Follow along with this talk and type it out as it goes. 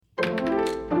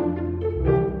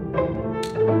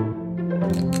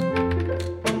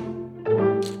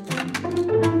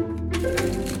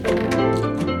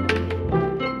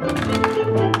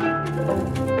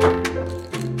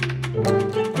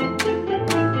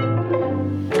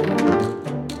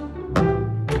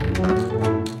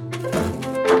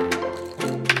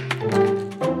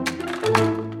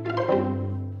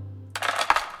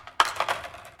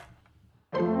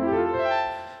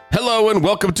and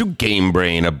welcome to Game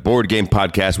Brain, a board game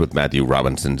podcast with Matthew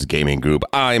Robinson's Gaming Group.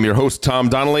 I am your host, Tom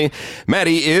Donnelly.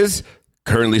 Maddie is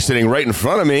currently sitting right in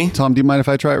front of me. Tom, do you mind if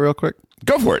I try it real quick?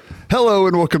 Go for it. Hello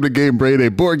and welcome to Game Brain, a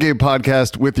board game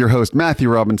podcast with your host, Matthew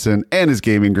Robinson, and his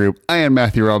gaming group. I am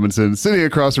Matthew Robinson. Sitting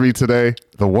across from me today,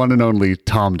 the one and only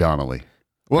Tom Donnelly.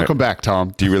 Welcome back,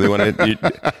 Tom. Do you really want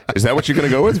to? Is that what you're going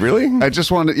to go with? Really? I just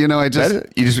wanted, you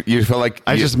felt like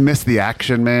I just miss the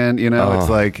action, man. It's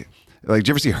like, do you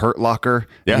ever see Hurt Locker?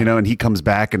 Yeah. And he comes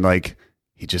back and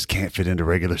he just can't fit into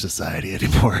regular society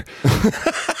anymore.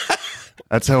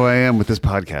 That's how I am with this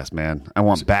podcast, man. I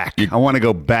want back. I want to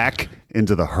go back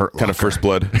into the Hurt Locker. Kind of first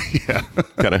blood. Yeah.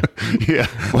 Kind of. Yeah.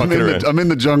 I'm in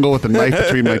the jungle with a knife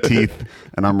between my teeth,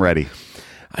 and I'm ready.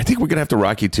 I think we're gonna have to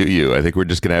rock you to you. I think we're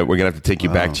gonna have to take you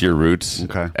back to your roots.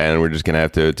 Okay. And we're just gonna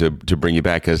have to bring you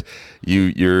back because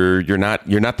you're not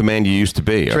the man you used to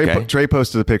be. Okay? Trey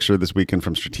posted a picture this weekend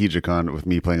from Strategicon with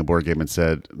me playing a board game and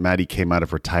said, "Maddie came out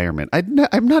of retirement."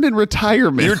 I'm not in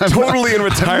retirement. You're totally in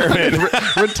retirement.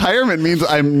 Retirement means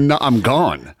I'm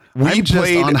gone.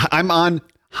 I'm on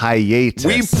hiatus.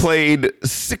 We played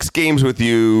 6 games with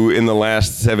you in the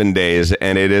last 7 days,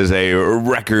 and it is a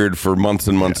record for months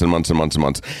and months and months and months and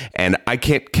months. And I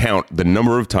can't count the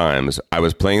number of times I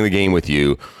was playing the game with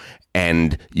you,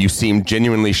 and you seemed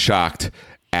genuinely shocked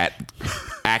at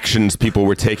actions people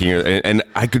were taking. And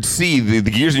I could see the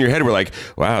gears in your head were like,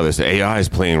 wow, this AI is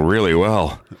playing really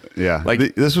well. Yeah.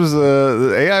 This was,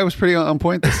 the AI was pretty on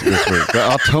point this week.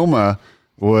 The Automa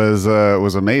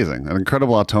was amazing. An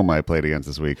incredible Automa I played against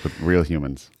this week with real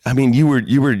humans. I mean, you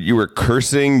were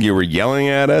cursing, you were yelling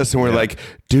at us, and we're like,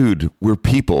 dude, we're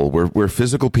people. We're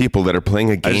physical people that are playing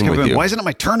a game with you. Why isn't it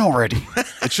my turn already?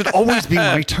 It should always be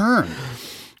my turn.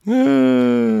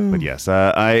 But yes,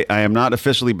 I am not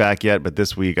officially back yet, but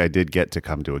this week I did get to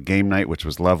come to a game night, which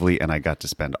was lovely, and I got to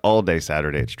spend all day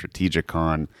Saturday at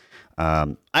Strategicon.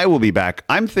 I will be back.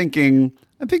 I think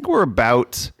we're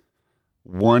about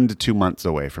 1 to 2 months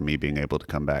away from me being able to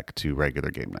come back to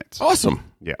regular game nights. Awesome.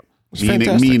 Yeah.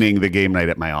 Fantastic. Meaning the game night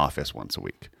at my office once a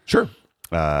week. Sure.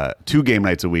 2 game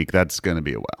nights a week. That's going to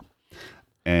be a while.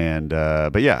 And,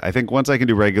 but yeah, I think once I can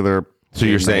do regular. So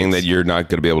you're saying that you're not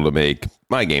going to be able to make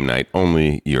my game night,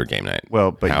 only your game night.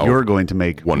 Well, but you're going to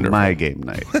make my game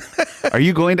night. Are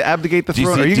you going to abdicate the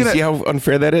throne? Do you see how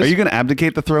unfair that is? Are you going to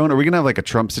abdicate the throne? Are we going to have like a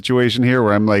Trump situation here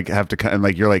where I'm like,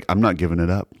 you're like, I'm not giving it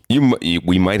up.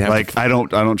 We might have I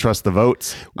don't trust the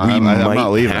votes. I'm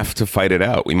not leaving. Have to fight it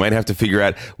out. We might have to figure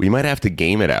out. We might have to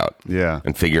game it out. Yeah.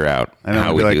 And figure out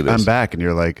how we do this. I'm back, and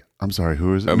you're like, I'm sorry.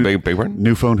 Who is it? Big one?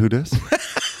 New phone. Who dis?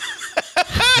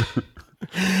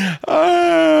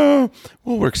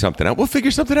 We'll work something out. We'll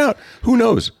figure something out. Who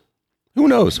knows?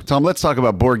 Tom, let's talk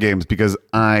about board games because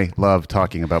I love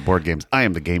talking about board games. I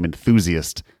am the game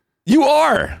enthusiast. You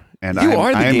are. And you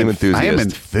are the game enthusiast. I am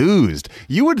enthused.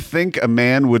 You would think a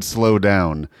man would slow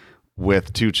down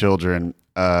with 2 children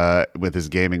with his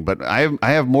gaming, but I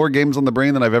have more games on the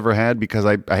brain than I've ever had because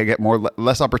I get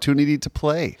less opportunity to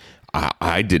play.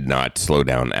 I did not slow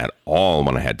down at all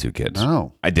when I had 2 kids.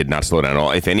 No. I did not slow down at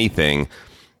all. If anything,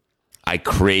 I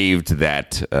craved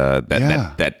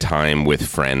that time with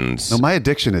friends. No, my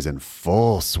addiction is in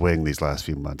full swing these last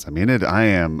few months. I mean, I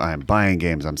am buying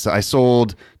games. I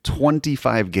sold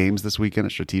 25 games this weekend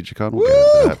at Strategicon. We'll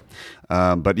get into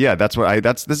that. But yeah, this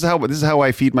is how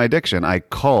I feed my addiction. I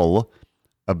cull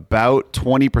about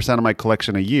 20% of my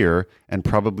collection a year and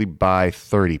probably buy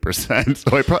 30%.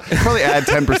 So I probably add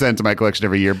 10% to my collection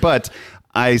every year, but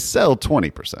I sell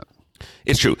 20%.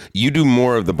 It's true. You do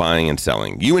more of the buying and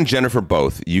selling. You and Jennifer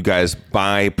both. You guys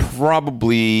buy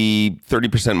probably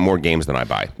 30% more games than I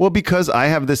buy. Well, because I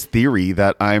have this theory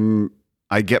that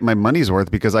I get my money's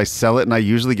worth because I sell it and I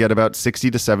usually get about 60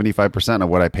 to 75% of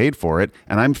what I paid for it.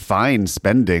 And I'm fine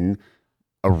spending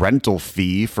a rental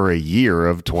fee for a year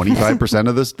of 25%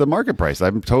 of the market price.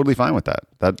 I'm totally fine with that.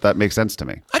 That makes sense to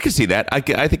me. I can see that. I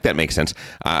think that makes sense.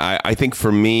 I think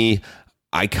for me,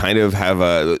 I kind of have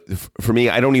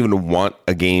I don't even want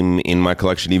a game in my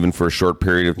collection, even for a short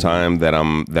period of time that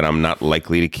I'm not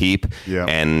likely to keep. Yeah.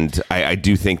 And I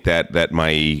do think that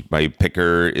my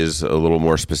picker is a little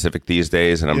more specific these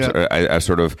days. And I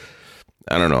sort of,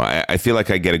 I don't know. I feel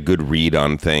like I get a good read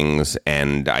on things,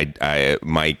 and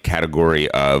my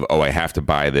category of I have to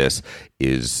buy this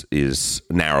is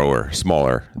narrower,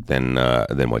 smaller than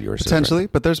what yours potentially. Is,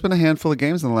 right? But there's been a handful of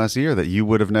games in the last year that you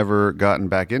would have never gotten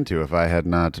back into if I had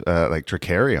not like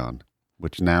Tricarion,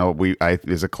 which now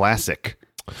is a classic.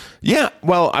 Yeah.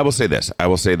 Well, I will say this. I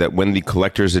will say that when the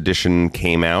collector's edition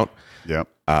came out, yep.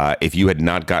 If you had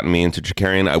not gotten me into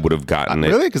Trickerion, I would have gotten it.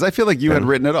 Really? Because I feel like you had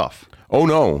written it off. Oh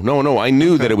no! I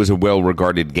knew that it was a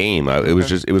well-regarded game. It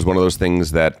was one of those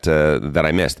things that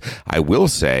I missed. I will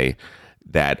say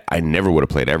that I never would have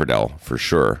played Everdell for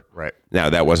sure. Right. Now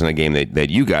that wasn't a game that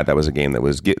you got. That was a game that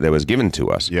was given to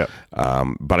us. Yeah.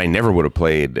 But I never would have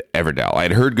played Everdell.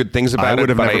 I'd heard good things about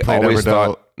it, but I always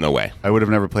thought, no way. I would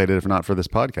have never played it if not for this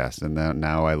podcast. And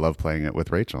now I love playing it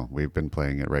with Rachel. We've been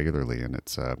playing it regularly, and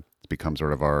it's become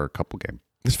sort of our couple game.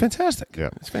 It's fantastic. Yeah,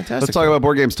 it's fantastic. Let's talk about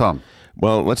board games, Tom.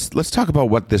 Well, let's talk about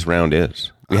what this round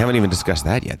is. We haven't even discussed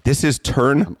that yet. This is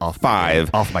turn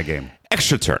 5. Off my game.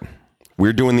 Extra turn.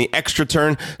 We're doing the extra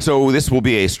turn, so this will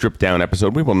be a stripped down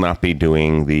episode. We will not be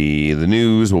doing the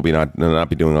news. We'll be not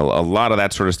be doing a lot of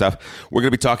that sort of stuff. We're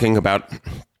going to be talking about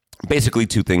basically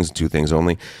two things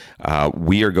only.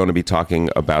 We are going to be talking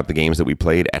about the games that we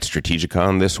played at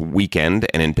Strategicon this weekend,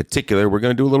 and in particular, we're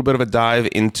going to do a little bit of a dive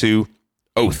into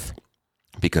Oath,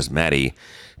 because Maddie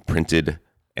printed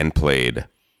and played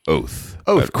Oath.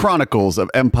 Chronicles of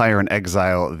Empire and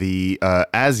Exile, the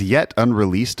as yet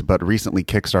unreleased but recently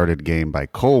kickstarted game by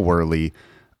Cole Wehrle.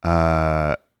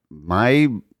 I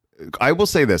will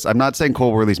say this. I'm not saying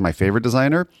Cole Wehrle is my favorite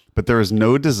designer, but there is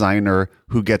no designer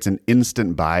who gets an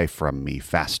instant buy from me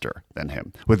faster than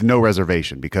him, with no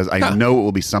reservation, because I know it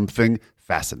will be something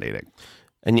fascinating.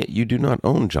 And yet you do not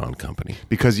own John Company.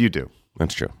 Because you do.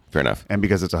 That's true. Fair enough. And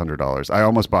because it's $100. I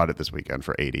almost bought it this weekend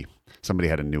for $80. Somebody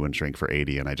had a new one shrink for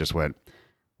 $80, and I just went,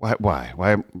 why?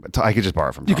 I could just borrow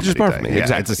it from Tom. You could just borrow from me. Yeah,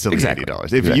 exactly. It's a silly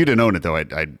 $80. If you didn't own it, though, I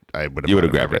would have. You would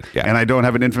have grabbed it. Yeah. And I don't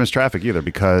have an Infamous Traffic either,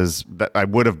 because I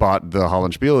would have bought the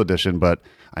Holland Spiel edition, but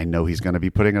I know he's going to be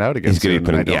putting it out again.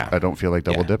 I don't feel like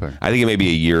double dipping. I think it may be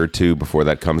a year or two before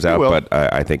that comes out, but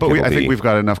I think. But I think we've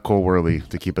got enough Cole Wehrle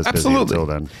to keep us busy until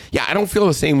then. Yeah, I don't feel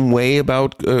the same way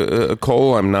about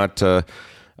Cole. I'm not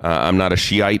a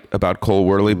Shiite about Cole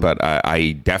Wehrle, but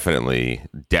I definitely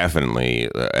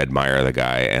admire the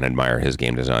guy and admire his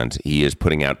game designs. He's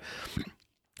putting out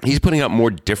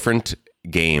more different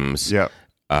games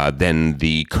than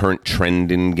the current trend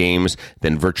in games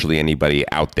than virtually anybody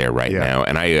out there right now,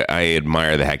 and I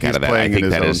admire the heck out of that. I think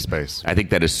that is space. I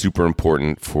think that is super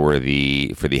important for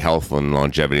the health and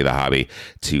longevity of the hobby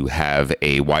to have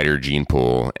a wider gene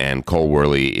pool, and Cole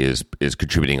Wehrle is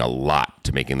contributing a lot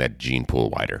to making that gene pool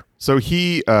wider. So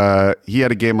he had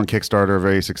a game on Kickstarter, a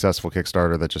very successful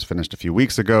Kickstarter that just finished a few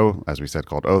weeks ago, as we said,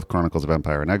 called Oath: Chronicles of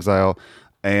Empire and Exile,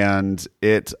 and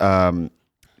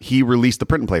he released the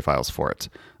print and play files for it.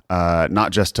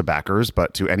 Not just to backers,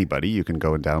 but to anybody. You can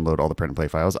go and download all the print and play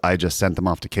files. I just sent them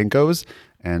off to Kinko's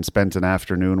and spent an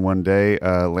afternoon one day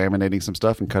laminating some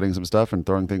stuff and cutting some stuff and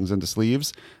throwing things into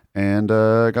sleeves, and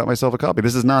got myself a copy.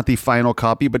 This is not the final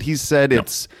copy, but he said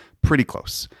it's pretty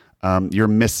close. You're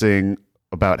missing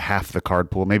about half the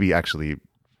card pool, maybe actually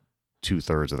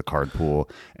 2/3 of the card pool,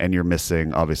 and you're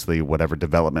missing obviously whatever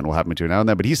development will happen between now and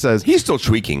then. But he says he's still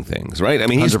tweaking things, right? I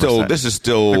mean, this is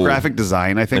still the graphic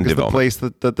design. I think is the place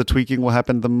that the tweaking will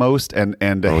happen the most, and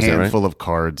a handful of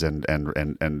cards and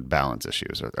balance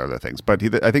issues are the things. But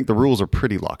I think the rules are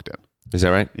pretty locked in. Is that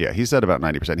right? Yeah, he said about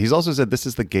 90%. He's also said this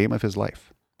is the game of his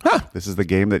life. This is the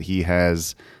game that he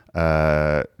has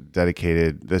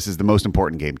dedicated. This is the most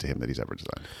important game to him that he's ever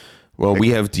designed. Well, we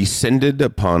have descended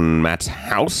upon Matt's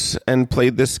house and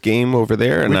played this game over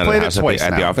there, and we played it twice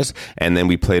at the office, and then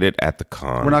we played it at the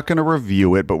con. We're not going to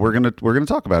review it, but we're gonna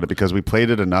talk about it because we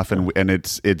played it enough, and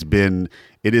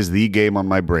it is the game on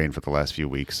my brain for the last few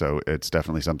weeks. So it's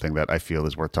definitely something that I feel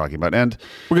is worth talking about. And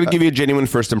we're going to give you genuine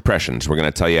first impressions. We're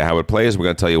going to tell you how it plays. We're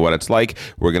going to tell you what it's like.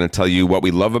 We're going to tell you what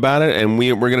we love about it, and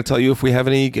we're going to tell you if we have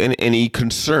any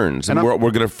concerns. And we're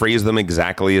going to phrase them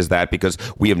exactly as that, because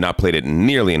we have not played it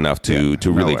nearly enough to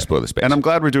really explore the space. And I'm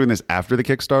glad we're doing this after the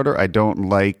Kickstarter. I don't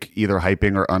like either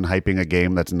hyping or unhyping a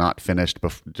game that's not finished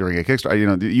during a Kickstarter. You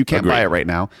know, you can't buy it right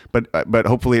now, but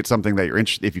hopefully it's something that you're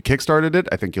interested. If you Kickstarted it,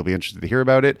 I think you'll be interested to hear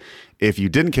about it. If you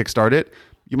didn't Kickstart it,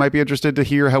 you might be interested to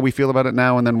hear how we feel about it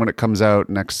now, and then when it comes out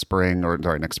next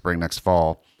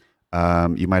fall,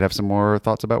 you might have some more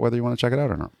thoughts about whether you want to check it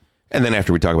out or not. And then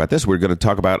after we talk about this, we're going to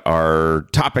talk about our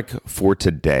topic for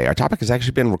today. Our topic has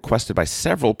actually been requested by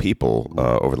several people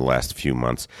over the last few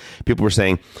months. People were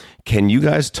saying, can you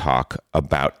guys talk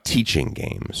about teaching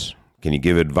games? Can you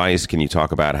give advice? Can you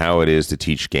talk about how it is to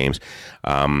teach games?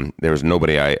 There was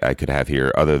nobody I could have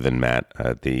here other than Matt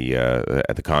at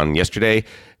the con yesterday.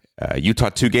 You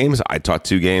taught 2 games. I taught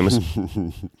 2 games.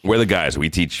 We're the guys. We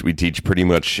teach pretty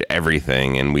much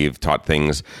everything, and we've taught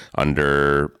things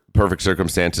under perfect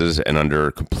circumstances and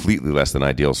under completely less than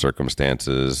ideal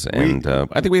circumstances. And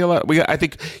I think I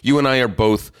think you and I are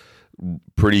both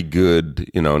pretty good,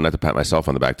 not to pat myself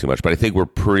on the back too much, but I think we're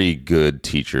pretty good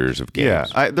teachers of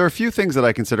games. Yeah, there are a few things that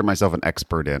I consider myself an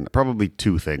expert in. Probably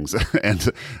two things,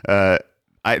 and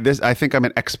I think I'm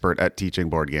an expert at teaching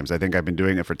board games. I think I've been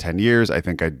doing it for 10 years. I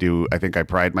think I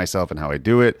pride myself in how I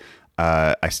do it.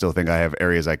 I still think I have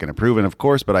areas I can improve in, of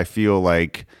course, but I feel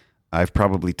like I've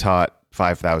probably taught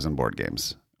 5,000 board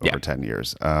games over 10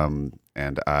 years.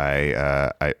 And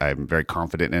I'm very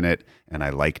confident in it, and I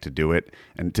like to do it.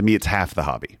 And to me, it's half the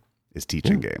hobby is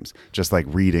teaching games, just like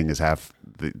reading is half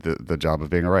the job of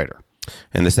being a writer.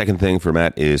 And the second thing for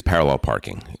Matt is parallel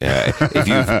parking.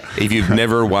 If you've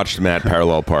never watched Matt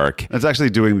parallel park, it's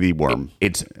actually doing the worm.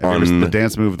 It's the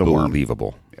dance move, the worm.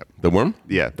 Unbelievable. Yep. The worm?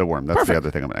 Yeah, the worm. That's Perfect. the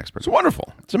other thing I'm an expert. It's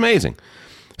wonderful. It's amazing.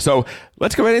 So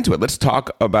let's go right into it. Let's talk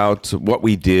about what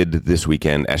we did this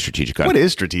weekend at Strategicon. What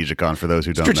is Strategicon for those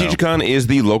who don't know? Strategicon is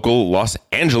the local Los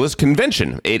Angeles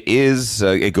convention.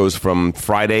 It goes from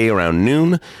Friday around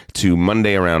noon to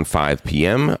Monday around 5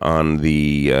 p.m. on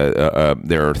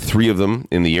there are 3 of them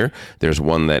in the year. There's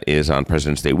one that is on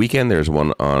President's Day weekend. There's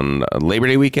one on Labor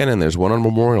Day weekend, and there's one on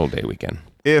Memorial Day weekend.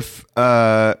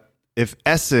 If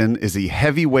Essen is a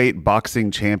heavyweight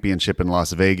boxing championship in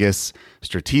Las Vegas,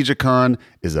 Strategicon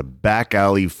is a back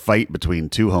alley fight between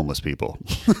 2 homeless people.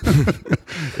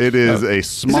 It is a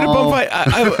small. Is it a bum fight?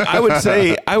 I would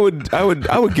say I would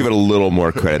give it a little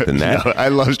more credit than that. No, I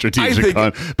love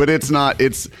Strategicon, but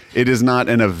it is not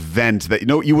an event that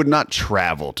you would not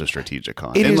travel to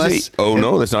Strategicon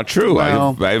no, that's not true.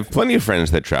 Well, I have plenty of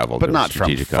friends that travel, but to not from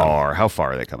Strategicon. far. How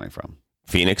far are they coming from?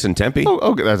 Phoenix and Tempe.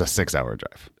 Oh, that's a 6-hour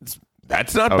drive.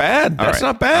 That's not bad. That's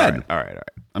not bad. All right.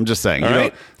 I'm just saying.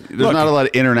 Right. There's not a lot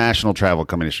of international travel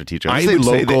coming to Strategicon. I It's a would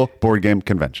say local that board game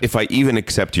convention. If I even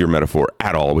accept your metaphor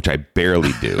at all, which I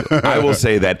barely do, I will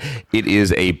say that it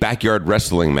is a backyard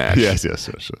wrestling match. Yes.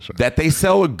 That they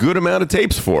sell a good amount of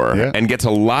tapes for and gets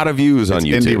a lot of views on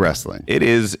YouTube. Indie wrestling. It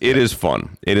is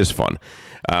fun. It is fun.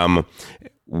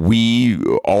 We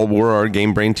all wore our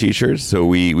Game Brain t-shirts, so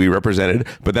we represented.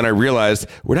 But then I realized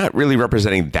we're not really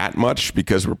representing that much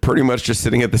because we're pretty much just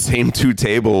sitting at the same 2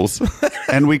 tables.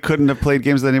 And we couldn't have played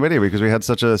games with anybody because we had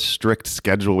such a strict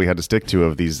schedule we had to stick to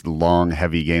of these long,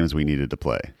 heavy games we needed to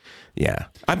play. Yeah.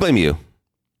 I blame you.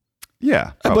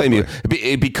 Yeah, I blame you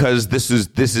because this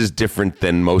is different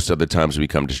than most other times we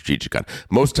come to Strategicon.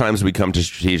 Most times we come to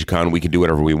Strategicon, we can do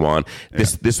whatever we want.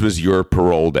 This was your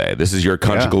parole day. This is your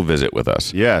conjugal visit with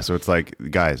us. Yeah, so it's like,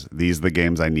 guys, these are the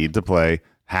games I need to play.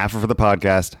 Half are for the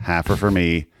podcast, half are for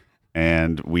me,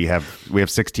 and we have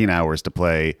 16 hours to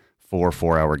play 4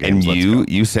 4-hour games. And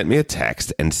you sent me a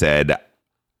text and said,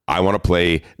 I want to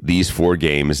play these 4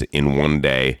 games in one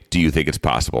day. Do you think it's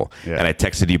possible? Yeah. And I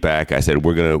texted you back. I said,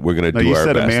 we're gonna do our best. You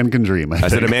said a man can dream. I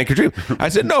said a man can dream. I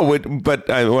said no, but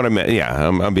what I meant,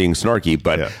 I'm being snarky,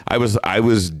 but yeah. I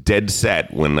was dead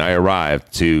set when I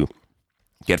arrived to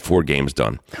get 4 games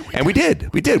done, and we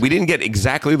did. We didn't get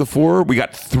exactly the 4. We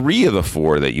got 3 of the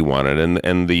 4 that you wanted,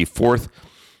 and the 4th.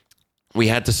 We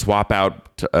had to swap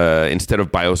out, instead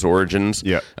of BIOS Origins,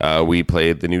 we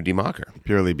played the new Democker.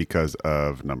 Purely because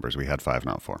of numbers. We had 5,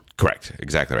 not 4. Correct.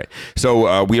 Exactly right.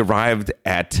 So we arrived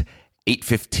at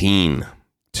 8:15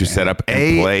 to set up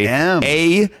and play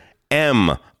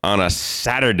AM on a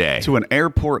Saturday. To an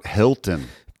airport Hilton.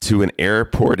 To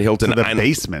the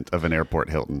basement of an airport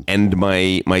Hilton. And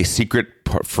my secret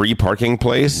free parking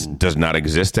place does not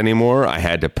exist anymore. I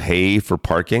had to pay for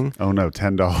parking. Oh no,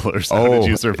 $10. How did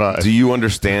you survive? Do you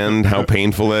understand how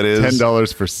painful that is?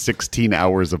 $10 for 16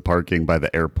 hours of parking by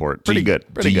the airport. Pretty good.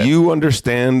 Do you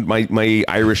understand my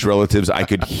Irish relatives? I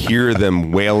could hear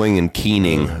them wailing and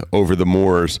keening over the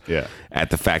moors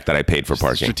at the fact that I paid for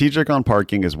parking. Strategicon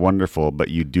parking is wonderful, but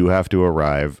you do have to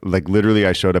arrive. Like literally,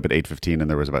 I showed up at 8:15 and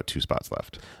there was about 2 spots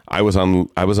left. I was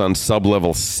on sub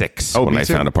level 6 when I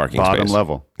found a parking bottom space.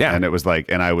 Level. Yeah. And it was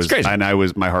like,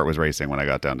 my heart was racing when I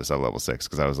got down to sub level 6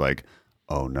 because I was like,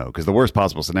 oh no. Because the worst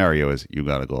possible scenario is you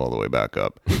got to go all the way back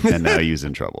up and now you're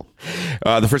in trouble.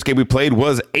 The first game we played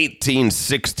was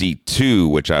 1862,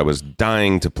 which I was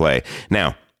dying to play.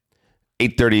 Now,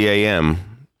 8:30 a.m.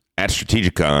 at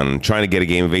Strategicon, trying to get a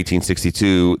game of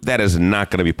 1862, that is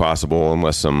not going to be possible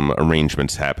unless some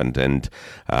arrangements happened. And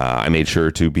I made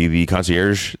sure to be the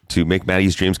concierge to make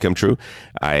Maddie's dreams come true.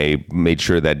 I made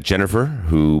sure that Jennifer,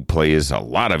 who plays a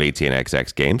lot of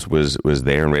ATNXX games, was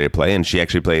there and ready to play. And she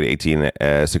actually played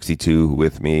 1862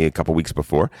 with me a couple weeks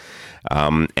before.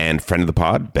 And friend of the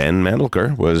pod, Ben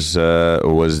Mandelker,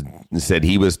 said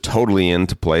he was totally in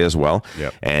to play as well,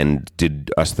 and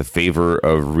did us the favor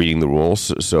of reading the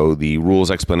rules. So the rules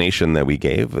explanation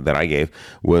that I gave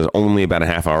was only about a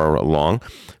half hour long,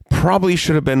 probably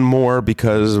should have been more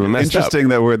because we messed up. Interesting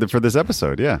that we're for this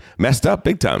episode. Yeah, Messed up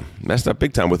big time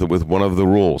with one of the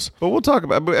rules. but we'll talk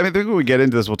about. I think when we get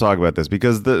into this, we'll talk about this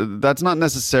because that's not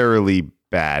necessarily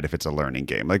bad if it's a learning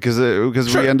game. Like because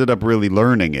Sure. we ended up really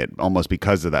learning it almost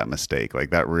because of that mistake. Like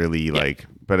that really like.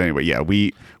 But anyway, yeah,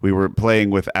 we were playing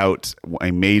without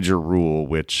a major rule,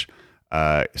 which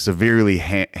severely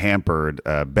hampered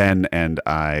Ben and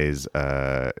I's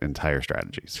entire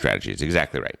strategies. Strategies,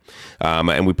 exactly right.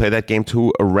 And we played that game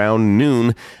to around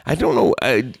noon. I don't know.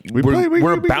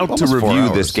 We're about to almost 4 review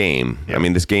hours. this game. Yeah. I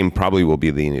mean, this game probably will be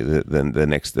the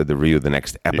next the review of the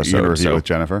next You're episode. gonna review So with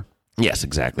Jennifer. yes,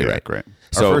 exactly right. Great.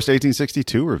 So Our first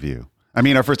 1862 review. I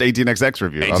mean, our first 18XX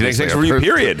review. 18XX obviously. Our review, first-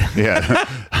 period. Yeah.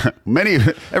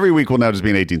 Every week will now just be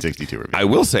an 1862 review. I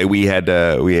will say we had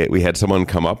someone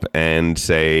come up and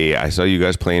say, I saw you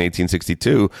guys playing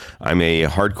 1862. I'm a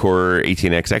hardcore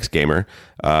 18XX gamer.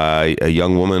 A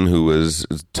young woman who was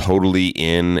totally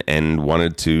in and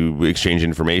wanted to exchange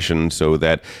information so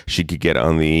that she could get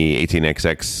on the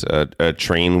 18XX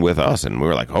train with us. And we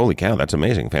were like, holy cow, that's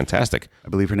amazing. Fantastic. I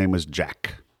believe her name was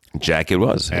Jack. Jack it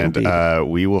was. And indeed.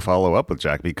 we will follow up with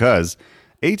Jack because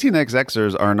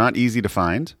 18XXers are not easy to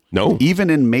find. No. Even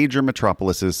in major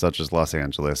metropolises such as Los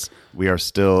Angeles, we are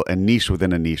still a niche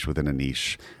within a niche within a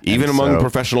niche. Even And among so-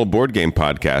 professional board game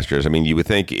podcasters, I mean, you would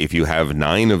think if you have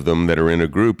 9 of them that are in a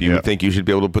group, you Yeah. would think you should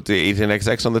be able to put the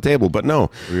 18XX on the table. But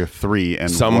no, we have 3 and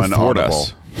Some 1 thwart audible.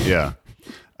 us. Yeah.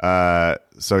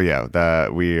 So yeah,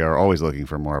 that we are always looking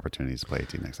for more opportunities to play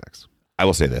 18XX. I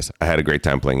will say this. I had a great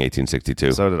time playing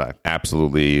 1862. So did I.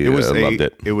 Absolutely loved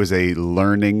it. It was a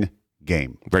learning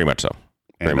game, Very much so.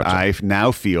 Very and much so. I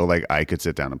now feel like I could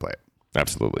sit down and play it.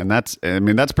 Absolutely. And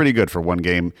that's pretty good for one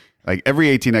game. Like every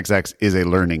 18XX is a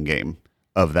learning game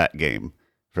of that game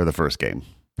for the first game,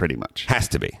 pretty much. Has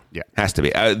to be. Yeah. Has to be.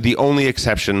 The only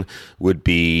exception would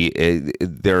be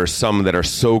there are some that are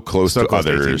so close to close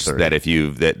to others 1830. that if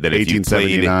you played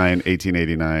 1879,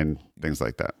 1889, things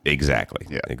like that. exactly,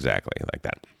 Yeah. exactly like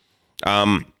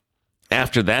that.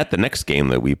 After that, the next game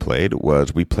that we played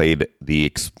the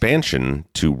expansion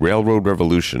to Railroad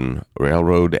Revolution,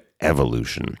 Railroad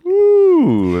Evolution.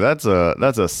 Ooh, that's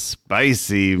a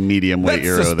spicy medium weight That's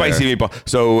euro a spicy there. meatball.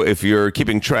 So if you're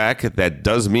keeping track, that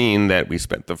does mean that we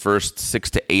spent the first 6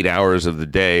 to 8 hours of the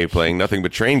day playing nothing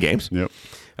but train games. Yep.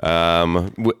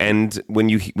 And when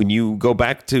you go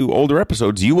back to older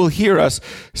episodes, you will hear us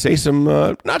say some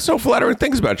not so flattering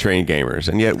things about train gamers,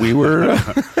 and yet we were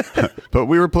But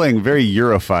we were playing very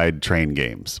Eurofied train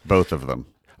games, both of them.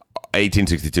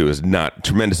 1862 is not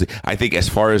tremendously. I think as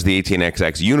far as the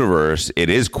 18XX universe, it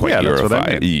is quite Yeah, that's what I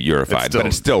Eurofied, mean. Eurofied,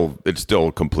 but it's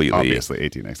still completely Obviously,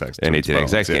 18XX. an to its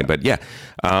 18XX bones, game. yeah. But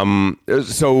yeah,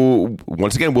 so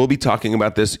once again, we'll be talking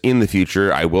about this in the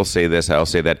future. I will say this. I'll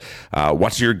say that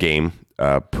What's Your Game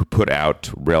put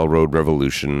out Railroad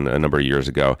Revolution a number of years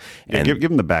ago. And give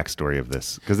them the backstory of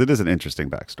this, because it is an interesting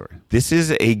backstory. this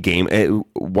is a game.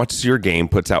 What's Your Game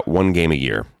puts out one game a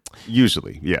year.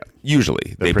 Usually, yeah.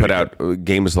 Usually, they pretty put out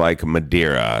games like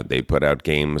Madeira. They put out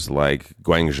games like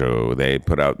Guangzhou. They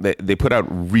put out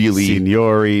really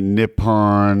Signori,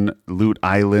 Nippon, Loot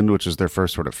Island, which was their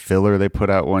first sort of filler they put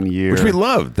out one year. which we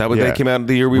loved. That Yeah. they came out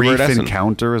the year we were Reef at Essen.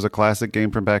 Encounter is a classic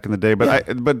game from back in the day,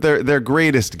 but their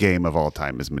greatest game of all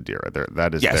time is Madeira.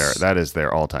 Yes. That is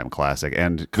their all time classic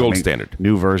and Gold standard.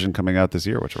 New version coming out this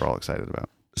year, which we're all excited about.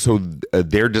 So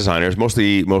their designers,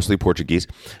 mostly Portuguese,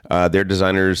 their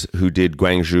designers who did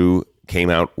Guangzhou came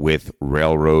out with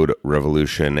Railroad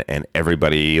Revolution, and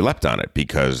everybody leapt on it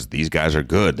because these guys are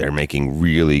good. They're making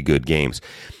really good games.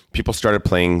 People started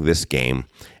playing this game,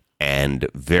 and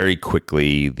very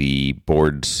quickly the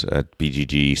boards at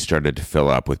BGG started to fill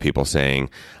up with people saying,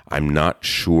 "I'm not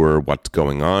sure what's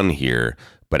going on here,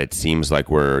 but it seems like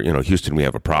Houston, we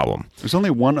have a problem." There's only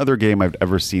one other game I've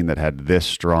ever seen that had this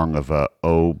strong of a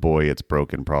 "oh boy, it's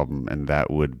broken" problem, and that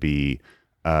would be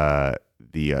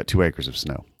the 2 Acres of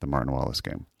Snow, the Martin Wallace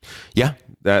game. Yeah,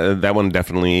 that one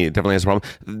definitely has a problem.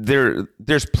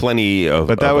 There's plenty of,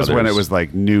 But that of was when it others. was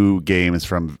like new games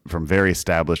from very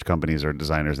established companies or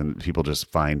designers, and people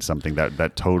just find something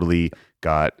that totally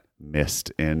got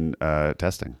missed in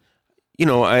testing.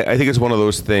 I think it's one of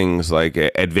those things like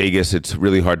at Vegas, it's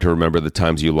really hard to remember the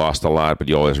times you lost a lot, but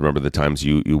you always remember the times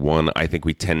you won. I think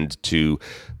we tend to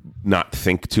not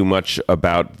think too much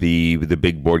about the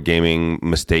big board gaming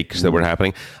mistakes that were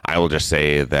happening. I will just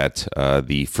say that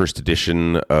the first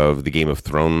edition of the Game of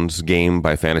Thrones game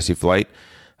by Fantasy Flight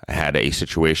had a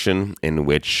situation in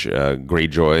which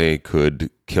Greyjoy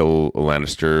could kill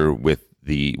Lannister with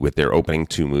their opening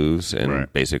 2 moves and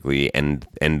Right. basically end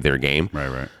their game.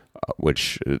 Right.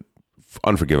 Which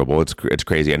unforgivable. It's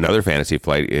crazy. Another Fantasy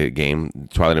Flight game,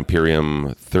 Twilight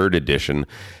Imperium 3rd edition,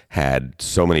 had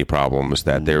so many problems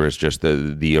that there was just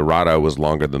the errata was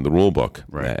longer than the rule book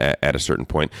at a certain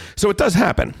point. So it does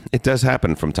happen. It does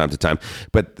happen from time to time.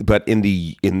 But in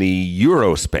the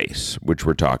Euro space, which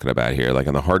we're talking about here, like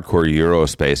in the hardcore Euro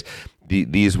space,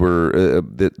 these were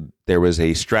there was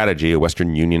a strategy, a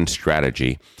Western Union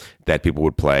strategy that people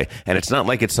would play, and it's not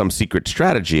like it's some secret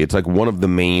strategy. It's like one of the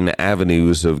main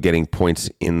avenues of getting points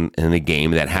in a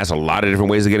game that has a lot of different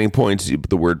ways of getting points.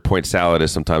 The word point salad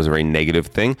is sometimes a very negative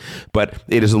thing, but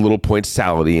it is a little point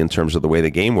salad-y in terms of the way the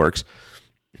game works.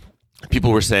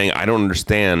 People were saying, I don't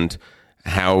understand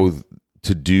how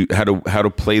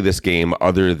to play this game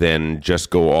other than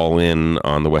just go all in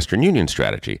on the Western Union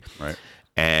strategy. Right.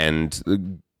 And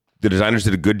the designers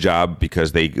did a good job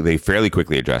because they fairly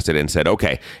quickly addressed it and said,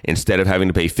 okay, instead of having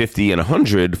to pay 50 and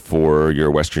 100 for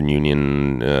your Western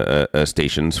Union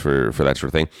stations for that sort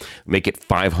of thing, make it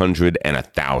 500 and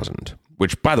 1,000.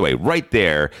 Which, by the way, right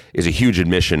there is a huge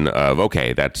admission of,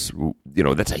 okay, that's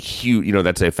a huge,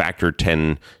 that's a factor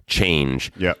 10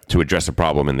 change to address a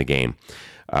problem in the game.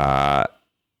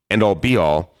 End all be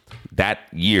all, that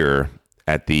year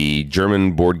at the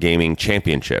German Board Gaming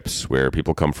Championships, where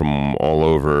people come from all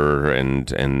over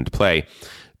and play,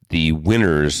 the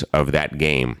winners of that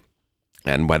game,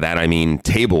 and by that I mean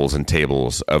tables and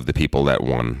tables of the people that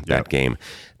won that game,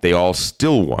 they all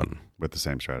still won with the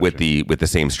same strategy. With the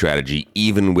same strategy,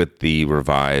 even with the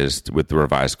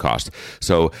revised cost.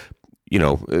 So,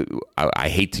 I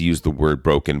hate to use the word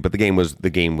broken, but the game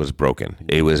was broken.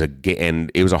 It was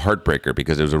and it was a heartbreaker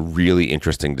because it was a really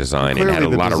interesting design and had a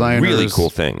lot of really cool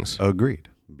things. Agreed,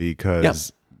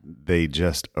 because they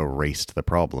just erased the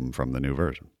problem from the new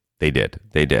version. They did.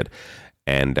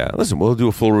 And listen, we'll do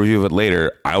a full review of it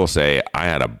later. I will say I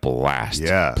had a blast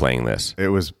playing this. It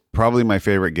was probably my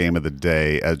favorite game of the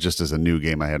day, just as a new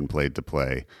game I hadn't played to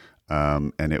play,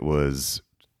 and it was.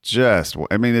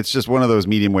 It's just one of those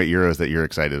medium weight Euros that you're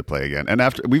excited to play again. And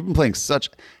after we've been playing such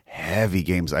heavy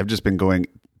games, I've just been going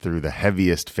through the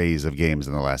heaviest phase of games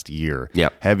in the last year. Yeah,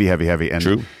 heavy,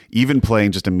 and even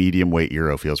playing just a medium weight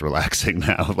Euro feels relaxing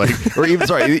now.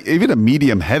 Even a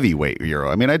medium heavyweight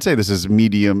Euro. I mean, I'd say this is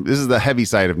medium. This is the heavy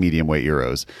side of medium weight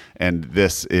Euros, and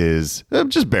this is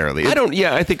just barely.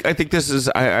 I think this is.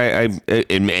 And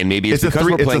maybe it's because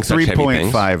we're playing such heavy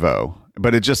things. 3.50,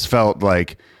 but it just felt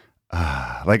like.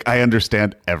 I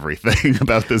understand everything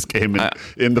about this game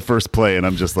in the first play, and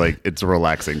I'm just like, it's a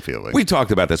relaxing feeling. We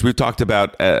talked about this. We've talked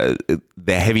about the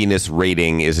heaviness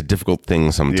rating is a difficult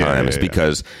thing sometimes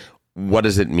because what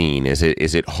does it mean? Is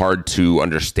it hard to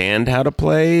understand how to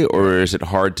play, or is it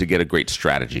hard to get a great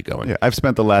strategy going? Yeah, I've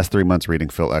spent the last 3 months reading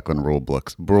Phil Eklund rule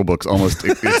books almost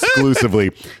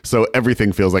exclusively, so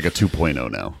everything feels like a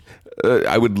 2.0 now.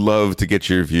 I would love to get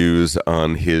your views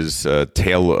on his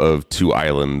Tale of Two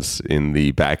Islands in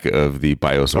the back of the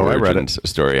BIOS Origins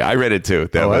story. I read it too.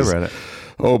 I read it.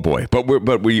 Oh boy, but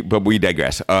we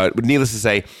digress. Needless to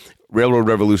say, Railroad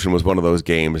Revolution was one of those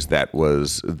games that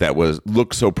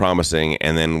looked so promising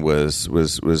and then was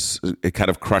kind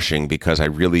of crushing because I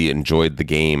really enjoyed the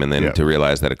game, and then to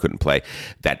realize that I couldn't play.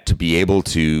 That to be able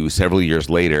to several years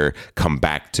later come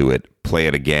back to it, play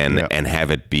it again, and have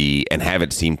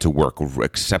it seem to work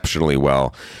exceptionally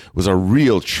well was a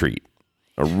real treat.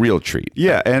 A real treat.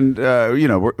 Yeah, and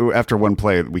after one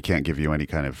play, we can't give you any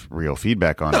kind of real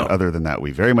feedback on it. Other than that,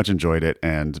 we very much enjoyed it.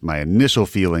 And my initial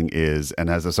feeling is, and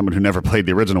as someone who never played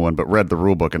the original one but read the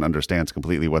rule book and understands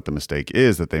completely what the mistake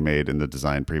is that they made in the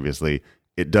design previously,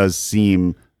 it does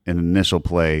seem an initial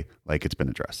play like it's been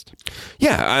addressed.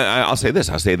 Yeah, I'll say this.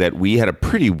 I'll say that we had a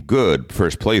pretty good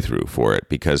first playthrough for it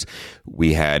because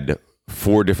we had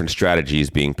 4 different strategies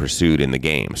being pursued in the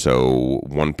game. So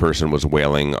one person was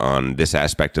wailing on this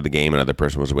aspect of the game, another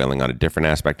person was wailing on a different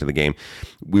aspect of the game.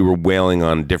 We were wailing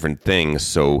on different things,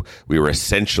 so we were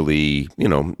essentially,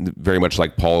 very much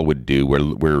like Paul would do.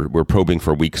 We're probing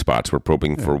for weak spots. We're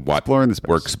probing for what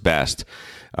works best.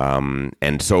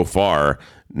 And so far,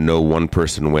 no one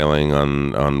person wailing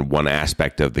on one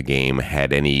aspect of the game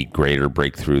had any greater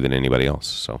breakthrough than anybody else.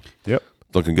 So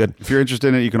looking good. If you're interested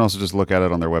in it, you can also just look at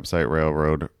it on their website,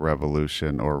 Railroad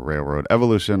Revolution or Railroad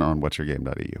Evolution on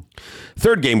whatyourgame.eu.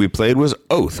 Third game we played was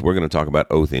Oath. We're going to talk about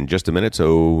Oath in just a minute.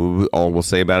 So all we'll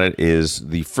say about it is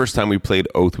the first time we played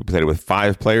Oath, we played it with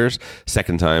 5 players.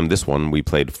 Second time, this one, we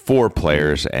played 4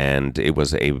 players, and it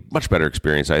was a much better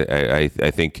experience. I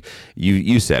think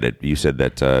you said it. You said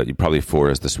that probably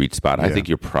 4 is the sweet spot. I think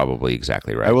you're probably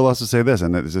exactly right. I will also say this,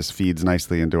 and this feeds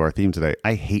nicely into our theme today.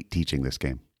 I hate teaching this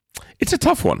game. It's a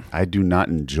tough one. I do not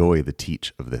enjoy the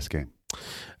teach of this game.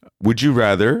 Would you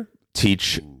rather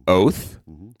teach Oath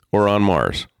or On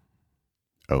Mars?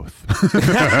 Oath.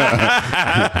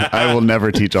 I will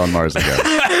never teach On Mars again.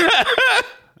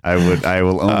 I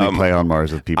will only play On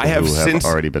Mars with people who have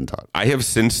already been taught. I have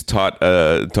since taught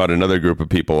another group of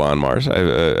people On Mars,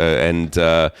 and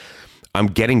I'm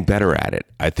getting better at it.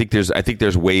 I think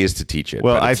there's ways to teach it.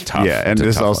 Well, but it's tough. Yeah, and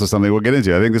this is also something we'll get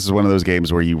into. I think this is one of those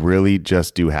games where you really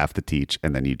just do have to teach,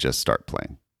 and then you just start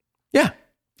playing. Yeah,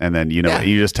 and then you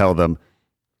just tell them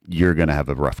you're going to have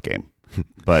a rough game,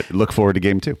 but look forward to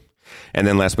game 2. And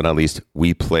then last but not least,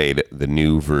 we played the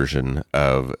new version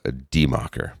of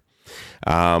DMocker,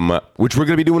 which we're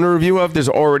going to be doing a review of. There's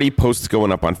already posts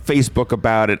going up on Facebook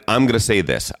about it. I'm going to say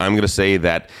this. I'm going to say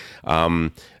that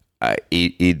hold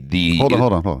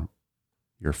on.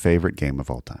 Your favorite game of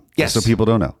all time. Yes. Just so people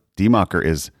don't know, DMocker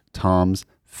is Tom's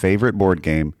favorite board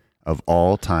game of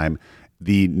all time.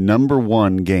 The number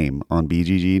 1 game on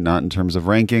BGG, not in terms of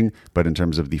ranking, but in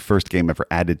terms of the first game ever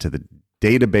added to the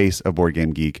database of Board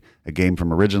Game Geek, a game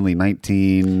from originally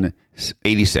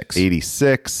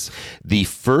 1986. The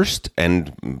first,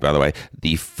 and by the way,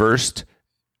 the first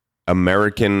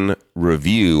American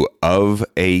review of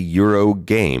a Euro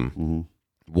game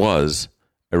was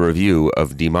a review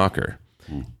of DMocker,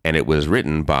 and it was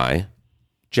written by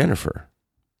Jennifer.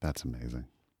 That's amazing.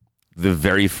 The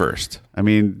very first. I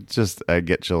mean, just I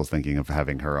get chills thinking of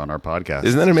having her on our podcast.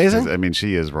 Isn't that amazing? I mean,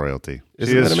 she is royalty.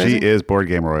 Isn't that amazing? She is board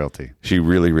game royalty. She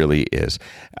really, really is.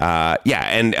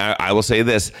 And I will say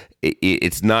this.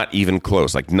 It's not even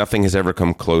close. Like, nothing has ever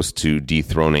come close to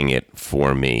dethroning it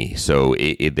for me. So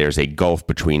there's a gulf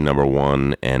between number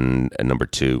 1 and number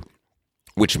 2.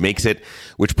 Which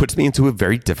puts me into a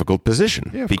very difficult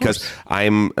position because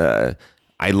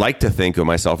I like to think of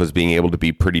myself as being able to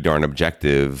be pretty darn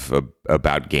objective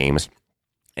about games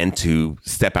and to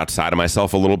step outside of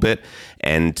myself a little bit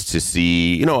and to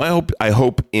see, I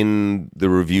hope in the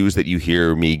reviews that you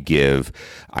hear me give,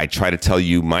 I try to tell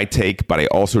you my take, but I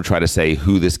also try to say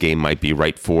who this game might be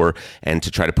right for and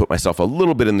to try to put myself a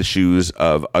little bit in the shoes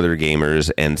of other gamers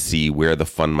and see where the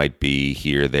fun might be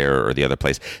here, there, or the other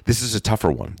place. This is a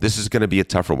tougher one. This is going to be a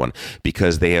tougher one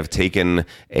because they have taken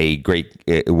a great,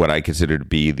 what I consider to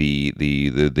be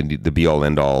the be-all,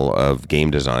 end-all of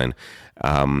game design,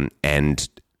 and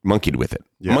monkeyed with it.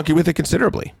 Yeah. Monkeyed with it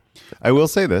considerably. I will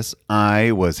say this.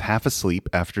 I was half asleep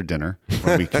after dinner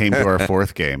when we came to our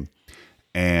 4th game,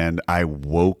 and I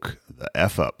woke the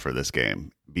F up for this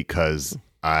game because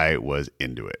I was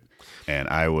into it. And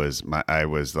I was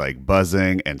like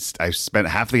buzzing, and I spent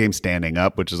half the game standing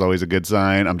up, which is always a good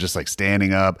sign. I'm just like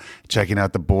standing up, checking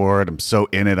out the board. I'm so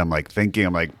in it. I'm like thinking.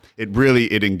 I'm like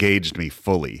it engaged me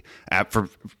fully.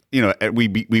 We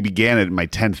began it in my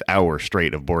 10th hour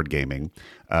straight of board gaming.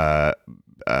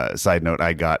 Side note,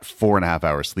 I got 4.5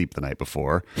 hours sleep the night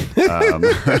before.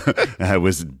 I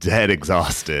was dead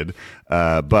exhausted,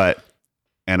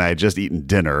 and I had just eaten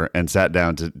dinner and sat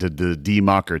down to the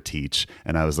DMocker teach,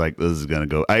 and I was like, this is going to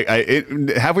go.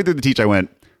 Halfway through the teach, I went,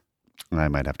 I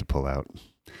might have to pull out.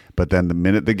 But then the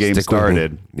minute the game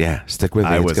started, stick with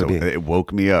it. It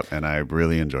woke me up, and I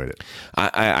really enjoyed it.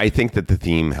 I think that the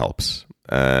theme helps.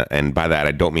 And by that,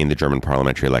 I don't mean the German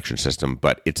parliamentary election system,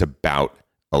 but it's about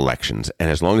elections.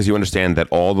 And as long as you understand that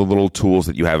all the little tools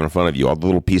that you have in front of you, all the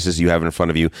little pieces you have in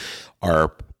front of you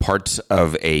are parts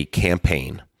of a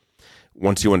campaign,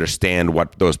 once you understand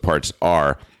what those parts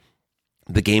are,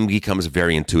 the game becomes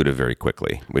very intuitive very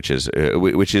quickly, which is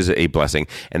a blessing.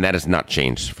 And that has not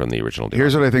changed from the original.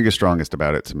 Here's what I think is strongest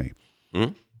about it to me.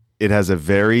 It has a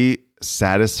very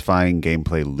satisfying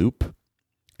gameplay loop.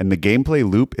 And the gameplay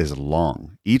loop is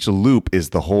long. Each loop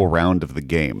is the whole round of the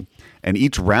game. And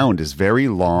each round is very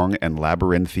long and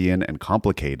labyrinthian and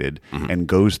complicated and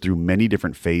goes through many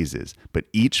different phases. But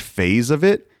each phase of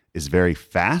it is very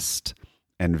fast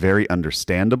and very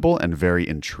understandable and very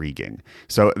intriguing.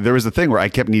 So there was a thing where I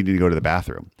kept needing to go to the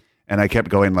bathroom. And I kept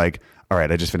going like, all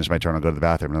right, I just finished my turn. I'll go to the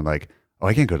bathroom. And I'm like, oh,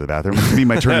 I can't go to the bathroom. It's going to be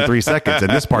my turn in 3 seconds.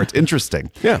 And this part's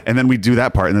interesting. Yeah. And then we do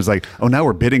that part. And it's like, oh, now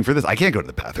we're bidding for this. I can't go to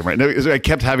the bathroom right now. I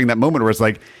kept having that moment where it's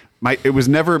like, I was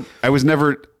never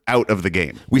out of the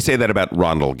game. We say that about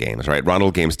Rondel games, right?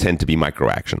 Rondel games tend to be micro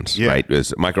actions, right?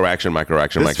 It's micro action.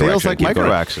 This feels like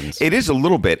micro actions. It is a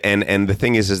little bit. And the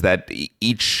thing is that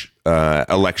each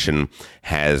election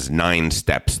has 9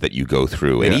 steps that you go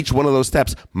through. And each one of those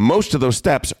steps, most of those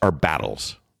steps are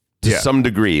battles. To some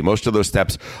degree, most of those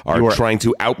steps are trying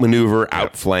to outmaneuver,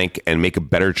 outflank, and make a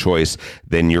better choice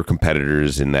than your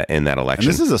competitors in that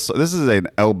election. And this is an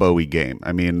elbowy game.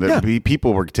 I mean,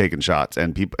 people were taking shots,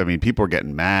 and people were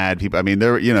getting mad. It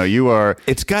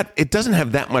doesn't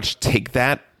have that much take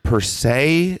that per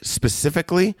se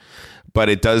specifically, but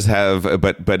it does have.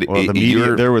 But Well,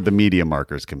 the media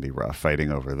markers can be rough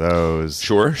fighting over those.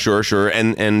 Sure.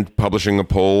 And publishing a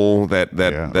poll that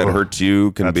hurts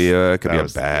you can be a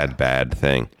bad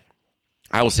thing.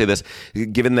 I will say this: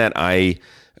 given that I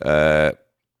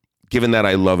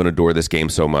love and adore this game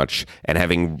so much, and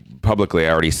having publicly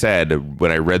already said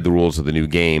when I read the rules of the new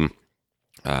game,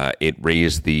 it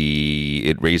raised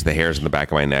the hairs in the back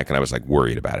of my neck, and I was like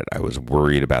worried about it. I was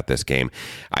worried about this game.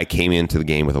 I came into the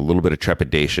game with a little bit of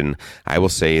trepidation. I will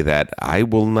say that I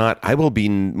will be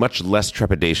much less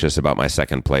trepidatious about my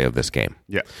second play of this game.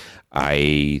 Yeah,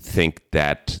 I think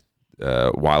that.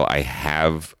 While I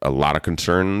have a lot of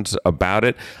concerns about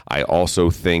it, I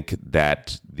also think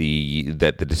that the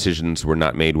decisions were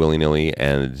not made willy-nilly,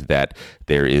 and that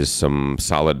there is some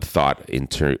solid thought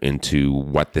into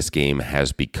what this game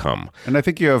has become. And I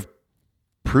think you have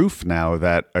proof now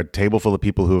that a table full of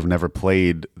people who have never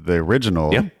played the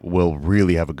original will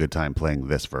really have a good time playing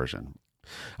this version.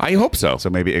 I hope so. So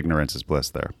maybe ignorance is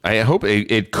bliss there. I hope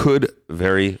it could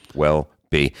very well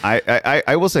be.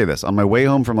 I will say this. On my way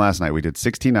home from last night, we did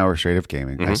 16 hours straight of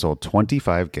gaming. Mm-hmm. I sold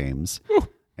 25 games. Whew.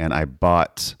 And I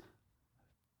bought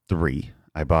 3.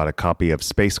 I bought a copy of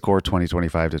Space Core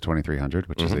 2025 to 2300,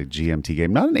 which is a GMT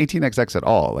game. Not an 18XX at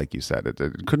all, like you said. It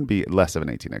couldn't be less of an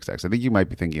 18XX. I think you might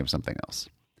be thinking of something else.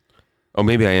 Oh,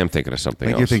 maybe I am thinking of something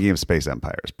else. You're thinking of Space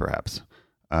Empires, perhaps.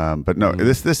 But no,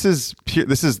 this is a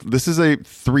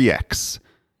 3X.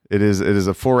 It is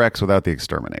a 4X without the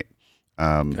Exterminate.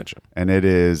 Gotcha. And it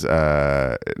is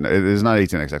not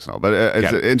 18XX at all, but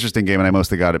it's an interesting game, and I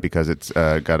mostly got it because it's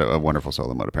got a wonderful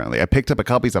solo mode, apparently. I picked up a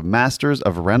copies of Masters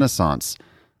of Renaissance,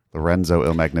 Lorenzo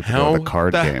Il Magnifico, the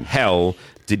card game. How the hell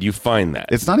did you find that?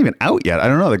 It's not even out yet. I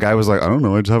don't know. The guy was like, I don't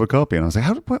know, I just have a copy. And I was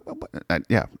like, what?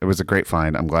 Yeah, it was a great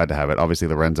find. I'm glad to have it. Obviously,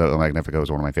 Lorenzo Il Magnifico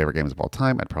is one of my favorite games of all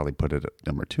time. I'd probably put it at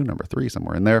number 2, number 3,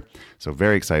 somewhere in there. So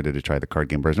very excited to try the card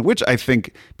game version, which I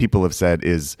think people have said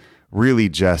is really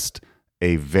just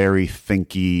a very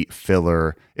thinky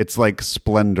filler. It's like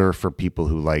Splendor for people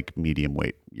who like medium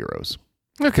weight Euros.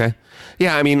 Okay.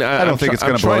 Yeah, I mean, I don't think it's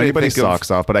going to blow anybody's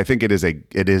socks off, but I think it is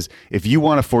if you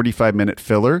want a 45-minute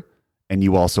filler and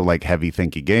you also like heavy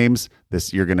thinky games,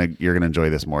 you're going to enjoy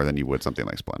this more than you would something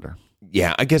like Splendor.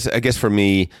 Yeah, I guess for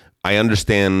me, I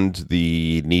understand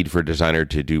the need for a designer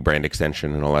to do brand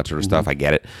extension and all that sort of stuff. I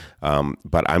get it.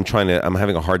 But I'm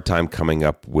having a hard time coming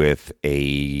up with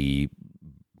a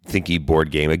thinky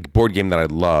board game that I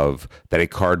love, that a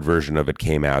card version of it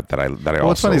came out that I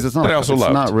what's funny is it's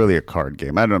loved. Not really a card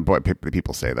game. I don't know why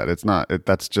people say that. It's not.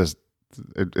 That's just,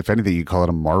 if anything, you call it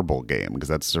a marble game, because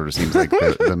that sort of seems like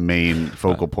the main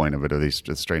focal point of it, or these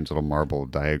strange little marble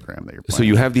diagram that you're playing. So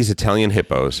you have these Italian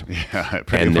hippos,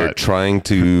 and they're trying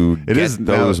to get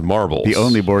those marbles. The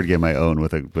only board game I own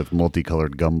with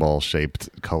multicolored gumball shaped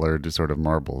colored sort of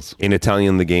marbles. In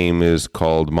Italian, the game is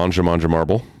called Mangia Mangia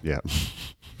Marble. Yeah.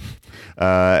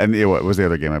 And what was the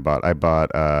other game I bought? I bought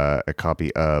a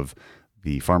copy of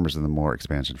the Farmers of the Moor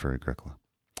expansion for Agricola.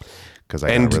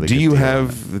 And do you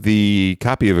have the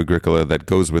copy of Agricola that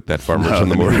goes with that Farmers of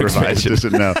the Moor expansion?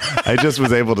 No, I just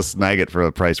was able to snag it for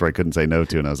a price where I couldn't say no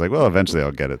to, and I was like, well, eventually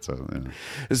I'll get it.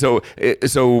 So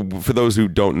for those who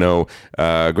don't know,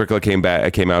 Agricola came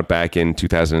out back in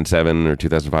 2007 or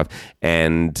 2005,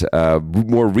 and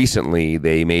more recently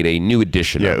they made a new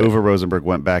edition. Yeah, Uwe Rosenberg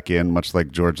went back in, much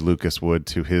like George Lucas would,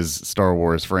 to his Star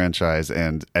Wars franchise,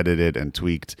 and edited and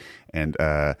tweaked and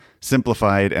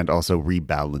simplified and also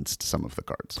rebalanced some of the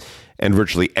cards. And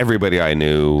virtually everybody I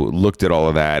knew looked at all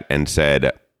of that and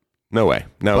said, no way.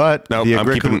 No, I'm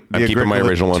keeping my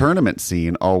original one. Tournament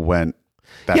scene all went,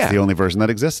 that's the only version that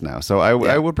exists now. So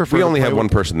I would prefer. We only have one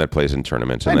person that plays in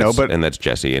tournaments, and that's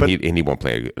Jesse, and he won't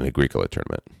play an Agricola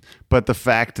tournament. But the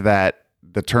fact that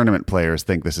the tournament players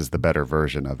think this is the better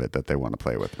version of it that they want to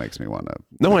play with makes me want to.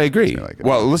 No, I agree.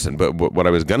 Well, listen, but what I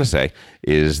was going to say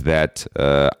is that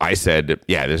I said,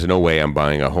 there's no way I'm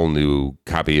buying a whole new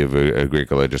copy of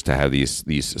Agricola just to have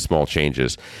these small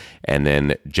changes. And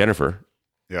then Jennifer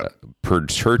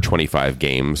purged her 25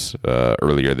 games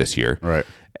earlier this year. Right.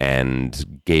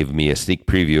 And gave me a sneak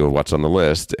preview of what's on the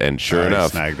list. And sure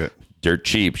enough, snagged it. Dirt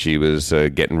cheap, she was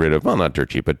getting rid of, well, not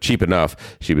dirt cheap, but cheap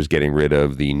enough, she was getting rid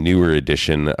of the newer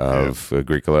edition of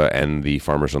Agricola and the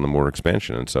Farmers on the Moor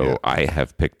expansion. And so I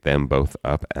have picked them both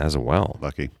up as well.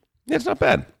 Lucky. Yeah, it's not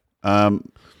bad.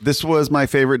 This was my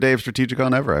favorite day of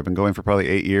Strategicon ever. I've been going for probably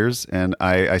 8 years, and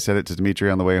I said it to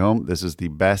Dimitri on the way home. This is the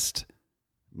best,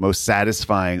 most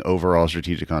satisfying overall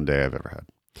Strategicon day I've ever had.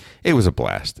 It was a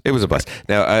blast.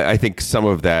 Now, I think some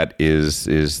of that is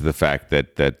the fact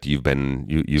that you've been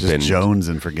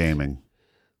jonesing for gaming.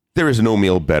 There is no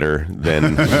meal better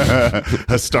than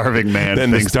a starving man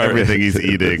thinks everything he's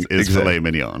eating is filet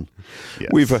mignon. Yes.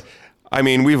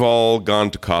 We've all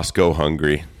gone to Costco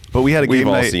hungry, but we had a game We've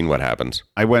all night. seen what happens.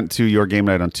 I went to your game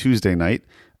night on Tuesday night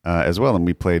as well, and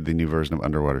we played the new version of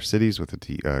Underwater Cities with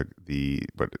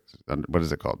what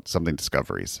is it called? Something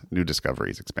Discoveries, New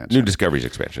Discoveries expansion. New Discoveries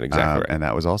expansion, exactly right. And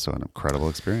that was also an incredible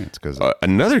experience because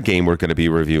another game we're going to be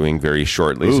reviewing very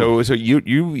shortly. Ooh. So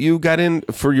you got in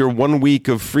for your 1 week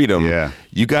of freedom. Yeah.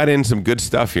 You got in some good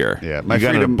stuff here. Yeah, you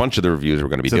got in a bunch of the reviews we're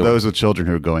going to be to doing. those with children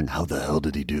who are going, how the hell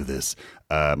did he do this?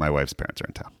 My wife's parents are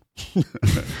in town.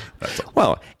 That's all.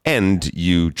 Well, and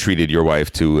you treated your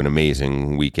wife to an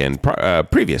amazing weekend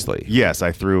previously. Yes,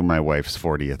 I threw my wife's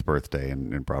 40th birthday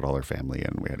and brought all her family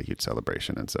in. We had a huge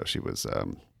celebration, and so she was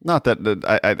not that.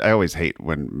 I always hate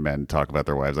when men talk about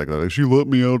their wives like she let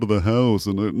me out of the house,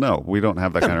 and no, we don't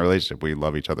have that kind of relationship. We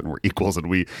love each other and we're equals,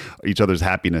 and each other's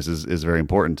happiness is very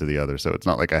important to the other. So it's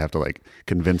not like I have to like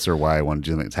convince her why I want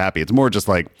to do things happy. It's more just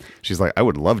like she's like, I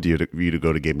would love you to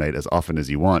go to game night as often as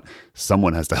you want.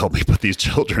 Someone has to help me put these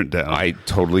children down. I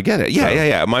totally get it.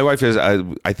 Yeah. My wife is,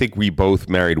 I think we both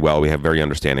married well. We have very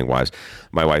understanding wives.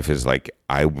 My wife is like,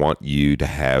 I want you to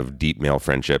have deep male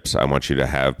friendships. I want you to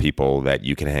have people that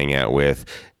you can hang out with.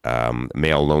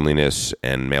 Male loneliness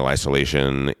and male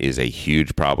isolation is a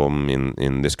huge problem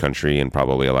in this country and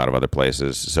probably a lot of other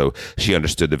places. So she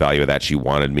understood the value of that. She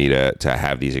wanted me to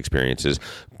have these experiences.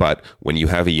 But when you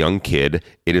have a young kid,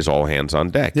 it is all hands on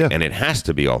deck. Yeah. And it has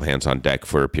to be all hands on deck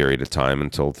for a period of time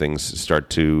until things start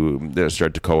to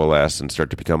coalesce and start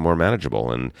to become more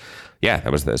manageable. And yeah,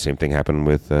 that was the same thing happened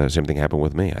with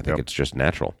me. I think It's just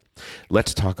natural.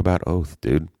 Let's talk about Oath,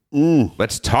 dude.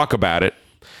 Let's talk about it.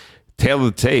 Tail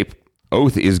of the tape.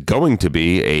 Oath is going to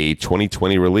be a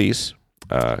 2020 release.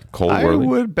 Cole Wehrle. I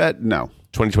would bet no.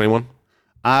 2021.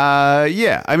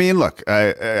 Yeah. I mean, look,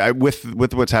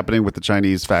 with what's happening with the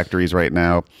Chinese factories right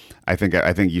now, I think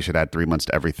you should add 3 months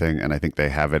to everything, and I think they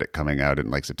have it coming out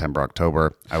in like September,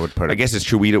 October. I guess it's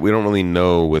true. We don't really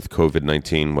know with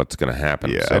COVID-19 what's going to happen.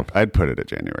 Yeah, so. I'd put it at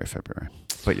January, February.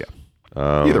 But yeah,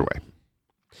 either way.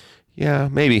 Yeah,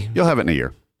 maybe you'll have it in a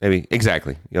year. Maybe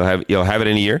exactly. You'll have it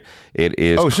in a year. It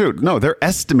is. Oh shoot! No, their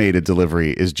estimated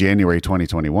delivery is January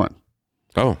 2021.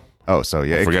 Oh, so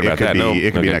yeah, forget about that.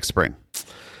 It could be next spring.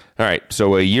 All right,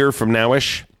 so a year from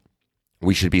now-ish,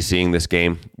 we should be seeing this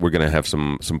game. We're going to have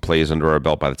some plays under our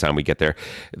belt by the time we get there.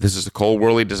 This is a Cole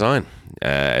Wehrle design.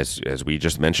 As we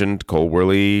just mentioned, Cole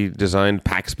Wehrle designed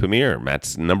PAX Pamir,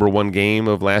 Matt's number one game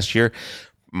of last year.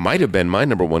 Might have been my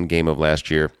number one game of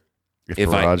last year. If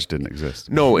Barrage didn't exist.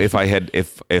 No, if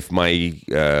my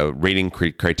rating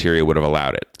criteria would have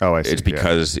allowed it. Oh, I see. It's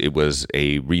because it was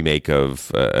a remake of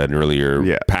an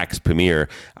earlier PAX Pamir.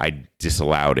 I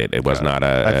disallowed it. It was not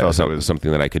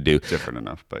something that I could do. Different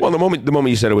enough. But well, the moment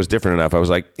you said it was different enough, I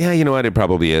was like, yeah, you know what? It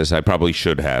probably is. I probably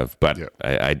should have, but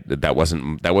that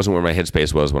wasn't where my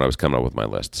headspace was when I was coming up with my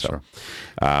list. So,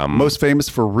 sure. Most famous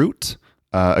for Root.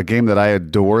 A game that I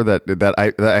adore. That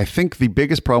I think the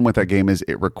biggest problem with that game is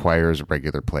it requires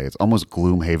regular play. It's almost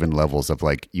Gloomhaven levels of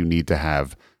like you need to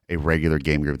have a regular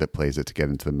game group that plays it to get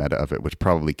into the meta of it, which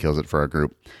probably kills it for our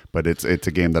group. But it's a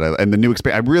game that and the new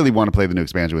I really want to play the new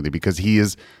expansion with you because he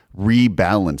has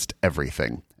rebalanced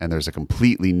everything, and there's a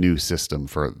completely new system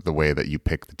for the way that you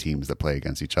pick the teams that play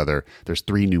against each other. There's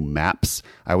 3 new maps.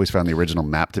 I always found the original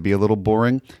map to be a little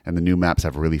boring, and the new maps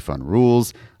have really fun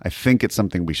rules. I think it's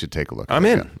something we should take a look at. I'm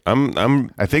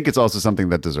in. I think it's also something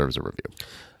that deserves a review.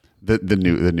 The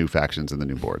new factions and the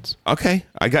new boards. Okay,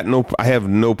 I have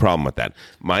no problem with that.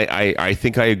 I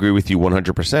think I agree with you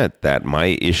 100% that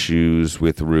my issues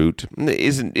with Root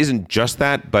isn't just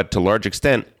that, but to a large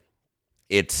extent,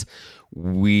 it's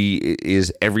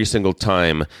every single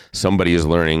time somebody is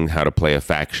learning how to play a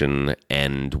faction,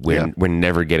 and we're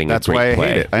never getting That's a great why I play.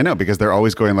 hate it. I know, because they're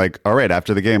always going like, all right,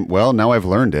 after the game, well, now I've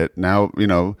learned it. Now,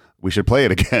 we should play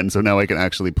it again, so now I can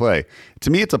actually play.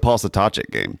 To me, it's a Paul Satochik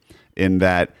game in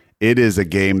that it is a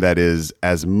game that is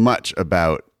as much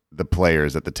about the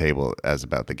players at the table as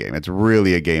about the game. It's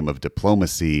really a game of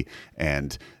diplomacy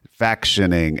and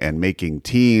factioning and making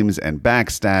teams and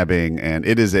backstabbing, and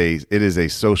it is a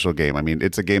social game. I mean,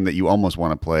 it's a game that you almost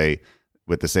want to play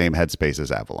with the same headspace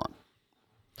as Avalon.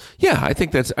 Yeah, I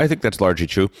think that's largely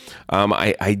true.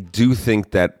 I do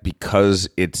think that because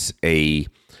it's a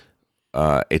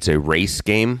race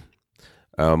game.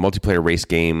 Multiplayer race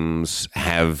games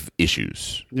have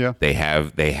issues. Yeah, they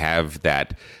have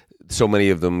that. So many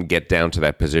of them get down to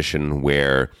that position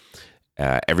where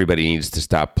everybody needs to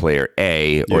stop player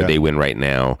A or Yeah. they win right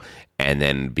now. And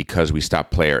then because we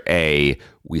stopped player A,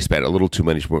 we spent a little too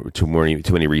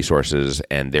many resources,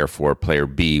 and therefore player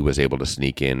B was able to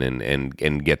sneak in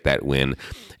and get that win.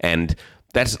 And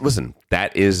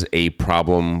that is a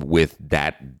problem with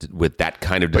that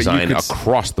kind of design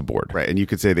across the board. Right, and you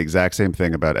could say the exact same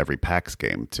thing about every PAX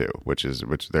game too, which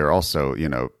they're also,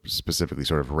 specifically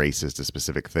sort of races to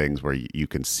specific things where you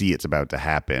can see it's about to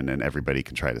happen and everybody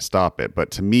can try to stop it.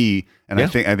 But to me, and I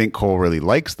think Cole really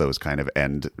likes those kind of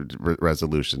end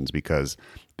resolutions because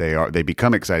they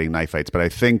become exciting knife fights. But I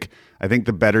think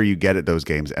the better you get at those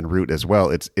games, and Root as well,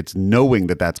 it's knowing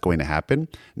that that's going to happen,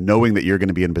 knowing that you're going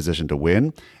to be in position to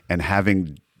win,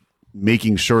 and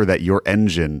making sure that your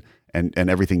engine and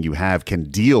everything you have can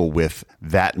deal with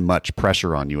that much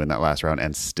pressure on you in that last round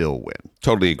and still win.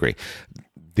 Totally agree.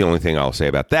 The only thing I'll say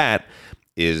about that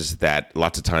is that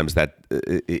lots of times that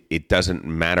it doesn't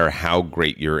matter how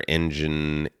great your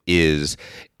engine is.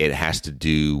 It has to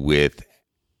do with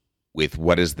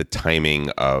what is the timing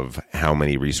of how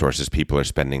many resources people are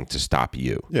spending to stop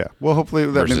you. Yeah. Well, hopefully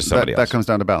that comes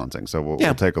down to balancing. So we'll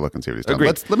take a look and see what he's done.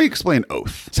 Let me explain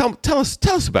Oath. Tell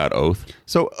us about Oath.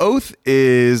 So Oath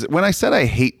is, when I said I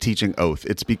hate teaching Oath,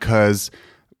 it's because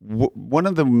one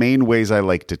of the main ways I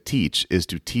like to teach is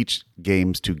to teach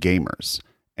games to gamers.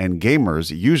 And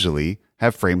gamers usually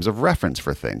have frames of reference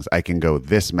for things. I can go,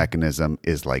 this mechanism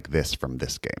is like this from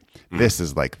this game. This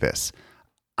is like this.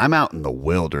 I'm out in the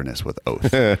wilderness with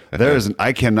Oath.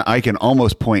 I can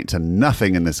almost point to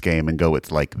nothing in this game and go, it's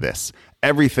like this.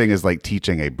 Everything is like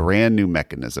teaching a brand new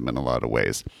mechanism in a lot of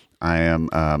ways. I am.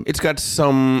 It's got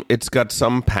some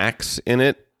packs in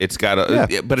it. It's got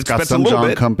some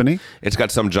John Company. It's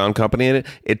got some John Company in it.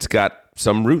 It's got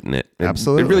some Root in it.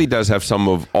 Absolutely, it really does have some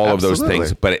of all of those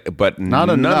things. But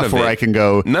not enough where I can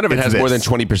go. None of it has more than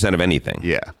 20% of anything.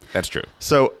 Yeah, that's true.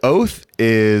 So Oath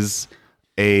is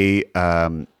a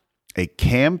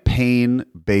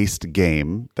campaign-based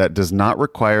game that does not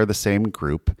require the same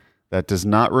group, that does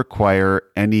not require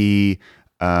any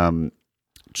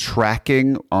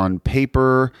tracking on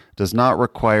paper, does not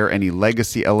require any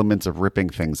legacy elements of ripping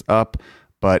things up,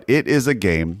 but it is a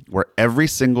game where every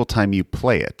single time you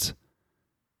play it,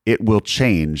 it will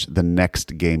change the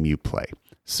next game you play.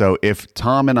 So if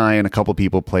Tom and I and a couple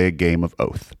people play a game of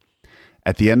Oath,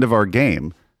 at the end of our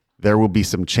game, there will be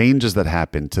some changes that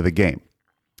happen to the game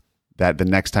that the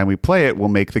next time we play it will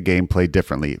make the game play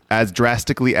differently, as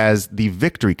drastically as the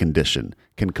victory condition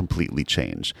can completely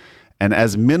change. And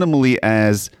as minimally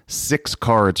as 6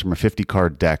 cards from a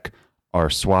 50-card deck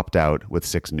are swapped out with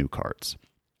 6 new cards.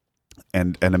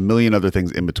 And a million other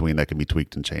things in between that can be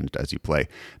tweaked and changed as you play.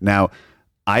 Now,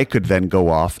 I could then go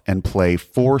off and play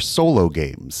 4 solo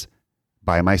games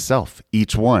by myself,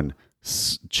 each one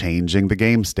changing the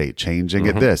game state, changing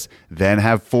it this, then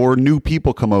have 4 new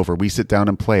people come over. We sit down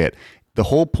and play it. The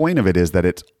whole point of it is that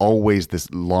it's always this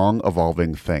long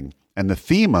evolving thing. And the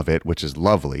theme of it, which is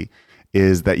lovely,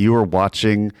 is that you are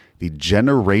watching the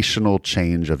generational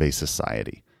change of a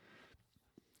society.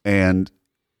 And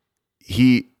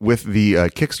with the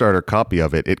Kickstarter copy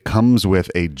of it, it comes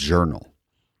with a journal.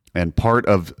 And part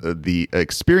of the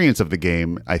experience of the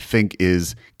game, I think,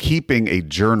 is keeping a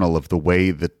journal of the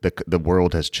way that the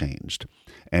world has changed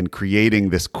and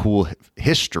creating this cool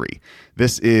history.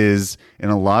 This is, in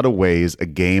a lot of ways, a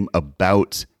game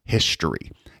about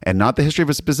history. And not the history of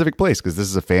a specific place, because this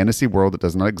is a fantasy world that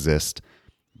does not exist.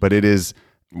 But it is...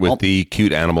 With the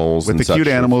cute animals and cute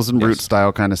animals and Root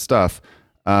style kind of stuff.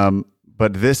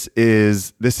 But this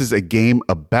is a game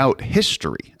about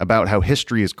history, about how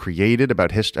history is created,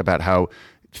 about how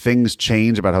things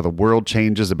change, about how the world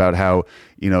changes, about how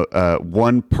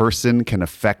one person can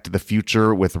affect the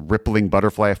future with rippling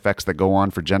butterfly effects that go on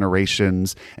for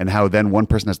generations, and how then one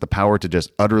person has the power to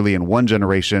just utterly in one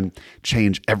generation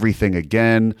change everything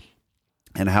again,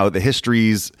 and how the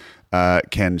histories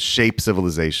can shape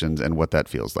civilizations and what that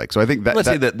feels like. So I think let's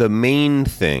say that the main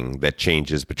thing that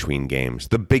changes between games,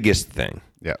 the biggest thing,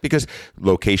 because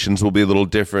locations will be a little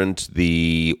different.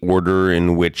 The order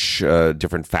in which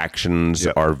different factions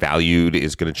are valued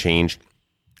is going to change.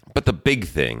 But the big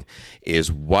thing is,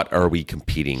 what are we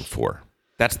competing for?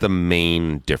 That's the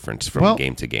main difference from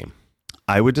game to game.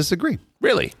 I would disagree.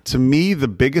 Really? To me, the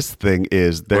biggest thing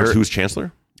is who's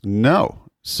Chancellor? No.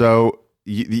 So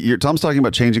Tom's talking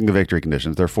about changing the victory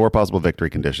conditions. There are 4 possible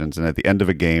victory conditions, and at the end of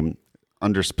a game,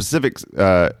 under specific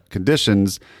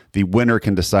conditions, the winner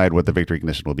can decide what the victory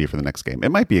condition will be for the next game. It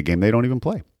might be a game they don't even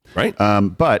play, right?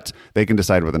 But they can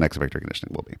decide what the next victory condition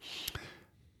will be.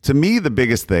 To me, the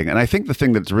biggest thing, and I think the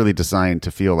thing that's really designed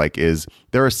to feel like is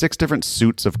there are 6 different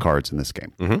suits of cards in this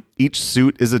game. Mm-hmm. Each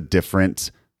suit is a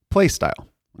different play style.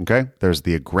 Okay. There's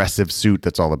the aggressive suit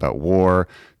that's all about war.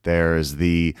 There's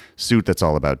the suit that's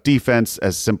all about defense,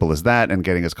 as simple as that, and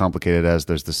getting as complicated as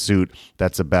there's the suit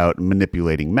that's about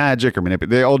manipulating magic or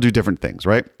they all do different things,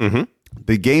 right? Mm-hmm.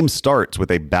 The game starts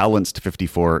with a balanced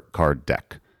 54 card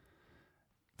deck.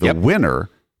 The winner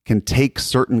can take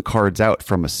certain cards out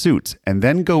from a suit and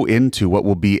then go into what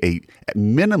will be a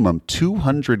minimum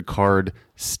 200 card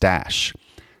stash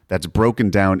that's broken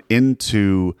down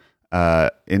into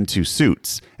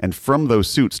suits, and from those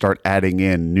suits start adding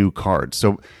in new cards.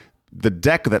 So the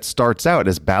deck that starts out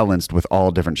is balanced with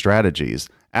all different strategies.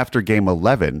 After game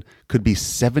 11 could be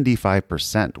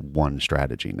 75% one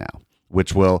strategy now,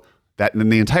 which will that in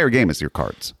the entire game is your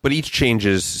cards. But each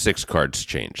changes, 6 cards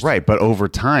change. Right, but over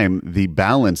time the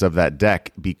balance of that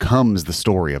deck becomes the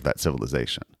story of that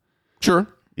civilization. Sure.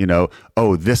 You know,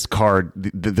 this card,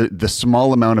 the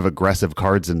small amount of aggressive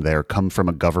cards in there come from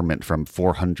a government from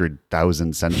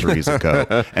 400,000 centuries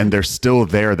ago, and they're still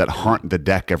there that haunt the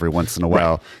deck every once in a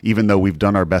while, even though we've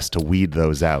done our best to weed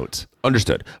those out.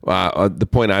 Understood. The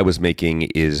point I was making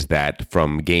is that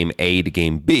from game A to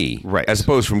game B, right, as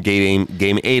opposed from game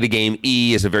A to game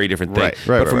E is a very different thing.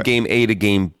 But from game A to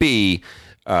game B,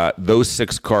 those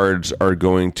 6 cards are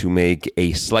going to make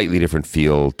a slightly different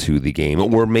feel to the game,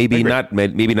 or maybe not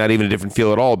even a different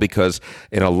feel at all, because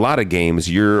in a lot of games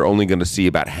you're only going to see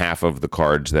about half of the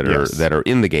cards that are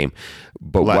in the game.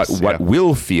 But what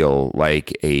will feel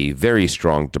like a very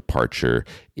strong departure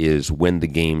is when the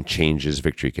game changes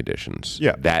victory conditions.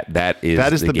 Yeah, that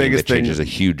is the biggest thing. Changes a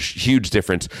huge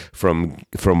difference from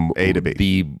A to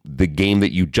B. The game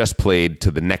that you just played to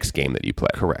the next game that you play.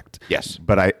 Correct. Yes.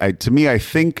 But I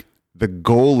think the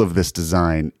goal of this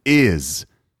design is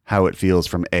how it feels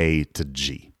from A to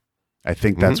G. I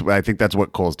think that's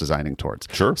what Cole's designing towards.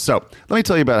 Sure. So let me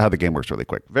tell you about how the game works really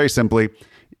quick. Very simply,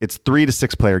 it's 3 to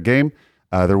 6 player game.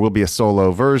 There will be a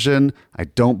solo version. I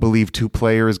don't believe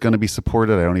 2-player is going to be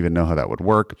supported. I don't even know how that would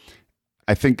work.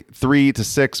 I think 3 to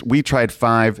 6. We tried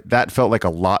 5. That felt like a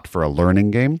lot for a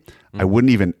learning game. I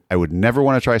would never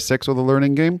want to try 6 with a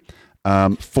learning game.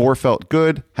 4 felt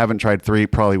good. Haven't tried 3.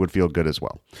 Probably would feel good as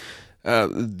well.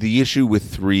 The issue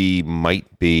with 3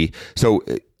 might be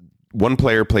one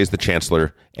player plays the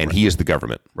Chancellor, and he is the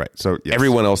government. Right. So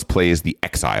everyone else plays the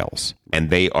exiles, and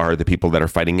they are the people that are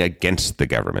fighting against the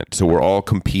government. So we're all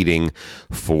competing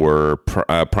for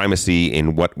primacy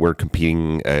in what we're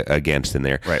competing against in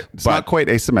there. Right. It's not quite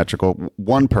asymmetrical.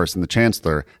 One person, the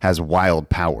Chancellor, has wild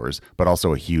powers, but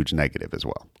also a huge negative as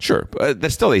well. Sure. But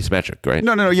that's still asymmetric, right?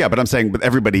 No. Yeah, but I'm saying, but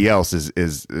everybody else has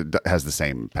the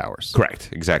same powers. Correct.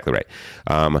 Exactly right.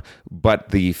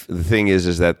 But the thing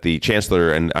is that the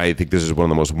Chancellor, and I think this is one of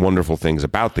the most wonderful things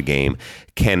about the game,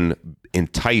 can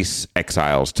entice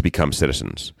exiles to become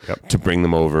citizens, to bring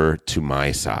them over to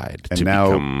my side.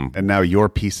 And now your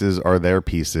pieces are their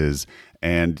pieces,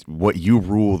 and what you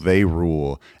rule, they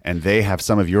rule, and they have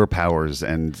some of your powers,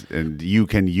 and you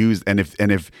can use, and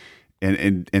if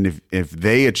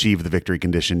they achieve the victory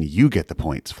condition, you get the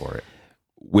points for it.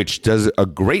 Which does a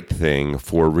great thing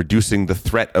for reducing the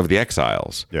threat of the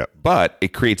exiles. Yeah. But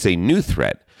it creates a new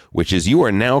threat, which is you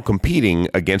are now competing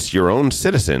against your own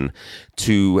citizen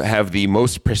to have the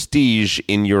most prestige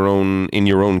in your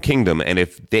own kingdom. And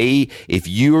if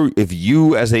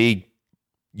you as a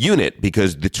unit,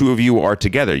 because the two of you are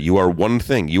together, you are one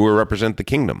thing, you represent the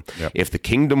kingdom. Yep. If the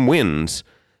kingdom wins,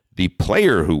 the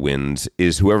player who wins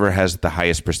is whoever has the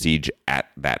highest prestige at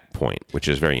that point, which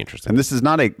is very interesting. And this is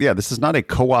not a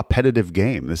co-opetitive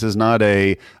game. This is not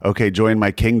join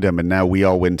my kingdom and now we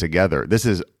all win together. This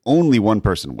is only one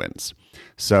person wins.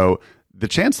 So the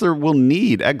Chancellor will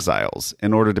need exiles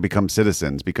in order to become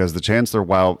citizens, because the Chancellor,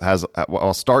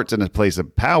 while starts in a place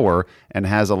of power and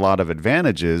has a lot of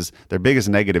advantages, their biggest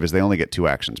negative is they only get 2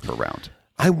 actions per round.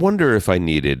 I wonder if I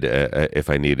needed a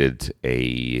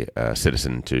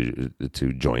citizen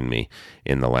to join me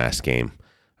in the last game.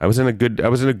 I was in a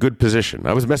good position.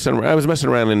 I was messing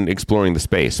around and exploring the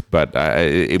space, but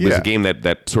it was a game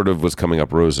that sort of was coming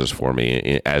up roses for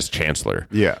me as Chancellor.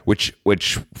 Yeah, which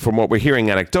from what we're hearing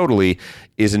anecdotally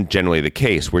isn't generally the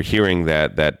case. We're hearing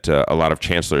that a lot of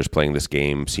Chancellors playing this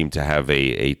game seem to have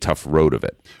a tough road of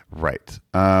it. Right.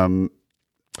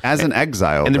 As an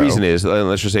exile, and the reason is,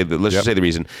 let's just say the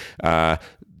reason.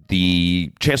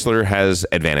 The Chancellor has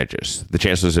advantages. The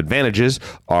Chancellor's advantages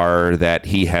are that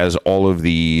he has all of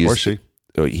these, or she,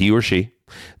 he or she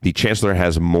The Chancellor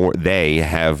has more. They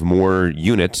have more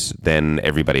units than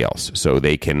everybody else, so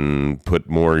they can put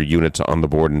more units on the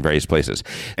board in various places.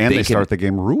 And they start the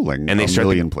game ruling and they a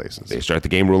million places. They start the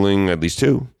game ruling at least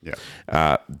 2.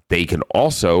 Yeah. They can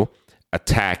also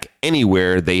attack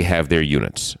anywhere they have their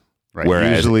units. Right.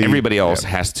 Whereas Usually, everybody else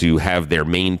has to have their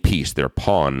main piece, their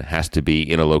pawn has to be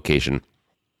in a location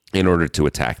in order to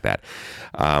attack that.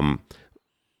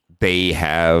 They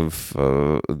have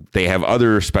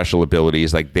other special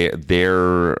abilities, like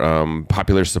their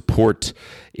popular support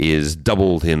is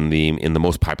doubled in the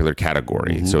most popular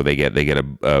category, Mm-hmm. so they get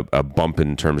a bump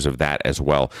in terms of that as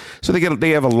well. So they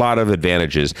have a lot of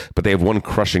advantages, but they have one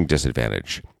crushing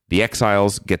disadvantage. The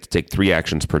Exiles get to take 3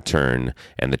 actions per turn,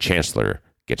 and the Chancellor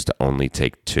gets to only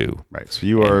take 2. Right. So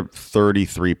you are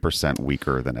 33%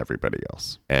 weaker than everybody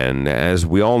else. And as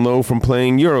we all know from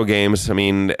playing Euro games, I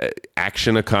mean,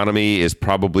 action economy is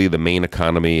probably the main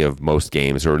economy of most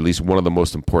games, or at least one of the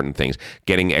most important things.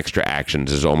 Getting extra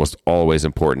actions is almost always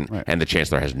important, right. And the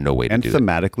Chancellor has no way to do that. And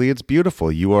thematically, it's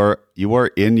beautiful. You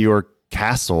are in your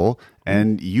castle,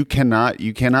 and you cannot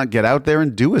get out there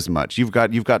and do as much. You've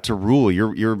got to rule.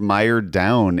 You're mired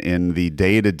down in the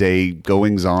day-to-day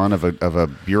goings on of a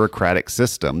bureaucratic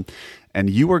system, and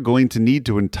you are going to need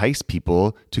to entice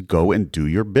people to go and do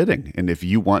your bidding, and if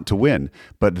you want to win.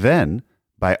 But then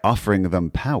by offering them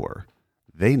power,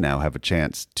 they now have a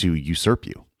chance to usurp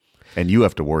you, and you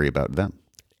have to worry about them.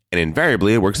 And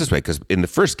invariably it works this way, because in the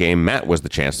first game Matt was the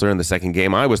Chancellor, in the second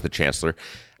game I was the Chancellor.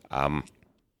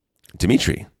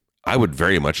 Dimitri, I would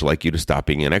very much like you to stop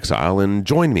being in exile and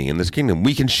join me in this kingdom.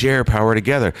 We can share power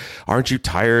together. Aren't you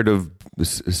tired of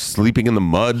sleeping in the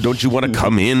mud? Don't you want to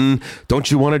come in?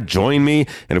 Don't you want to join me?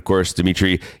 And of course,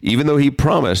 Dimitri, even though he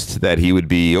promised that he would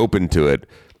be open to it,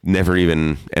 never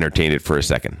even entertained it for a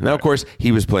second. Now, of course,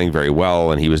 he was playing very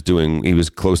well, and he was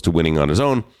close to winning on his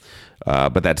own.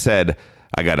 But that said,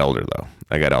 I got Elder, though.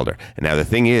 And now the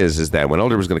thing is that when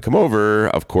Elder was going to come over,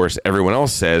 of course, everyone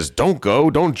else says, don't go,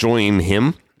 don't join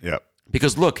him. Yep.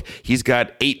 Because look, he's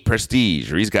got 8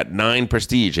 prestige, or he's got 9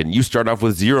 prestige, and you start off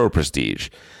with 0 prestige.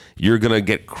 You're going to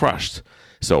get crushed.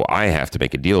 So I have to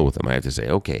make a deal with him. I have to say,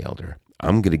 okay, Elder,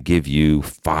 I'm going to give you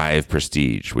 5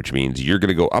 prestige, which means you're going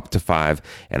to go up to 5,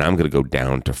 and I'm going to go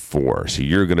down to 4.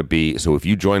 So if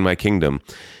you join my kingdom,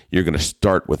 you're going to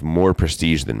start with more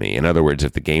prestige than me. In other words,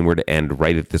 if the game were to end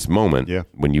right at this moment,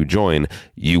 when you join,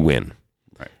 you win.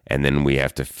 Right. And then we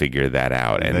have to figure that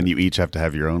out. And then you each have to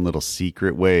have your own little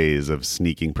secret ways of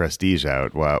sneaking prestige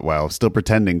out while still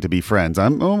pretending to be friends.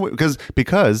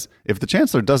 Because if the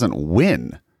Chancellor doesn't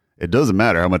win, it doesn't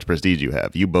matter how much prestige you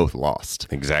have. You both lost.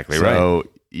 Exactly right. So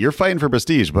you're fighting for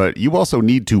prestige, but you also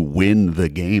need to win the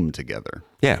game together.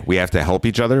 Yeah, we have to help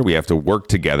each other. We have to work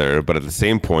together. But at the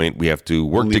same point, we have to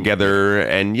work together.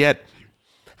 And yet,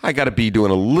 I got to be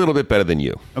doing a little bit better than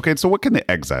you. Okay, so what can the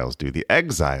Exiles do? The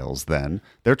Exiles, then,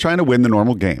 they're trying to win the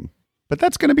normal game. But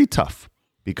that's going to be tough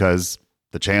because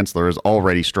the Chancellor is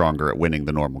already stronger at winning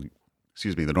the normal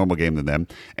game than them,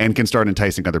 and can start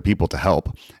enticing other people to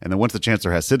help. And then once the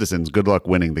Chancellor has citizens, good luck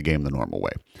winning the game the normal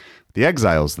way. The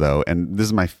Exiles, though, and this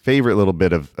is my favorite little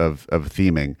bit of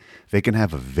theming, they can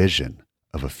have a vision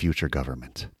of a future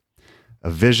government. A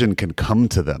vision can come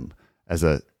to them as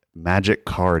a magic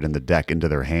card in the deck into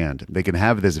their hand. They can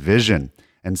have this vision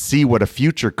and see what a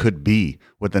future could be,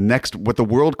 what the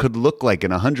world could look like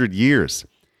in 100 years.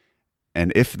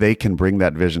 And if they can bring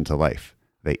that vision to life,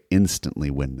 they instantly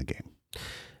win the game.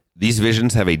 These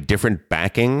visions have a different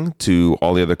backing to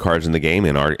all the other cards in the game.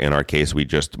 In our case, we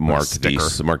just mark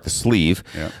the sleeve.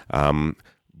 Yeah.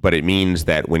 But it means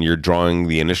that when you're drawing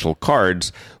the initial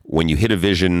cards, when you hit a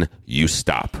vision, you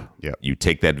stop. Yep. You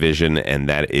take that vision, and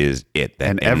that is it. That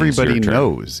and everybody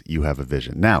knows you have a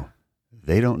vision. Now,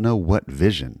 they don't know what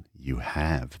vision you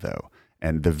have, though.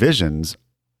 And the visions,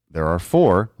 there are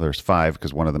 4. There's 5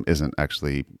 because one of them isn't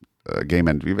actually a game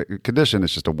end condition.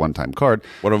 It's just a one-time card.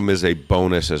 One of them is a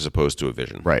bonus as opposed to a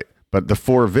vision. Right. But the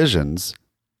 4 visions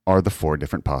are the 4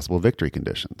 different possible victory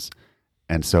conditions.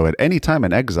 And so at any time,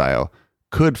 an exile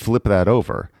could flip that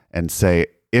over and say,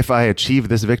 if I achieve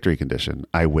this victory condition,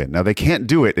 I win. Now, they can't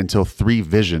do it until 3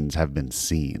 visions have been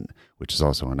seen, which is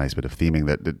also a nice bit of theming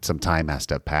that some time has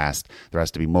to have passed. There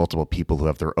has to be multiple people who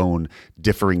have their own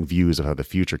differing views of how the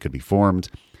future could be formed.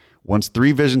 Once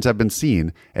 3 visions have been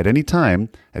seen, at any time,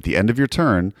 at the end of your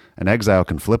turn, an exile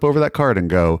can flip over that card and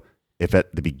go, if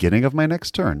at the beginning of my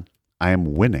next turn, I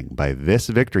am winning by this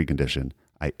victory condition,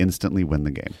 I instantly win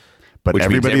the game. But which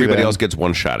means everybody else gets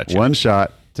one shot at you. One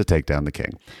shot to take down the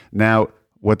king. Now,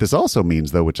 what this also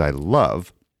means, though, which I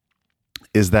love,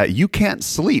 is that you can't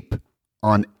sleep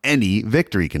on any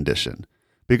victory condition.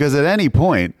 Because at any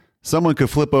point, someone could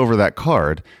flip over that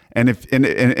card. And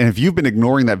if you've been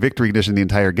ignoring that victory condition the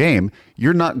entire game,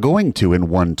 you're not going to, in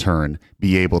one turn,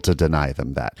 be able to deny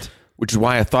them that. Which is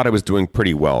why I thought I was doing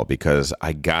pretty well, because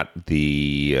I got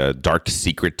the Dark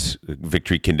Secret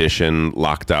victory condition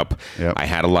locked up. Yep. I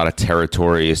had a lot of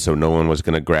territory, so no one was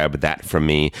going to grab that from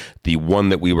me. The one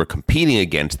that we were competing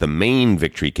against, the main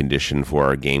victory condition for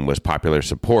our game, was popular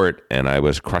support, and I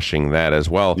was crushing that as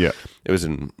well. Yeah. It was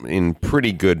in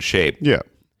pretty good shape. Yeah.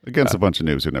 Against a bunch of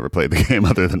noobs who never played the game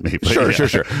other than me. But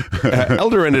Sure.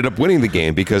 Elder ended up winning the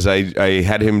game because I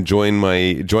had him join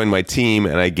my team,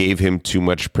 and I gave him too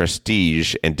much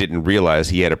prestige and didn't realize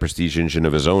he had a prestige engine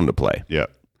of his own to play. Yeah.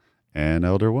 And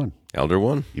Elder won. Elder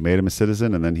won. You made him a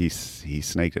citizen, and then he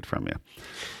snaked it from you.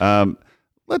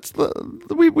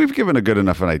 We've given a good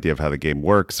enough an idea of how the game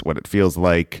works, what it feels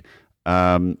like.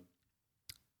 Let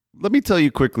me tell you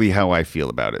quickly how I feel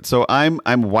about it. So I'm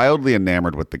wildly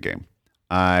enamored with the game.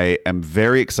 I am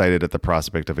very excited at the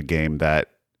prospect of a game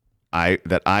that I,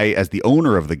 as the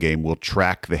owner of the game, will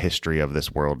track the history of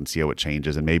this world and see how it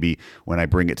changes. And maybe when I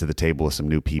bring it to the table with some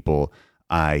new people,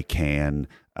 I can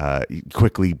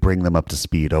quickly bring them up to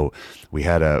speed. Oh, we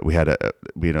had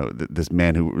this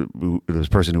man this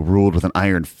person who ruled with an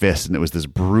iron fist, and it was this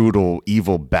brutal,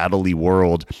 evil, battle-y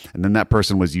world. And then that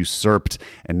person was usurped,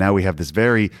 and now we have this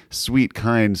very sweet,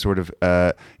 kind, sort of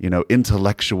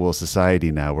intellectual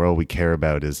society now, where all we care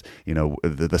about is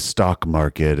the stock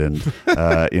market and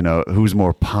who's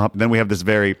more pop. Then we have this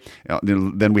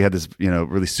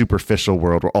really superficial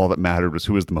world where all that mattered was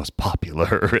who was the most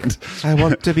popular. And I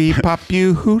want to be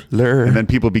popular. And then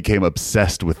people became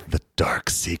obsessed with the Dark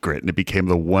Secret, and it became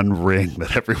the one ring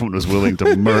that everyone was willing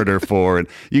to murder for. And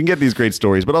you can get these great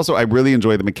stories, but also I really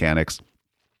enjoy the mechanics.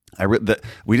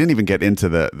 We didn't even get into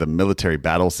the military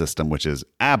battle system, which is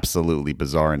absolutely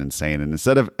bizarre and insane. And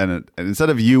instead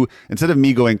of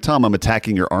me going, Tom, I'm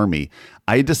attacking your army,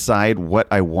 I decide what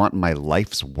I want my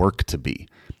life's work to be,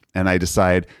 and I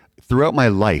decide, throughout my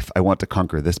life, I want to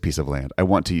conquer this piece of land. I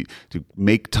want to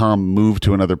make Tom move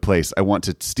to another place. I want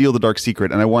to steal the Dark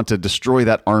Secret, and I want to destroy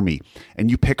that army.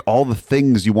 And you pick all the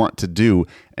things you want to do,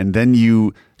 and then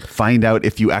you find out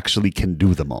if you actually can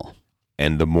do them all.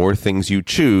 And the more things you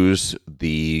choose,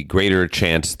 the greater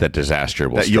chance that disaster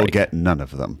will strike. You'll get none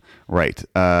of them. Right.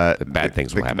 Bad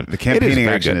things will happen. The campaigning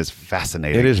action is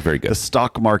fascinating. It is very good. The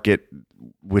stock market,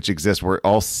 which exists where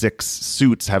all 6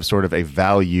 suits have sort of a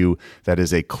value that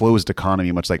is a closed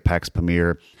economy, much like Pax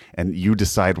Pamir, and you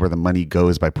decide where the money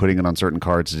goes by putting it on certain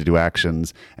cards to do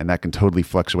actions, and that can totally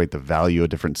fluctuate the value of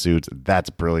different suits. That's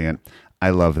brilliant.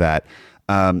 I love that.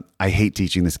 I hate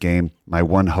teaching this game. My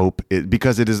one hope is,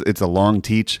 because it's a long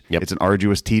teach, It's an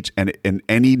arduous teach, and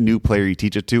any new player you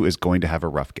teach it to is going to have a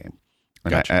rough game.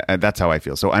 And Gotcha. that's how I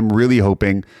feel. So I'm really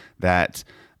hoping that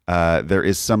there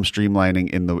is some streamlining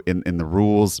in the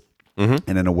rules, and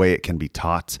in a way it can be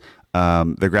taught.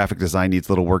 The graphic design needs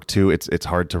a little work too. It's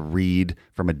hard to read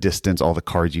from a distance all the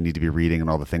cards you need to be reading and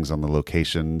all the things on the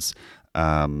locations.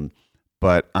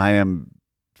 But I am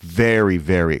very,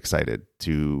 very excited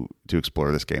to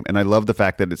explore this game, and I love the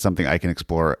fact that it's something I can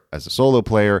explore as a solo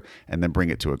player and then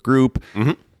bring it to a group.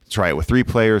 Try it with 3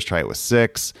 players. Try it with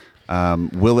 6.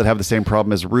 Will it have the same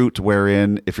problem as Root,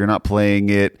 wherein if you're not playing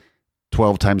it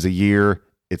 12 times a year,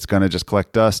 it's going to just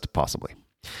collect dust? Possibly.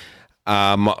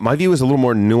 My view is a little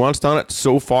more nuanced on it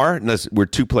so far. We're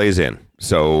 2 plays in,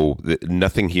 so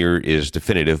nothing here is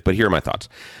definitive, but here are my thoughts.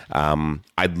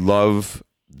 I love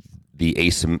the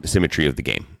asymmetry of the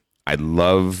game. I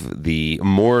love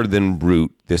more than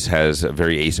Root, this has a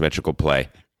very asymmetrical play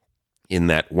in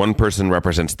that one person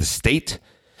represents the state,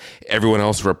 everyone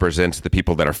else represents the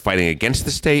people that are fighting against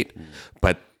the state,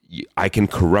 but I can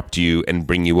corrupt you and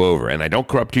bring you over. And I don't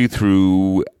corrupt you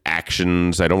through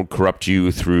actions. I don't corrupt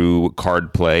you through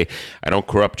card play. I don't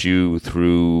corrupt you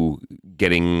through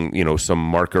getting some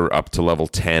marker up to level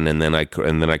 10 and then I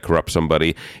corrupt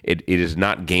somebody. It is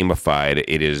not gamified.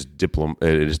 It is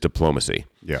diplomacy.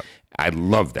 Yeah. I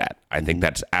love that. I think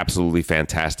that's absolutely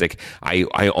fantastic. I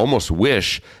almost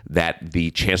wish that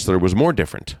the Chancellor was more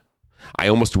different. I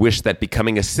almost wish that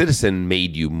becoming a citizen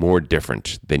made you more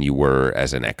different than you were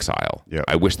as an exile. Yep.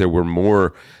 I wish there were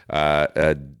more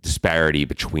disparity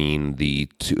between the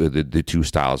two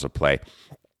styles of play.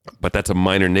 But that's a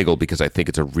minor niggle because I think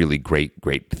it's a really great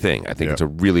thing. I think it's a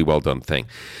really well done thing.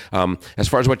 As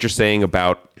far as what you're saying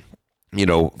about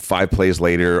 5 plays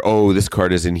later, this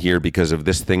card is in here because of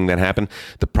this thing that happened.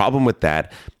 The problem with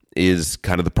that is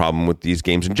kind of the problem with these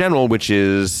games in general, which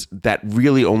is that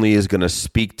really only is going to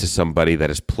speak to somebody that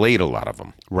has played a lot of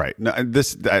them. Right. No,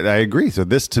 I agree. So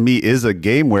this to me is a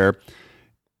game where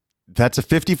That's a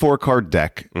 54 card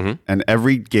deck, and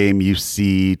every game you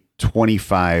see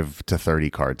 25 to 30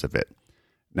 cards of it.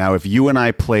 Now, if you and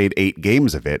I played 8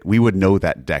 games of it, we would know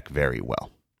that deck very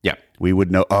well. Yeah. We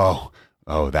would know,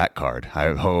 that card.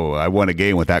 I won a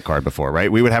game with that card before, right?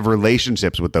 We would have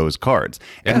relationships with those cards.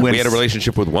 Yeah, And when we had a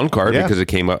relationship with one card because it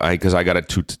came up because I got it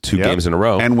two games in a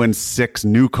row. And when 6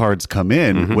 new cards come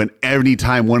in, when every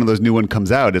time one of those new one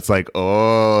comes out, it's like,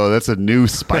 oh, that's a new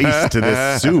spice to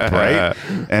this soup, right?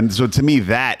 And so to me,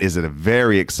 that is a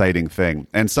very exciting thing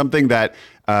and something that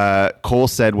Cole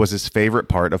said was his favorite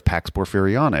part of Pax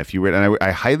Porfiriana. If you read, and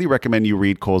I highly recommend you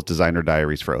read Cole's Designer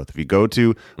Diaries for Oath. If you go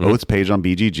to Oath's page on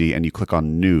BGG and you click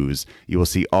on News, you will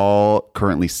see all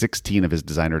currently 16 of his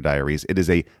Designer Diaries. It is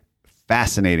a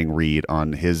fascinating read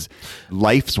on his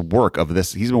life's work of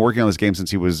this. He's been working on this game since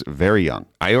he was very young.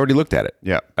 I already looked at it.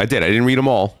 Yeah, I did. I didn't read them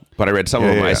all, but I read some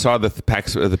of them. I saw the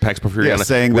Pax Porfiriana,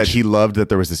 saying that he loved that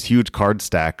there was this huge card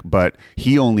stack, but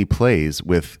he only plays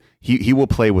with he will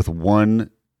play with one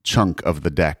chunk of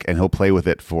the deck and he'll play with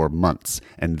it for months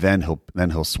and then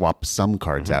he'll swap some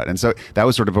cards out. And so that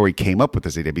was sort of where he came up with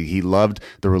this idea. He loved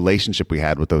the relationship we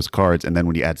had with those cards, and then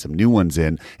when you add some new ones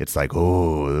in, it's like,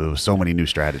 oh, so many new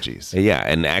strategies. Yeah,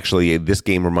 and actually this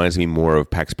game reminds me more of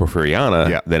Pax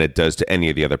Porfiriana than it does to any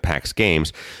of the other PAX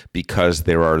games, because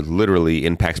there are literally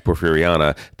in Pax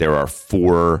Porfiriana there are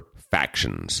 4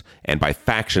 factions, and by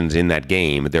factions in that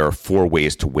game there are 4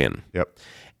 ways to win. Yep.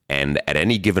 And at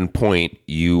any given point,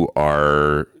 you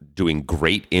are doing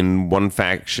great in one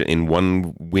faction, in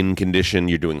one win condition.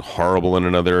 You're doing horrible in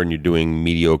another, and you're doing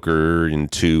mediocre in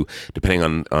 2,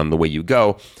 depending on the way you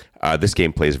go. This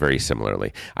game plays very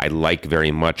similarly. I like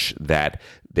very much that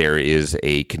there is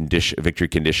a victory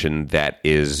condition that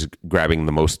is grabbing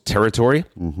the most territory,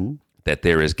 that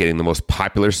there is getting the most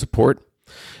popular support,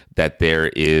 that there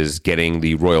is getting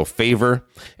the royal favor,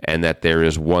 and that there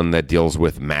is one that deals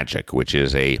with magic, which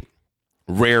is a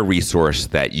rare resource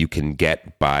that you can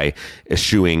get by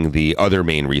eschewing the other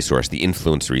main resource, the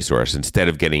influence resource. Instead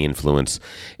of getting influence,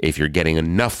 if you're getting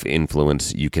enough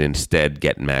influence, you can instead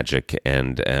get magic,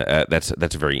 and that's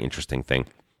a very interesting thing.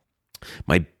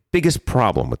 My biggest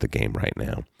problem with the game right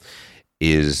now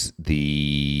is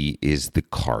the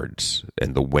cards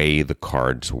and the way the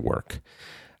cards work.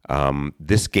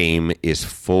 This game is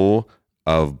full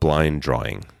of blind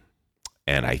drawing,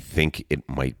 and I think it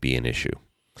might be an issue.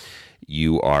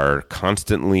 You are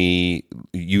constantly,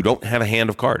 you don't have a hand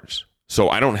of cards. So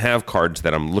I don't have cards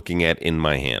that I'm looking at in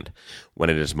my hand. When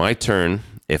it is my turn,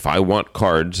 if I want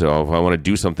cards, or if I want to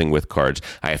do something with cards,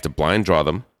 I have to blind draw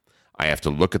them. I have to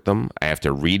look at them. I have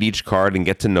to read each card and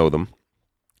get to know them.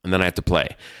 And then I have to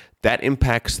play. That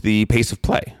impacts the pace of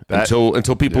play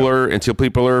until people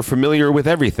are familiar with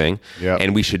everything,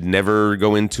 and we should never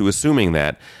go into assuming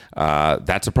that.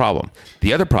 That's a problem.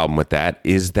 The other problem with that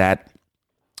is that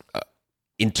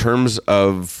in terms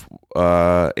of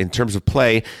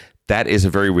play, that is a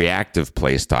very reactive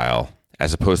play style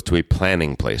as opposed to a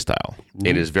planning play style.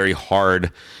 It is very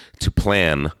hard to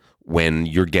plan when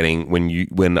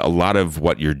a lot of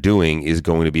what you're doing is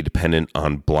going to be dependent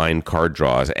on blind card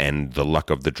draws and the luck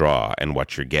of the draw and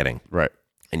what you're getting. Right.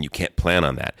 And you can't plan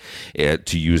on that.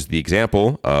 To use the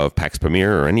example of Pax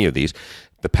Pamir or any of these,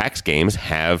 the PAX games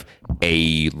have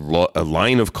a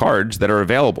line of cards that are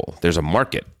available. There's a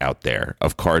market out there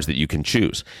of cards that you can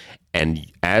choose. And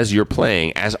as you're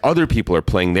playing, as other people are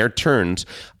playing their turns,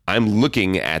 I'm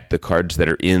looking at the cards that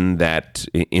are in that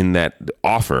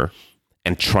offer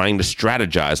and trying to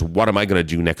strategize, what am I going to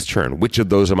do next turn? Which of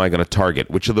those am I going to target?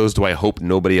 Which of those do I hope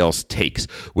nobody else takes?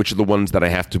 Which are the ones that I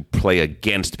have to play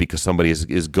against because somebody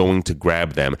is going to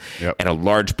grab them? Yep. And a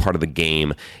large part of the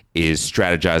game is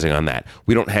strategizing on that.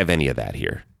 We don't have any of that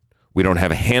here. We don't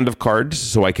have a hand of cards,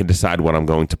 so I can decide what I'm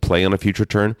going to play on a future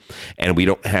turn. And we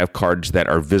don't have cards that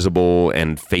are visible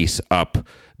and face up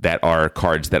that are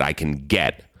cards that I can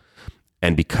get.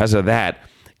 And because of that,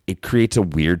 it creates a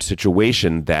weird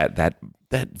situation that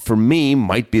for me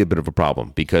might be a bit of a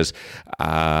problem, because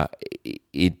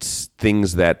it's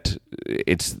things that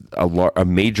it's a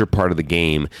major part of the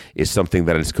game is something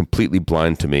that is completely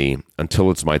blind to me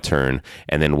until it's my turn,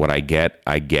 and then what I get,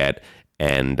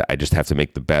 and I just have to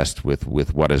make the best with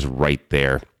what is right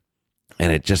there.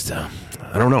 And it just, I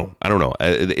don't know.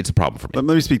 It's a problem for me.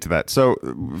 Let me speak to that. So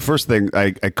first thing,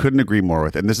 I couldn't agree more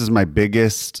with, and this is my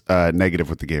biggest negative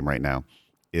with the game right now,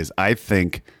 is I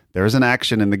think there's an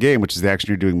action in the game, which is the action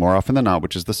you're doing more often than not,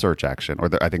 which is the search action, or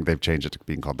I think they've changed it to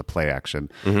being called the play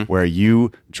action, where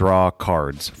you draw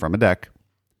cards from a deck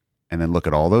and then look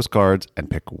at all those cards and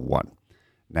pick one.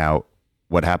 Now,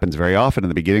 what happens very often in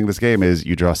the beginning of this game is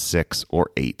you draw 6 or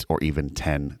 8 or even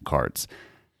 10 cards.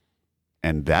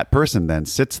 And that person then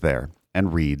sits there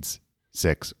and reads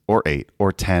 6 or 8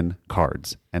 or 10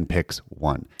 cards and picks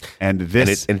one. And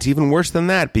it's even worse than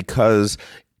that, because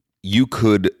you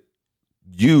could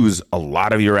use a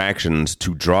lot of your actions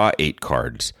to draw 8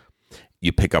 cards.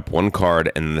 You pick up one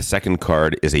card, and the second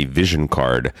card is a vision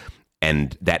card,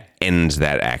 and that ends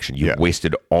that action. You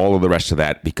wasted all of the rest of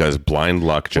that because blind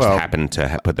luck just happened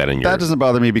to put that in your... That doesn't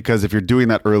bother me, because if you're doing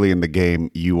that early in the game,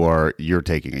 you're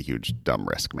taking a huge dumb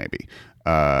risk, maybe.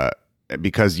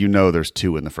 Because there's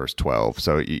 2 in the first 12,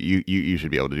 so you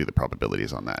should be able to do the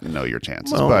probabilities on that and know your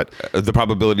chances. Well, but the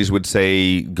probabilities would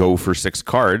say go for 6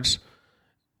 cards,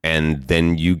 and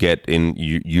then you get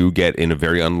in a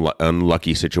very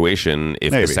unlucky situation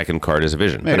if the second card is a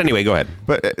vision. Maybe. But anyway, go ahead.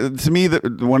 But to me,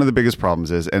 one of the biggest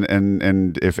problems is,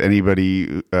 and if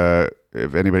anybody at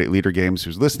Leader Games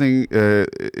who's listening,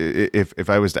 if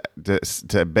I was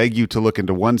to beg you to look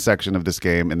into one section of this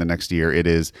game in the next year, it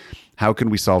is how can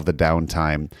we solve the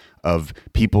downtime of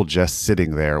people just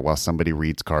sitting there while somebody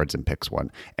reads cards and picks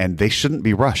one. And they shouldn't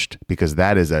be rushed, because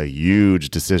that is a huge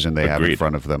decision they have in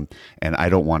front of them. And I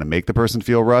don't want to make the person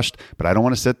feel rushed, but I don't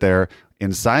want to sit there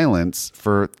in silence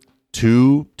for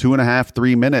 2.5,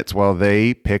 3 minutes while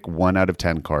they pick 1 out of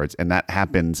 10 cards. And that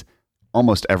happens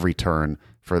almost every turn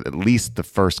for at least the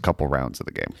first couple rounds of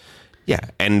the game. Yeah,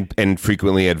 and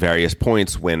frequently at various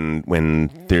points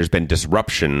when there's been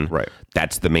disruption,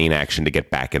 that's the main action to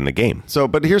get back in the game. So,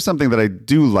 but here's something that I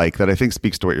do like that I think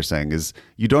speaks to what you're saying is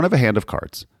you don't have a hand of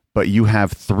cards, but you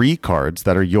have 3 cards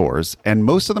that are yours, and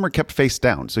most of them are kept face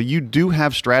down. So you do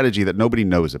have strategy that nobody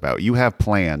knows about. You have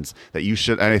plans that you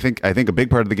should, and I think a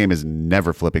big part of the game is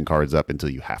never flipping cards up until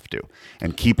you have to,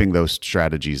 and keeping those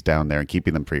strategies down there and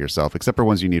keeping them for yourself, except for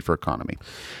ones you need for economy.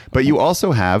 But you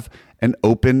also have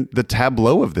the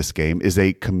tableau of this game is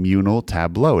a communal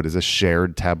tableau. It is a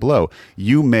shared tableau.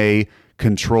 You may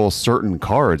control certain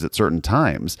cards at certain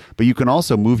times, but you can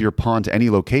also move your pawn to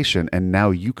any location, and now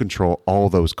you control all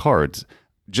those cards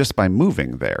just by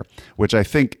moving there, which I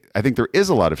think there is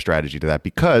a lot of strategy to that,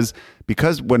 because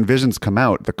when visions come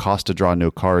out, the cost to draw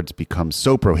no cards becomes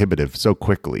so prohibitive so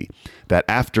quickly that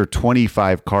after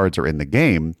 25 cards are in the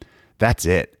game, that's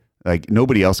it. Like,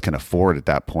 nobody else can afford at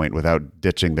that point without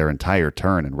ditching their entire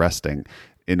turn and resting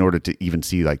in order to even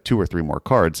see like 2 or 3 more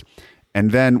cards.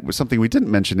 And then something we didn't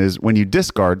mention is when you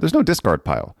discard, there's no discard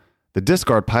pile. The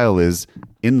discard pile is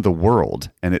in the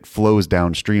world, and it flows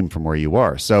downstream from where you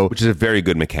are. So, which is a very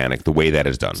good mechanic, the way that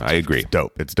is done. I agree.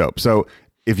 It's dope. So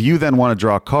if you then want to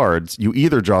draw cards, you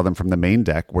either draw them from the main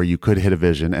deck, where you could hit a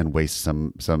vision and waste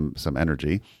some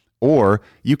energy, or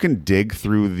you can dig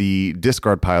through the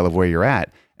discard pile of where you're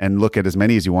at and look at as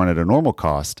many as you want at a normal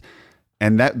cost.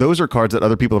 And those are cards that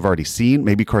other people have already seen,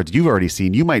 maybe cards you've already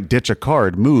seen. You might ditch a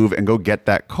card, move, and go get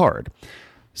that card.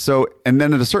 So, and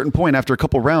then at a certain point, after a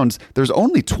couple rounds, there's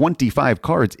only 25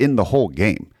 cards in the whole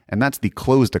game. And that's the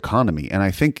closed economy. And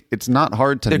I think it's not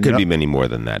hard to... There could be many more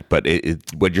than that. But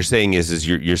what you're saying is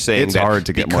you're saying it's that hard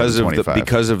to get because more than 25.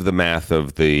 Because of the math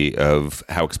of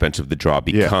how expensive the draw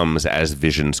becomes as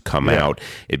visions come out,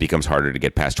 it becomes harder to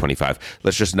get past 25.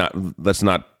 Let's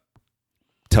not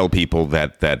tell people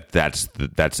that's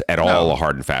at all a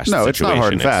hard and fast situation. No, it's not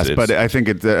hard and fast, but I think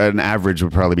an average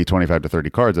would probably be 25 to 30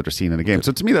 cards that are seen in a game.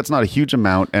 So to me, that's not a huge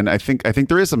amount, and I think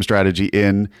there is some strategy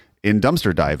in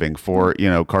dumpster diving for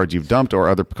cards you've dumped or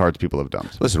other cards people have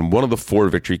dumped. Listen, one of the 4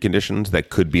 victory conditions that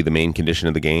could be the main condition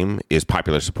of the game is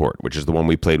popular support, which is the one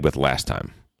we played with last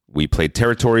time. We played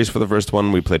territories for the first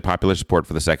one. We played popular support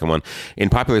for the second one. In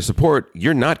popular support,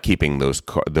 you're not keeping those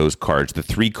cards. The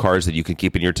 3 cards that you can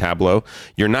keep in your tableau,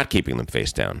 you're not keeping them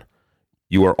face down.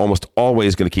 You are almost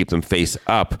always going to keep them face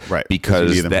up,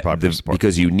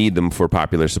 because you need them for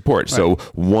popular support. Right. So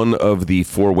one of the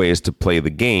 4 ways to play the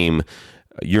game,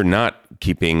 you're not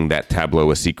keeping that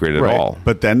tableau a secret at all.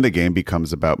 But then the game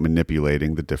becomes about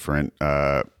manipulating the different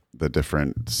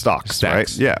stocks,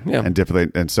 right? Yeah.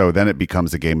 And so then it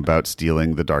becomes a game about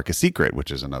stealing the Darkest Secret,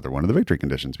 which is another one of the victory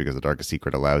conditions, because the Darkest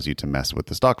Secret allows you to mess with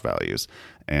the stock values.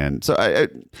 And so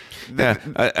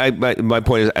my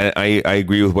point is, I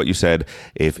agree with what you said.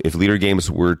 If Leader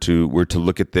Games were to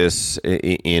look at this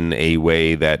in a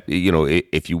way that,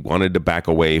 if you wanted to back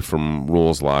away from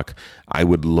rules lock, I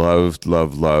would love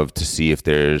to see if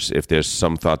there's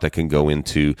some thought that can go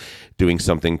into doing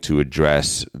something to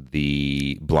address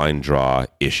the blind draw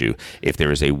issue. If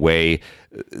there is a way,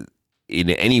 in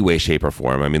any way, shape, or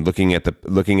form. I mean, looking at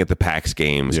the PAX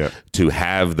games, Yeah. to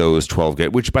have those 12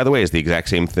 which by the way is the exact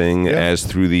same thing as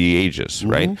Through the Ages,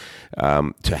 right?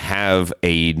 To have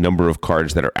a number of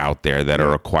cards that are out there that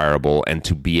are acquirable, and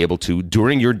to be able to,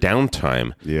 during your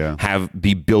downtime,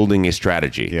 be building a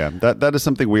strategy. Yeah, that is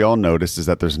something we all notice, is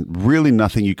that there's really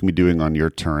nothing you can be doing on your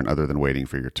turn other than waiting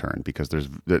for your turn, because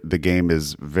the game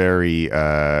is very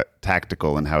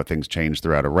tactical in how things change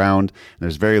throughout a round. And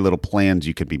there's very little plans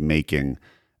you could be making.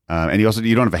 And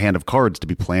you don't have a hand of cards to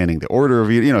be planning the order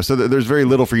of so there's very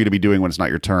little for you to be doing when it's not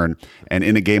your turn. And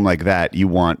in a game like that, you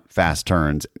want fast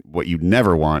turns. What you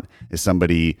never want is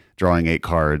somebody drawing 8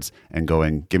 cards and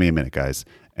going, "Give me a minute, guys,"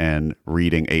 and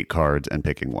reading 8 cards and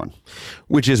picking one.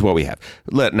 Which is what we have.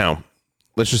 Now,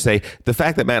 let's just say the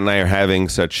fact that Matt and I are having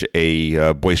such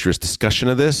a boisterous discussion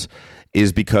of this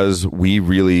is because we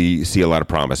really see a lot of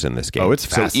promise in this game. Oh, it's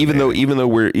fascinating. So even though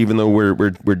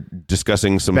we're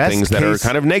discussing some things that are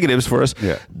kind of negatives for us,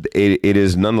 it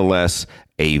is nonetheless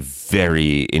a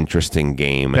very interesting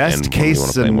game. Worst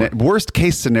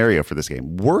case scenario for this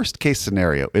game. Worst case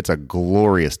scenario, it's a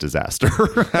glorious disaster.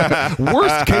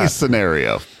 Worst case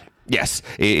scenario. Yes,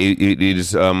 it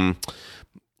is.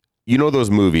 You know those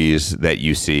movies that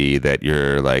you see that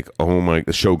you're like, oh my,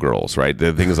 Showgirls, right?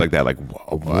 The things like that, like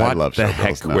what I love the Showgirls.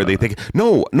 heck? No, where they think?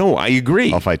 No, I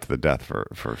agree. I'll fight to the death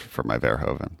for my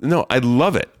Verhoeven. No, I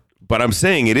love it, but I'm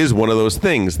saying it is one of those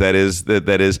things that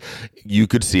is you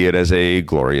could see it as a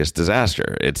glorious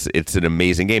disaster. It's an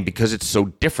amazing game because it's so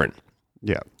different.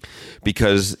 Yeah,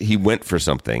 because he went for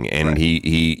something, and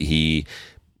he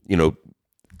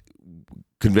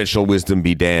conventional wisdom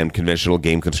be damned, conventional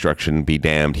game construction be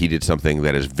damned. He did something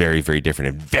that is very, very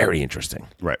different and very interesting.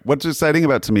 Right. What's exciting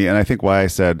about to me, and I think why I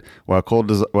said, while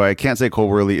I can't say Cole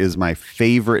Wehrle is my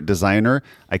favorite designer,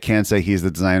 I can say he's the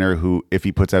designer who, if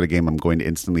he puts out a game, I'm going to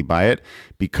instantly buy it,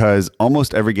 because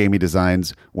almost every game he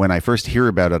designs, when I first hear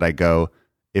about it, I go,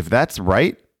 if that's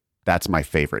right, that's my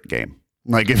favorite game.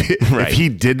 Like if he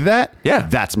did that,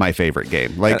 that's my favorite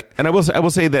game. Like, and I will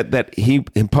say that him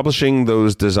publishing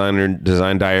those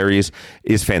design diaries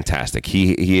is fantastic.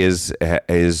 He is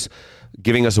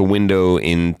giving us a window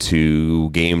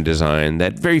into game design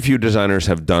that very few designers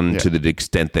have done to the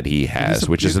extent that he has,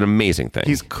 which is an amazing thing.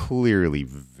 He's clearly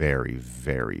very,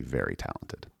 very, very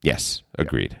talented. Yes,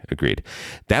 agreed.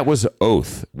 That was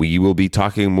Oath. We will be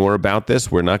talking more about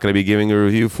this. We're not going to be giving a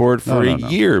review for it for a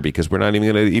year, because we're not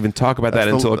even going to even talk about that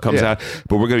until it comes out.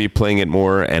 But we're going to be playing it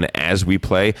more, and as we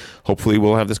play, hopefully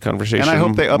we'll have this conversation. And I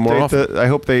hope they update I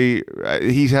hope they.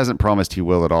 He hasn't promised he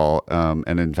will at all,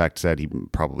 and in fact said he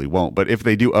probably won't. But if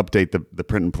they do update the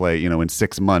print and play, in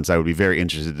 6 months, I would be very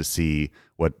interested to see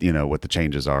what the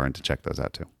changes are and to check those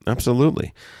out too.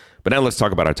 Absolutely. But now let's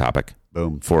talk about our topic.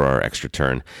 Boom. For our extra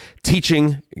turn.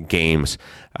 Teaching games.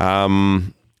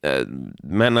 Matt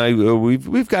and I,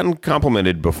 we've gotten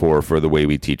complimented before for the way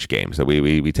we teach games. That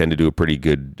we tend to do a pretty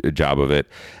good job of it.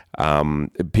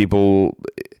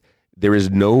 There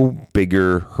is no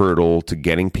bigger hurdle to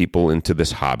getting people into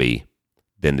this hobby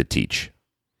than to teach.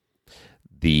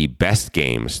 The best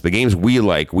games, the games we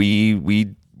like,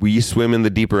 we swim in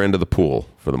the deeper end of the pool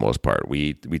for the most part.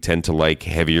 We tend to like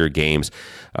heavier games.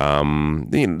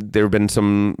 There have been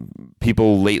some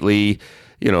people lately,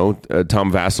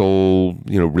 Tom Vassell,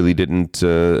 really didn't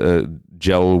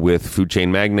gel with Food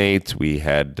Chain Magnate. We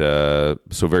had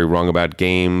So Very Wrong About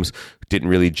Games, didn't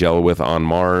really gel with On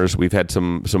Mars. We've had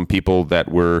some people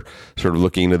that were sort of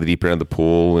looking into the deeper end of the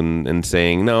pool and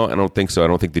saying, no, I don't think so. I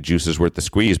don't think the juice is worth the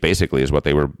squeeze, basically, is what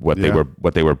they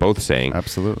were both saying.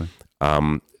 Absolutely.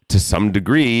 To some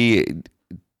degree,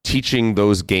 teaching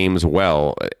those games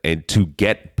well and to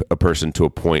get a person to a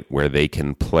point where they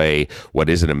can play what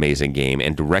is an amazing game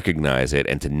and to recognize it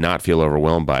and to not feel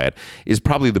overwhelmed by it is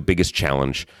probably the biggest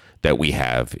challenge that we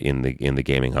have in the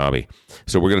gaming hobby.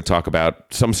 So we're going to talk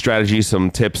about some strategies,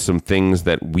 some tips, some things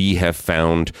that we have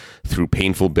found through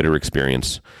painful, bitter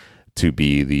experience to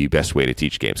be the best way to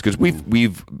teach games, because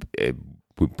we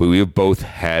have both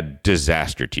had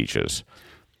disaster teachers.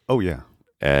 Oh yeah.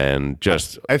 And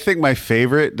I think my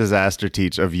favorite disaster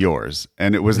teach of yours,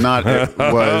 and it wasn't a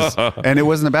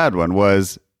bad one,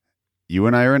 was you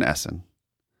and I are in Essen.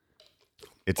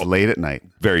 It's late at night.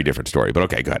 Very different story, but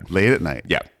okay, go ahead. Late at night.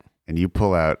 Yeah. And you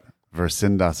pull out Wir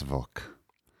sind das Volk.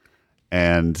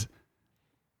 And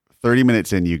 30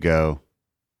 minutes in, you go,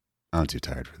 I'm too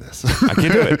tired for this. I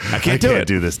can't do it. I can't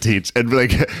do this teach. And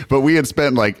but we had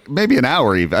spent maybe an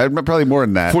hour even, probably more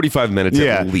than that. 45 minutes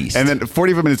at least. And then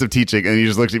 45 minutes of teaching, and you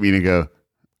just looked at me and you go,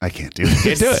 I can't do this.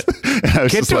 Can't do it. And I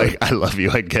was Can't just do like, it. I love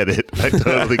you. I get it. I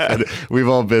totally get it. We've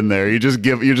all been there. You're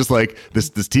just like, this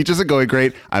teach isn't going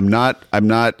great. I'm not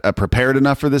prepared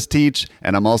enough for this teach.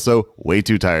 And I'm also way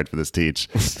too tired for this teach.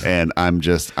 And I'm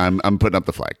putting up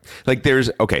the flag. Like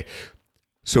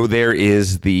so there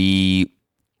is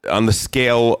on the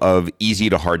scale of easy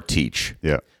to hard teach.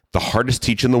 Yeah. The hardest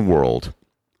teach in the world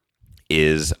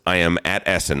is I am at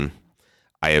Essen.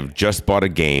 I have just bought a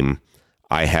game.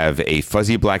 I have a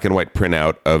fuzzy black and white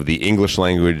printout of the English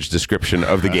language description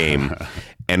of the game.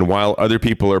 And while other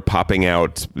people are popping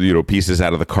out, pieces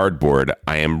out of the cardboard,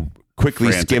 I am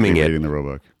quickly skimming it reading the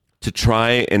rulebook to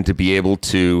try and to be able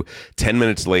to 10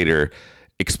 minutes later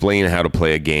explain how to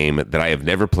play a game that I have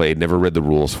never played, never read the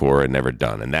rules for, and never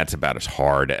done. And that's about as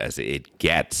hard as it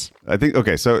gets. I think,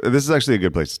 okay, so this is actually a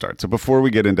good place to start. So before we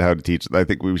get into how to teach, I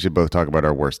think we should both talk about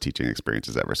our worst teaching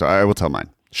experiences ever. So I will tell mine.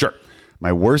 Sure.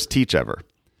 My worst teach ever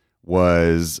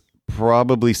was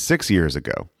probably 6 years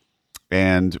ago.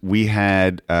 And we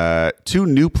had 2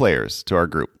 new players to our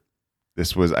group.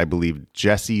 This was, I believe,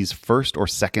 Jesse's first or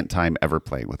second time ever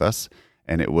playing with us.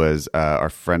 And it was our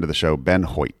friend of the show, Ben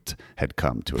Hoyt, had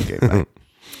come to a game night.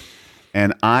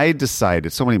 And I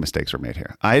decided, so many mistakes were made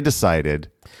here. I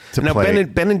decided to play. Now,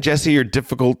 Ben and Jesse are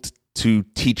difficult to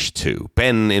teach to.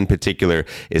 Ben, in particular,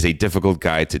 is a difficult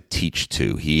guy to teach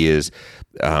to. He is,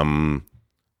 I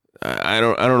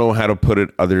don't know how to put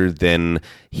it other than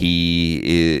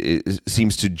he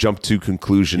seems to jump to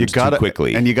conclusions too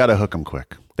quickly. And you got to hook him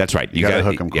quick. That's right. You got to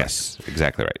hook them quick. Yes,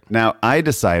 exactly right. Now, I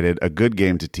decided a good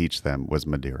game to teach them was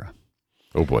Madeira.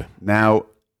 Oh, boy. Now,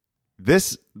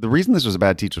 the reason this was a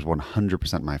bad teach was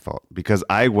 100% my fault, because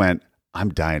I'm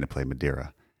dying to play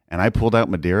Madeira. And I pulled out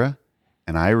Madeira,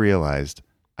 and I realized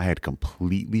I had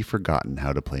completely forgotten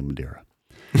how to play Madeira.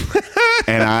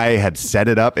 And I had set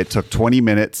it up. It took 20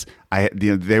 minutes.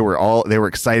 They were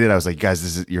excited. I was like,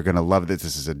 guys, you're going to love this.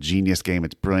 This is a genius game.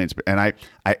 It's brilliant. And I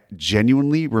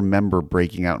genuinely remember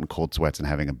breaking out in cold sweats and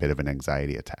having a bit of an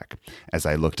anxiety attack as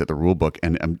I looked at the rule book.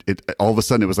 And all of a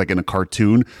sudden it was like in a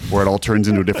cartoon where it all turns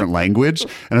into a different language.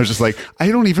 And I was just like,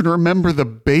 I don't even remember the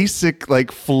basic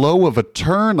like flow of a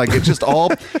turn. Like it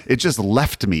just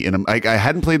left me. And I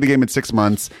hadn't played the game in 6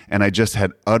 months, and I just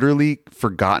had utterly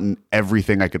forgotten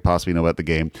everything I could possibly know about the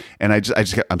game. And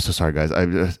I'm so sorry, guys.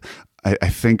 I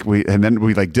think then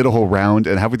we like did a whole round,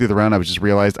 and halfway through the round, I just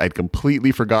realized I'd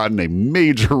completely forgotten a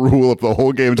major rule of the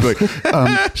whole game. To like,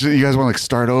 you guys want to like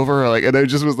start over? And I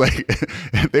just was like,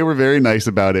 they were very nice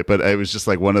about it, but it was just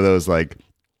like one of those like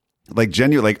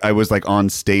genuine, like I was like on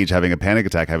stage having a panic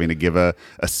attack, having to give a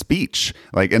speech.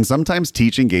 And sometimes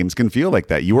teaching games can feel like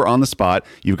that. You are on the spot.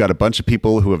 You've got a bunch of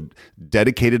people who have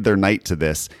dedicated their night to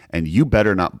this, and you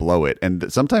better not blow it.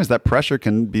 And sometimes that pressure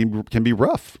can be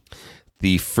rough.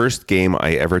 The first game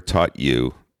I ever taught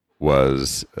you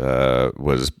was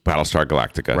Battlestar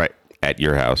Galactica, right, at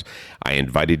your house. I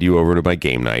invited you over to my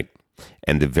game night,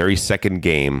 and the very second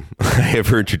game I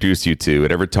ever introduced you to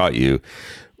and ever taught you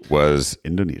was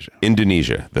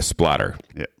Indonesia, the Splatter.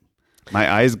 Yeah. My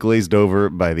eyes glazed over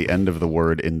by the end of the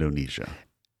word Indonesia.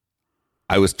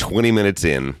 I was 20 minutes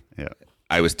in. Yeah.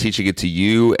 I was teaching it to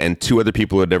you and 2 other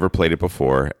people who had never played it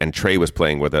before, and Trey was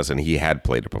playing with us, and he had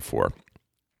played it before.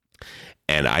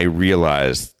 And I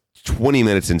realized 20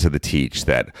 minutes into the teach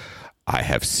that I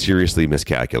have seriously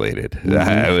miscalculated.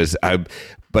 Mm-hmm.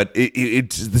 But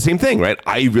it's the same thing, right?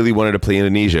 I really wanted to play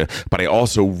Indonesia, but I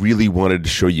also really wanted to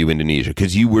show you Indonesia,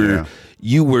 because you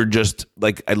were just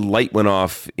like a light went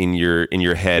off in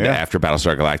your head after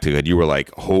Battlestar Galactica, and you were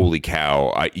like, "Holy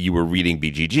cow!" You were reading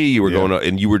BGG, you were going,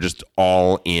 and you were just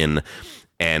all in,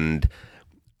 and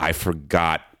I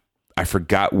forgot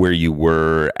where you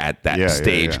were at that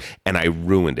stage, and I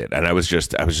ruined it. And I was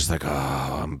just like,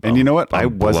 oh. And you know what? I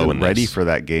wasn't ready for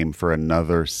that game for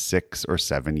another 6 or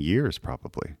 7 years,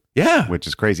 probably. Yeah, which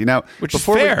is crazy. Now,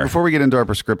 before we get into our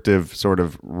prescriptive sort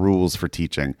of rules for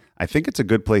teaching, I think it's a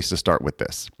good place to start with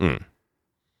this.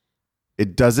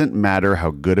 It doesn't matter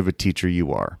how good of a teacher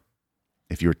you are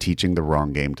if you're teaching the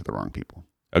wrong game to the wrong people.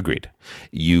 Agreed.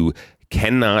 You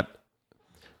cannot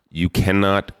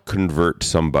convert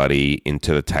somebody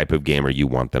into the type of gamer you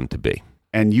want them to be.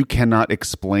 And you cannot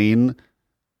explain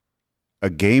a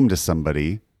game to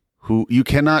somebody you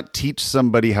cannot teach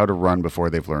somebody how to run before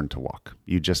they've learned to walk.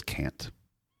 You just can't.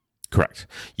 Correct.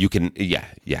 You can,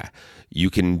 you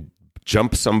can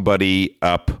jump somebody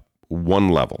up one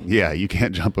level. Yeah, you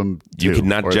can't jump them 2 you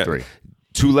cannot or 3.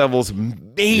 2 levels,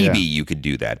 maybe you could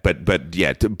do that,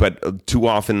 but too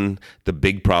often the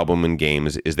big problem in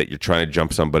games is that you're trying to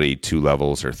jump somebody 2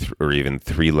 levels or even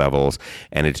 3 levels,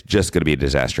 and it's just going to be a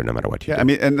disaster no matter what you do. I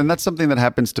mean, and that's something that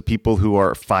happens to people who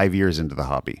are 5 years into the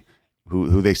hobby,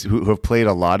 who have played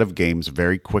a lot of games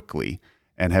very quickly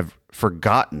and have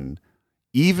forgotten.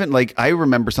 Even like I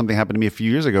remember something happened to me a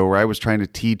few years ago where I was trying to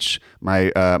teach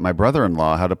my my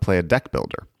brother-in-law how to play a deck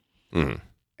builder. Mm-hmm.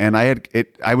 And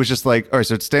I was just like, all right,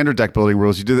 so it's standard deck building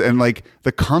rules. You do, and like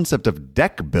the concept of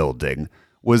deck building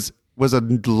was a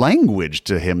language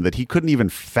to him that he couldn't even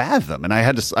fathom. And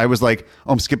I was like,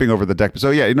 oh, I'm skipping over the deck. So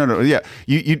yeah, no, yeah,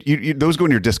 you those go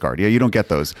in your discard. Yeah, you don't get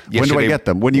those. When do I get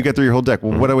them? When you get through your whole deck?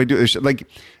 Well, what do I do? Like,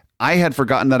 I had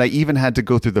forgotten that I even had to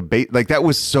go through the like that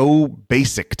was so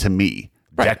basic to me.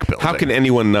 Right. Deck building. How can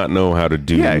anyone not know how to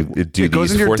do it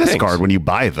goes these in your 4 discard things? when you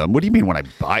buy them? What do you mean when I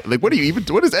buy? Like, what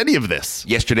is any of this?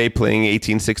 Yesterday, playing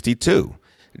 1862,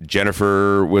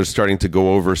 Jennifer was starting to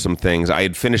go over some things. I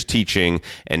had finished teaching,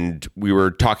 and we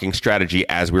were talking strategy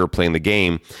as we were playing the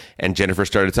game. And Jennifer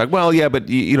started to talk, well, yeah, but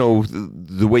you know,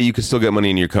 the way you could still get money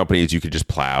in your company is you could just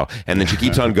plow. And then she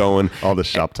keeps on going. All the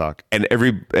shop talk. And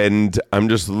I'm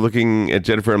just looking at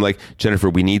Jennifer. I'm like, Jennifer,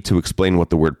 we need to explain what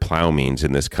the word plow means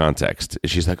in this context.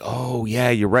 And she's like, oh, yeah,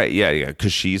 you're right. Yeah.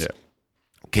 Because she's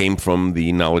came from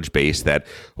the knowledge base that,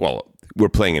 well, we're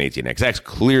playing an 18xx.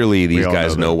 Clearly, these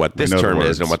guys know what this term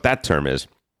is and what that term is.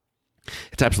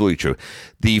 It's absolutely true.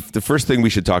 The first thing we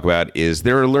should talk about is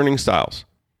there are learning styles,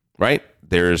 right?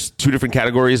 There's 2 different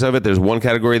categories of it. There's one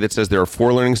category that says there are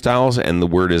 4 learning styles, and the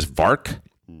word is VARK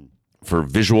for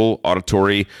visual,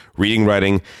 auditory, reading,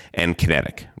 writing, and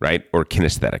kinetic, right? Or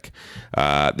kinesthetic.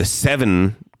 The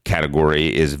 7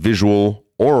 category is visual,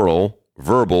 oral,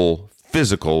 verbal,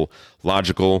 physical,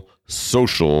 logical,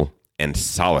 social, and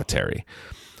solitary,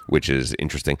 which is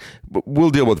interesting. But we'll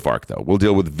deal with VARK, though. We'll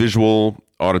deal with visual,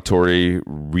 auditory,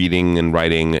 reading and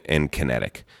writing, and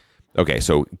kinetic. Okay,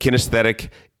 so kinesthetic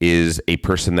is a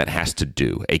person that has to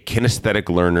do. A kinesthetic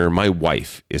learner, my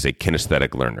wife is a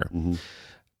kinesthetic learner. Mm-hmm.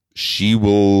 She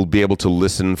will be able to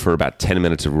listen for about 10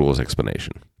 minutes of rules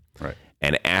explanation. Right.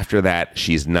 And after that,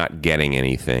 she's not getting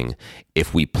anything.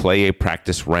 If we play a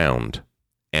practice round,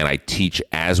 and I teach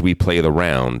as we play the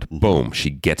round, boom, she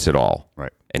gets it all.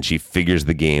 Right. And she figures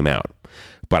the game out.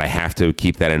 But I have to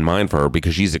keep that in mind for her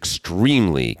because she's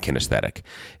extremely kinesthetic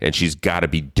and she's got to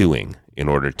be doing in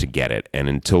order to get it. And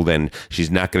until then, she's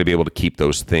not going to be able to keep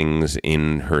those things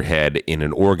in her head in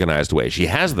an organized way. She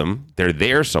has them. They're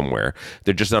there somewhere.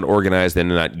 They're just not organized and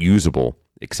not usable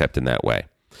except in that way.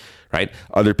 Right?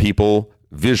 Other people,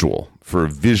 visual. For a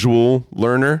visual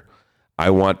learner, I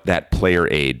want that player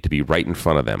aid to be right in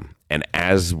front of them. And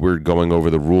as we're going over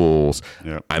the rules,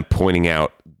 I'm pointing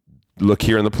out, look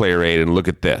here in the player aid and look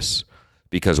at this.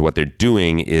 Because what they're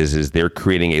doing is they're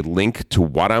creating a link to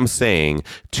what I'm saying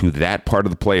to that part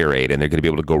of the player aid. And they're going to be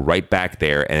able to go right back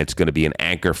there. And it's going to be an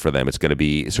anchor for them. It's going to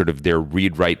be sort of their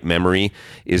read-write memory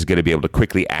is going to be able to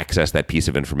quickly access that piece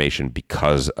of information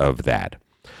because of that.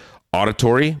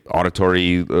 Auditory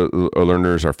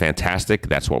learners are fantastic.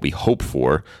 That's what we hope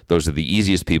for. Those are the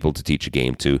easiest people to teach a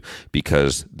game to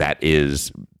because that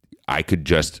is, I could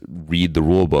just read the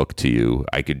rule book to you.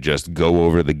 I could just go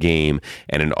over the game,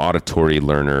 and an auditory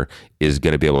learner is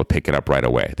going to be able to pick it up right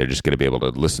away. They're just going to be able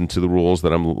to listen to the rules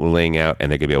that I'm laying out, and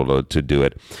they're going to be able to do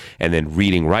it. And then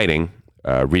reading, writing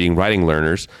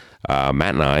learners.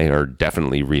 Matt and I are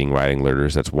definitely reading, writing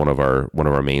learners. That's one of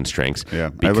our main strengths. Yeah,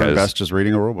 I learn best just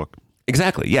reading a rule book.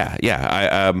 Exactly.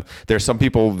 Yeah. There's some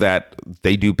people that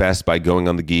they do best by going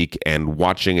on the Geek and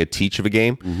watching a teach of a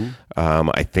game. Mm-hmm.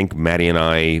 I think Maddie and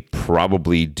I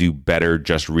probably do better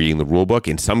just reading the rule book.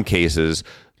 In some cases,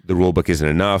 the rule book isn't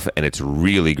enough, and it's a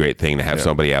really great thing to have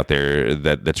somebody out there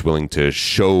that's willing to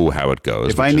show how it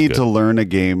goes. If I need to learn a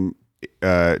game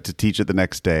to teach it the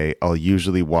next day, I'll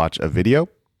usually watch a video.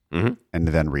 Mm-hmm. And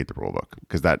then read the rule book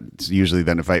because that's usually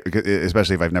then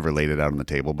especially if I've never laid it out on the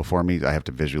table before me, I have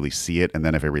to visually see it, and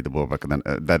then if I read the rule book, and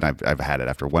then I've had it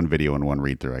after one video and one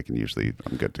read through. I'm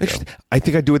good to go. I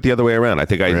think I do it the other way around. I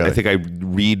think I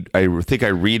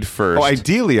read first. Oh,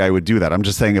 ideally I would do that. I'm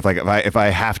just saying if I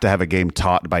have to have a game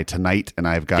taught by tonight and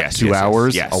I've got 2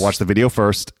 hours, I'll watch the video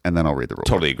first and then I'll read the rule book.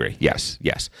 Totally agree. Yes.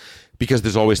 Because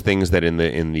there's always things that in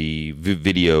the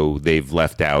video they've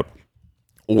left out,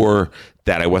 or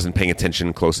that I wasn't paying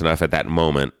attention close enough at that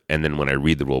moment, and then when I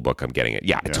read the rule book, I'm getting it.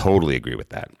 Yeah, I totally agree with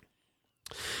that.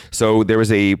 So there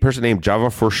was a person named Java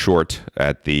for Short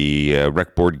at the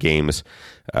Rec Board Games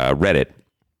Reddit,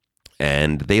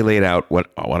 and they laid out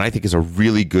what I think is a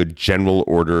really good general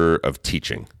order of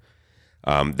teaching.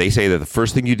 They say that the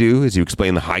first thing you do is you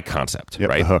explain the high concept,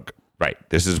 right? The hook. Right.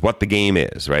 This is what the game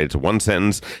is, right? It's a one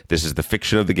sentence. This is the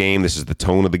fiction of the game. This is the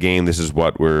tone of the game. This is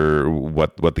what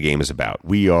the game is about.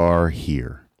 We are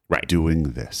here, Right.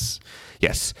 doing this.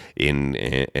 Yes. In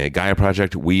Gaia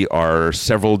Project, we are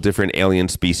several different alien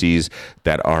species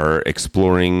that are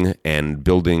exploring and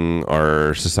building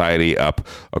our society up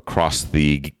across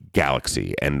the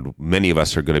galaxy. And many of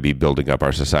us are going to be building up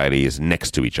our societies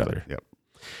next to each other. Yep.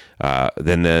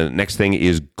 Then the next thing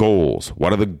is goals.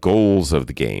 What are the goals of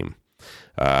the game?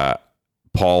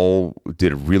 Paul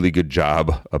did a really good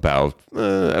job about,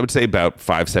 I would say about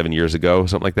 5-7 years ago,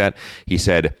 something like that. He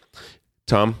said,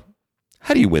 Tom,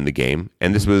 how do you win the game?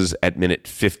 And this was at minute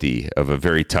 50 of a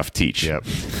very tough teach. Yep.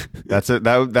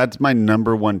 That's my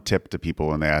number one tip to people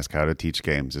when they ask how to teach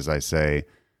games is I say,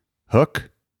 hook,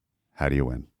 how do you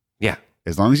win? Yeah.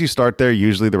 As long as you start there,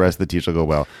 usually the rest of the teach will go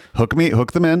well. Hook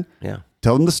them in,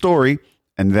 tell them the story,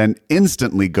 and then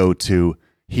instantly go to,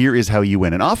 here is how you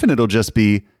win. And often it'll just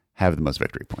be, have the most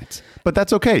victory points. But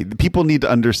that's okay. People need to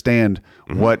understand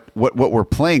what we're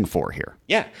playing for here.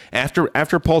 Yeah.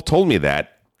 After Paul told me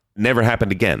that, never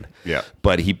happened again. Yeah.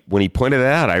 But when he pointed it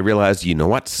out, I realized, you know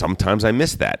what? Sometimes I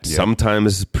missed that. Yeah.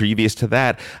 Sometimes previous to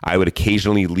that, I would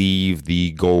occasionally leave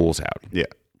the goals out. Yeah.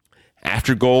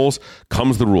 After goals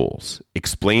comes the rules.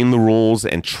 Explain the rules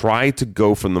and try to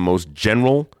go from the most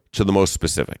general to the most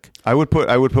specific. I would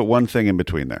put one thing in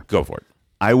between there. Go for it.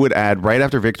 I would add right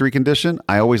after victory condition,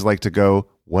 I always like to go,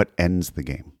 what ends the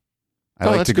game? I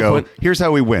like to go, here's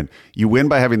how we win. You win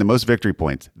by having the most victory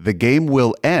points. The game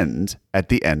will end at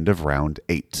the end of round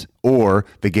 8. Or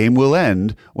the game will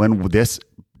end when this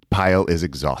pile is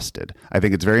exhausted. I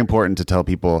think it's very important to tell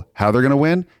people how they're going to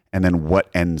win and then what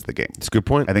ends the game. It's a good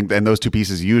point. I think and those two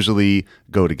pieces usually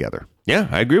go together. Yeah,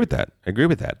 I agree with that.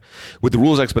 With the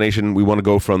rules explanation, we want to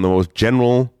go from the most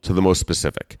general to the most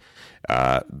specific.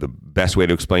 The best way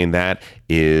to explain that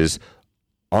is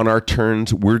on our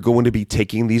turns, we're going to be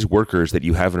taking these workers that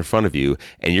you have in front of you,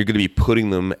 and you're going to be putting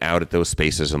them out at those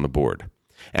spaces on the board.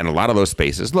 And a lot of those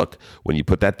spaces, look, when you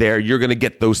put that there, you're going to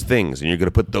get those things, and you're going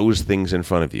to put those things in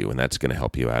front of you, and that's going to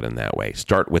help you out in that way.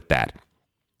 Start with that.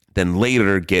 Then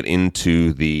later get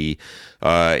into the,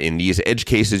 in these edge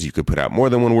cases, you could put out more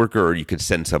than one worker, or you could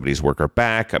send somebody's worker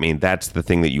back. I mean, that's the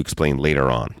thing that you explain later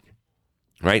on,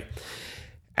 right?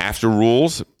 After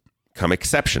rules come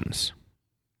exceptions.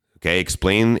 Okay,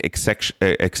 explain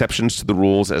exceptions to the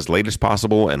rules as late as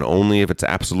possible and only if it's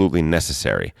absolutely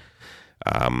necessary.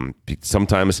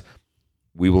 Sometimes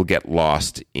we will get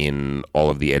lost in all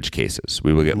of the edge cases.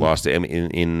 We will get lost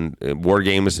in war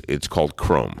games. It's called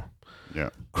Chrome. Yeah.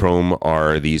 Chrome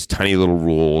are these tiny little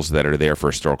rules that are there for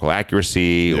historical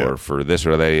accuracy or for this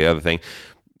or the other thing.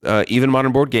 Even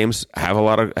modern board games have a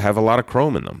lot of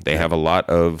Chrome in them. They have a lot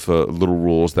of little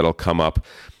rules that'll come up.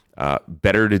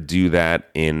 Better to do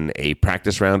that in a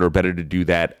practice round or better to do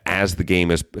that as the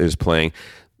game is playing.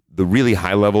 The really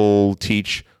high level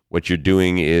teach, what you're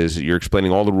doing is you're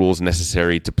explaining all the rules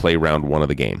necessary to play round 1 of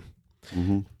the game.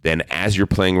 Mm-hmm. Then as you're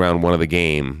playing round 1 of the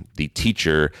game, the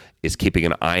teacher is keeping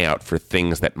an eye out for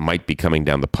things that might be coming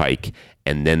down the pike,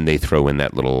 and then they throw in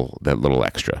that little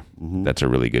extra. Mm-hmm. That's a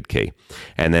really good key.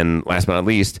 And then last but not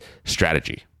least,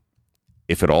 strategy.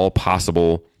 If at all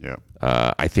possible,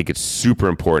 I think it's super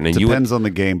important. And it depends on the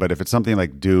game, but if it's something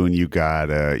like Dune, you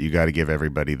gotta give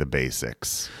everybody the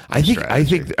basics. I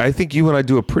think you and I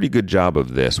do a pretty good job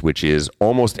of this, which is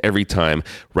almost every time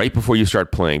right before you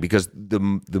start playing, because the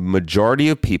majority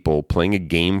of people playing a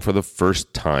game for the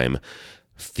first time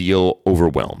feel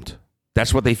overwhelmed.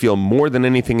 That's what they feel more than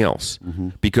anything else,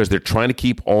 because they're trying to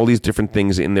keep all these different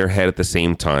things in their head at the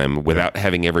same time without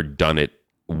having ever done it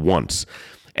once.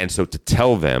 And so to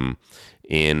tell them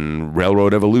in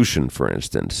Railroad Evolution, for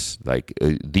instance, like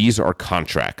these are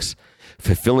contracts.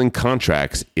 Fulfilling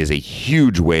contracts is a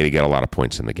huge way to get a lot of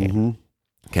points in the game. Mm-hmm.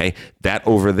 Okay, that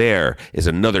over there is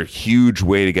another huge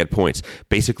way to get points.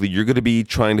 Basically, you're going to be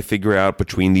trying to figure out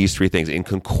between these three things. In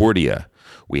Concordia,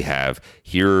 we have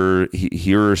here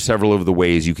are several of the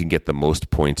ways you can get the most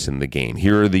points in the game.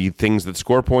 Here are the things that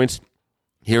score points.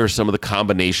 Here are some of the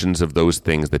combinations of those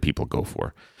things that people go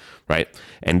for. Right?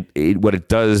 And what it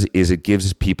does is it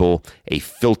gives people a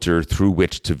filter through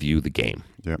which to view the game.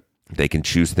 Yep. They can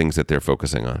choose things that they're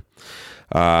focusing on.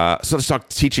 So let's talk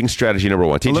teaching strategy number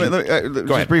 1.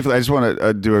 Just briefly, I just want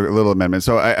to do a little amendment.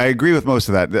 So I agree with most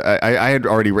of that. I had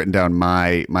already written down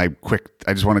my quick.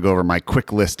 I just want to go over my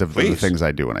quick list of the things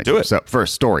I do when I do it. So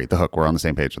first, story, the hook. We're on the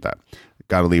same page with that.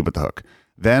 Got to lead with the hook.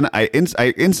 Then I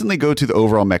instantly go to the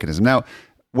overall mechanism. Now,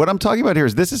 what I'm talking about here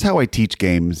is this is how I teach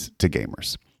games to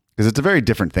gamers. Because it's a very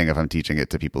different thing if I'm teaching it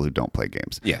to people who don't play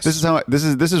games. Yes.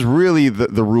 This is really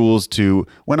the rules to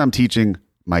when I'm teaching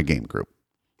my game group,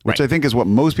 which Right. I think is what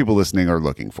most people listening are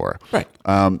looking for. Right.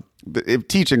 If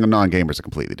teaching a non-gamer is a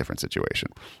completely different situation.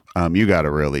 You got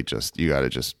to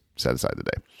just set aside the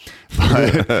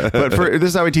day. But this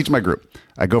is how I teach my group.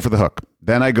 I go for the hook.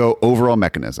 Then I go overall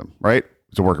mechanism, right?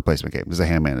 It's a worker placement game. This is a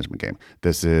hand management game.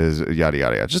 This is yada,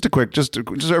 yada, yada. Just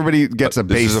everybody gets a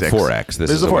This is basics. a 4X.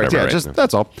 This is a 4X. whatever, Yeah, right?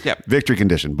 that's all. Yep. Victory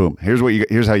condition. Boom.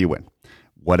 Here's how you win.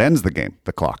 What ends the game?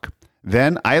 The clock.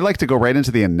 Then I like to go right into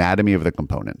the anatomy of the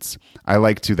components. I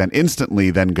like to then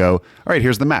instantly go, all right,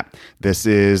 here's the map. This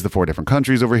is the 4 different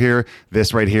countries over here.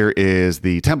 This right here is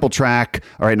the temple track.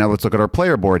 All right, now let's look at our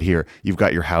player board here. You've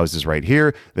got your houses right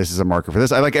here. This is a marker for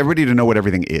this. I like everybody to know what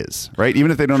everything is, right?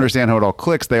 Even if they don't understand how it all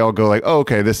clicks, they all go like, oh,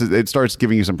 okay, it starts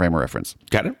giving you some frame of reference.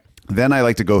 Got it? Then I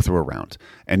like to go through a round.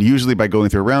 And usually by going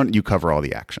through a round, you cover all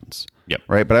the actions. Yep.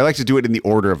 Right? But I like to do it in the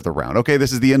order of the round. Okay,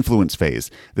 this is the influence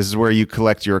phase. This is where you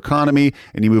collect your economy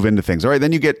and you move into things. All right,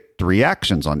 then you get 3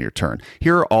 actions on your turn.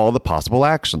 Here are all the possible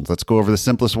actions. Let's go over the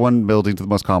simplest one, building to the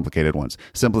most complicated ones.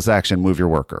 Simplest action, move your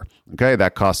worker. Okay,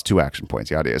 that costs 2 action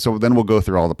points. Yada, yada. So then we'll go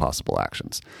through all the possible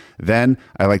actions. Then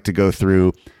I like to go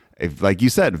through, like you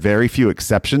said, very few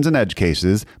exceptions and edge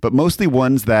cases, but mostly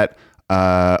ones that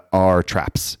are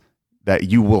traps.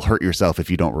 That you will hurt yourself if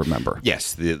you don't remember.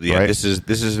 Yes. Right? This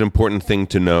is an important thing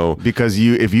to know. Because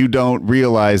if you don't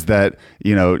realize that,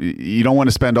 you don't want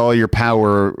to spend all your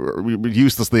power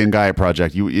uselessly in Gaia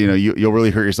Project, you'll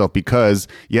really hurt yourself because,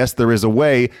 yes, there is a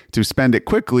way to spend it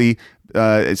quickly,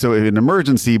 so in an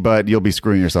emergency, but you'll be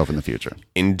screwing yourself in the future.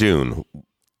 In Dune,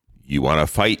 you want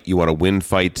to fight, you want to win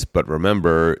fights, but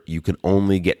remember, you can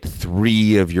only get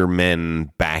 3 of your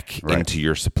men back into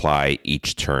your supply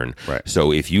each turn. Right.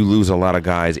 So if you lose a lot of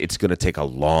guys, it's going to take a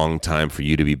long time for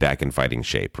you to be back in fighting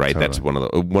shape, right? Totally. That's one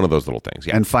of those little things.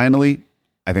 Yeah. And finally,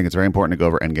 I think it's very important to go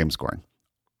over endgame scoring,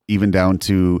 even down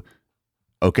to,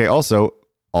 okay, also,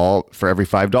 for every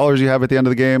 $5 you have at the end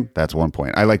of the game, that's 1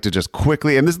 point. I like to just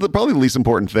quickly, and this is probably the least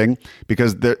important thing,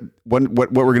 because what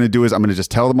we're going to do is I'm going to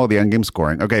just tell them all the end game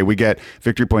scoring. Okay, we get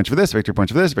victory points for this, victory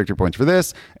points for this, victory points for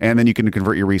this, and then you can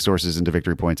convert your resources into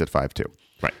victory points at 5-2.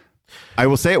 Right. I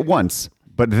will say it once,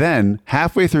 but then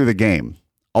halfway through the game,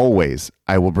 always,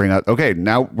 I will bring out, okay,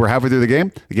 now we're halfway through the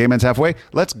game ends halfway.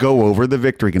 Let's go over the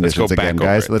victory conditions again,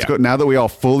 guys. Let's go. Now that we all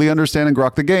fully understand and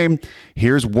grok the game,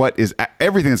 here's what is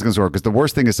everything that's going to score. Because the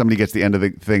worst thing is somebody gets to the end of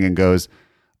the thing and goes,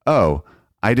 oh,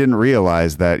 I didn't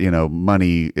realize that,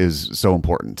 money is so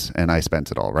important and I spent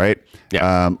it all, right?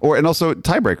 Yeah. And also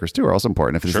tiebreakers too are also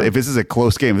important. If this is a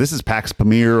close game, if this is PAX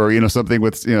Premier or, something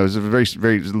with, very,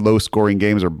 very low scoring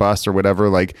games or bust or whatever,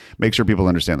 like make sure people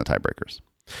understand the tiebreakers.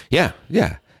 Yeah,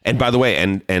 yeah. And by the way,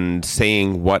 and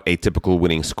saying what a typical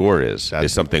winning score is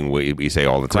something we say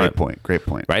all the time. Great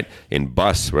point. Right? In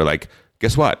Bus, we're like,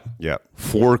 guess what? Yeah.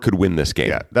 4 could win this game.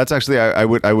 Yeah. That's actually, I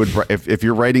would if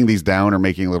you're writing these down or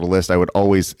making a little list, I would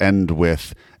always end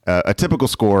with a typical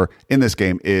score in this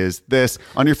game is this.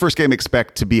 On your first game,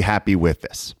 expect to be happy with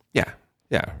this. Yeah.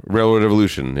 Yeah. Railroad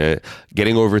Evolution.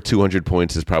 Getting over 200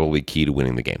 points is probably key to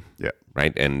winning the game. Yeah.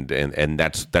 Right. And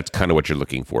that's kind of what you're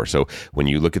looking for. So when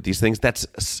you look at these things, that's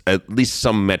at least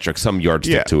some metric, some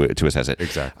yardstick to assess it.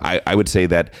 Exactly. I would say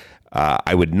that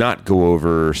I would not go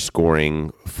over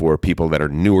scoring for people that are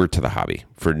newer to the hobby.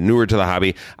 For newer to the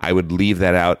hobby, I would leave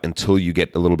that out until you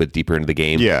get a little bit deeper into the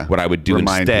game. Yeah. What I would do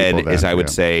instead is I would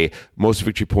say most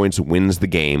victory points wins the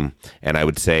game. And I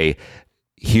would say,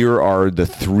 here are the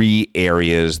 3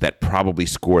 areas that probably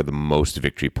score the most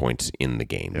victory points in the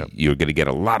game. Yep. You're going to get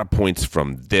a lot of points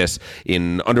from this.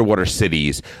 In Underwater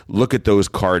Cities, look at those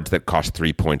cards that cost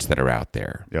 3 points that are out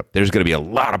there. Yep. There's going to be a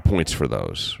lot of points for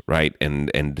those, right? And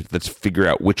let's figure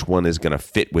out which one is going to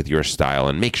fit with your style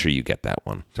and make sure you get that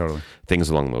one. Totally. Things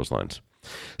along those lines.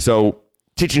 So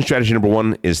teaching strategy number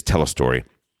 1 is tell a story.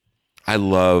 I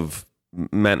love,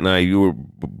 Matt and I, you were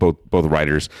both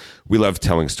writers. We love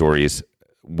telling stories.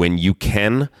 When you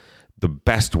can, the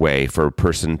best way for a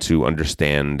person to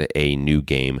understand a new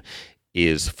game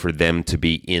is for them to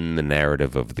be in the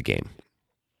narrative of the game.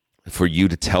 For you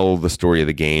to tell the story of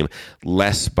the game,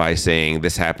 less by saying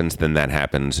this happens, then that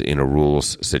happens in a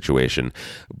rules situation,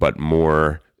 but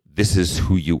more, this is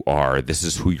who you are, this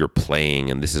is who you're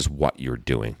playing, and this is what you're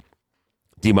doing.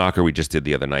 D-Mocker, we just did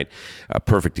the other night, a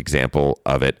perfect example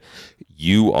of it.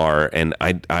 You are, and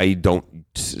I don't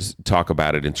talk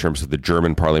about it in terms of the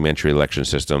German parliamentary election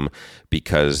system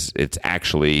because it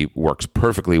actually works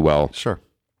perfectly well. Sure.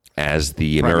 As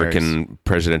the Primaries. American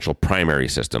presidential primary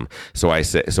system. So I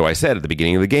said at the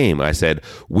beginning of the game, I said,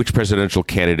 which presidential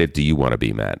candidate do you want to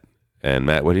be, Matt? And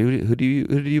Matt, who do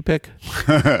you pick?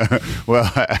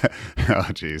 Well, oh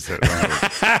geez,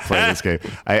 play this game.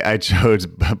 I chose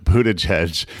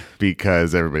Buttigieg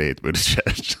because everybody hates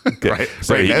Buttigieg. Right.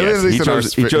 So right. yes, he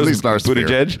chose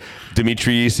Buttigieg.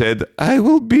 Dimitri said, "I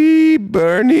will be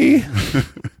Bernie."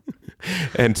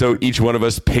 And so each one of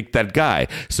us picked that guy.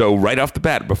 So right off the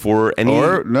bat, before any...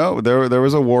 Or, no, there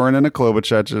was a Warren and a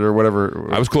Klobuchar or whatever.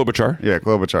 I was Klobuchar. Yeah,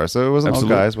 Klobuchar. So it wasn't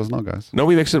Absolutely. all guys. No,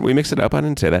 we mixed it up. I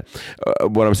didn't say that.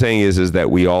 What I'm saying is that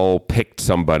we all picked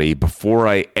somebody before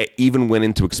I even went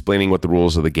into explaining what the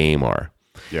rules of the game are.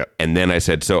 Yeah. And then I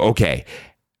said, so, okay,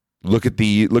 look at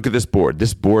this board.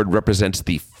 This board represents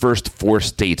the first 4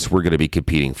 states we're going to be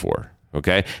competing for.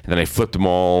 Okay. And then I flipped them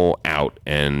all out.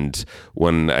 And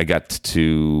when I got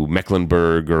to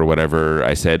Mecklenburg or whatever,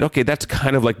 I said, okay, that's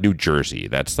kind of like New Jersey.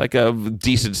 That's like a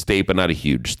decent state, but not a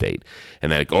huge state.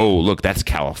 And then like, oh, look, that's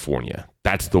California.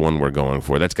 That's the one we're going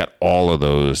for. That's got all of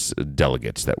those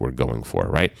delegates that we're going for,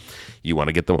 right? You want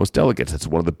to get the most delegates. That's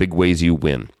one of the big ways you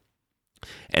win.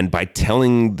 And by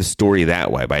telling the story that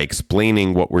way, by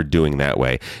explaining what we're doing that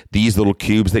way, these little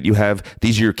cubes that you have,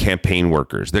 these are your campaign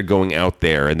workers. They're going out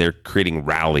there and they're creating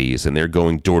rallies and they're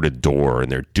going door to door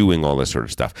and they're doing all this sort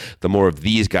of stuff. The more of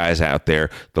these guys out there,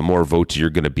 the more votes you're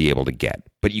going to be able to get.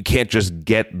 But you can't just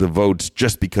get the votes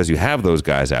just because you have those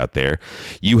guys out there.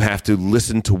 You have to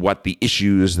listen to what the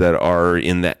issues that are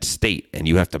in that state, and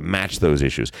you have to match those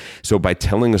issues. So by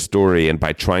telling a story and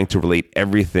by trying to relate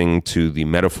everything to the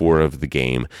metaphor of the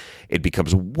game, it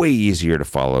becomes way easier to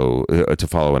follow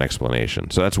an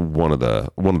explanation. So that's one of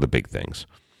the big things.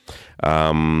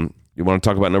 You want to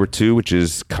talk about number 2, which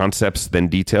is concepts then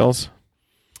details?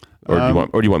 Or do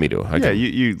you want me to?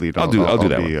 You lead. I'll do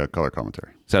that. Be a color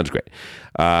commentary. Sounds great.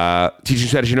 Teaching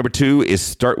strategy number 2 is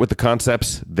start with the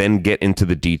concepts, then get into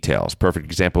the details. Perfect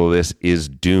example of this is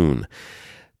Dune.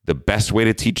 The best way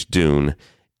to teach Dune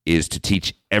is to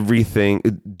teach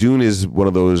everything. Dune is one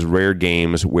of those rare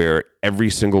games where every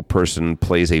single person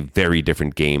plays a very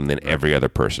different game than every other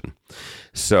person.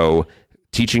 So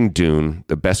teaching Dune,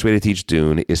 the best way to teach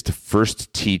Dune is to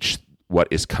first teach what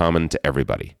is common to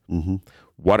everybody. Mm-hmm.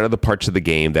 What are the parts of the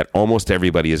game that almost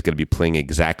everybody is going to be playing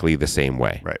exactly the same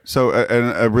way? Right. So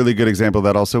a really good example of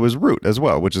that also is Root as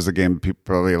well, which is a game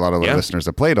probably a lot of the listeners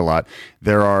have played a lot.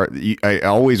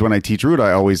 When I teach Root,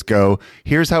 I always go,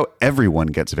 here's how everyone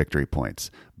gets victory points.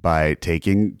 By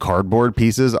taking cardboard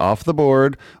pieces off the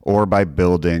board or by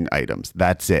building items.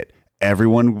 That's it.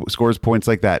 Everyone scores points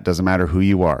like that. Doesn't matter who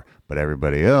you are. But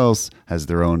everybody else has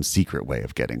their own secret way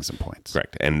of getting some points.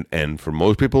 Correct. And for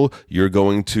most people, you're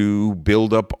going to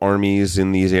build up armies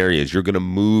in these areas. You're going to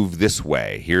move this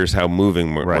way. Here's how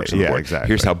moving works on the board. Exactly.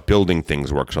 Here's how building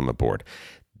things works on the board.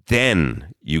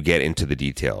 Then you get into the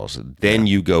details. Then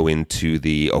you go into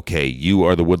you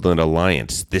are the Woodland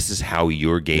Alliance. This is how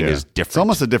your game is different. It's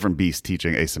almost a different beast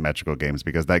teaching asymmetrical games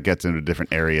because that gets into a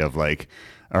different area of like,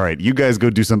 all right, you guys go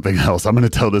do something else. I'm going to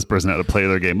tell this person how to play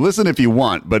their game. Listen if you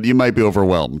want, but you might be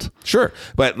overwhelmed. Sure.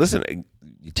 But listen,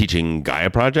 teaching Gaia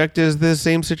Project is the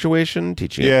same situation.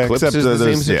 Teaching Eclipse is the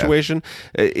same situation.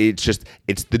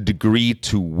 It's the degree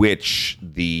to which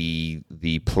the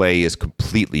play is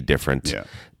completely different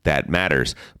that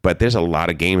matters. But there's a lot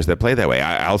of games that play that way.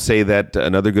 I'll say that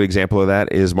another good example of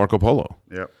that is Marco Polo.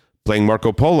 Yep. Playing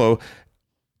Marco Polo,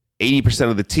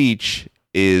 80% of the teach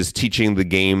is teaching the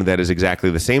game that is exactly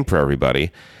the same for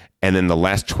everybody. And then the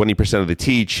last 20% of the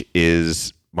teach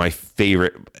is my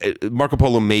favorite. Marco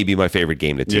Polo may be my favorite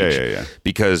game to teach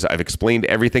because I've explained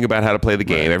everything about how to play the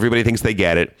game. Right. Everybody thinks they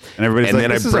get it. And everybody's like,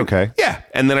 this is okay. Yeah.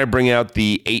 And then I bring out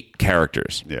the 8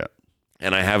 characters. Yeah.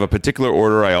 And I have a particular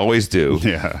order I always do.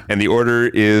 Yeah. And the order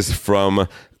is from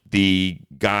the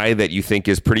guy that you think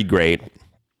is pretty great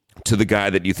to the guy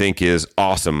that you think is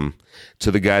awesome to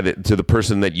the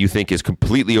person that you think is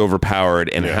completely overpowered,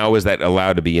 and how is that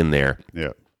allowed to be in there?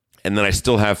 Yeah. And then I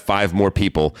still have 5 more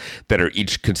people that are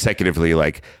each consecutively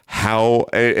like how,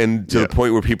 and to the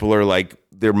point where people are like,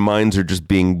 their minds are just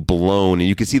being blown, and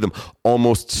you can see them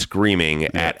almost screaming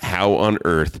at how on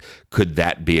earth could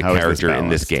that be a character in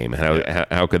this game?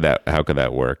 How could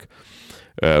that work?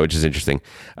 Which is interesting.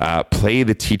 Play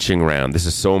the teaching round. This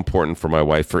is so important for my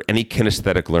wife, for any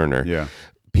kinesthetic learner. Yeah.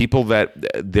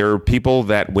 There are people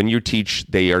that when you teach,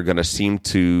 they are going to seem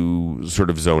to sort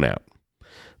of zone out.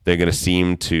 They're going to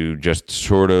seem to just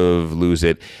sort of lose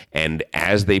it. And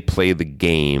as they play the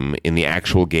game, in the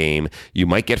actual game, you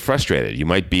might get frustrated. You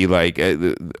might be like,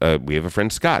 we have a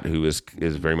friend, Scott, who is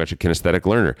very much a kinesthetic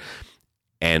learner.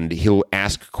 and he'll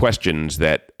ask questions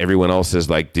that everyone else is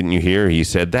like, didn't you hear? He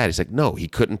said that. He's like, no, he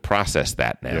couldn't process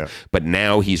that now. Yeah. But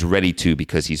now he's ready to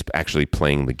because he's actually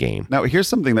playing the game. Now, here's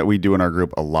something that we do in our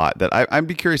group a lot that I'd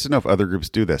be curious to know if other groups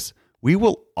do this. We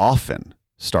will often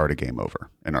start a game over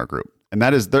in our group. And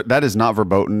that is not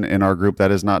verboten in our group.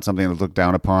 That is not something that's looked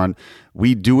down upon.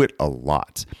 We do it a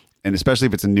lot. And especially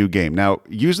if it's a new game. Now,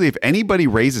 usually if anybody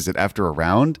raises it after a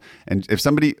round, and if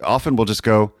somebody often will just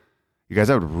go, you guys,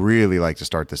 I would really like to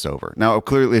start this over. Now,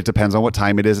 clearly it depends on what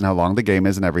time it is and how long the game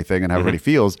is and everything and how everybody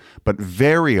feels. But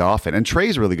very often, and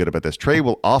Trey's really good about this, Trey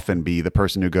will often be the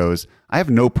person who goes, I have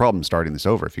no problem starting this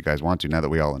over if you guys want to, now that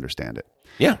we all understand it.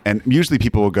 Yeah. And usually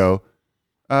people will go,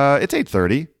 it's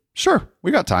 8:30. Sure,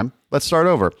 we got time. Let's start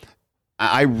over.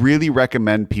 I really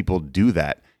recommend people do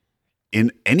that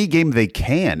in any game they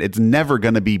can. It's never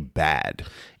going to be bad.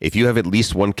 If you have at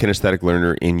least one kinesthetic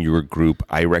learner in your group,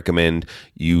 I recommend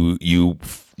you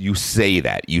say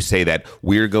that. You say that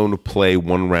we're going to play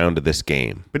one round of this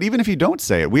game. But even if you don't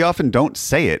say it, we often don't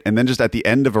say it. And then just at the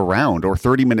end of a round or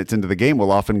 30 minutes into the game,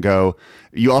 we'll often go,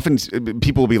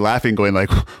 people will be laughing going like,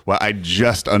 well, I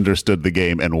just understood the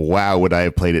game and wow, would I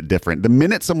have played it different? The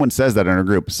minute someone says that in a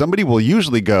group, somebody will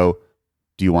usually go,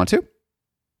 do you want to?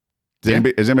 Does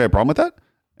anybody have a problem with that?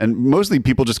 And mostly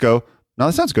people just go, no,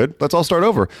 that sounds good. Let's all start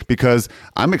over, because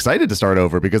I'm excited to start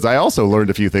over because I also learned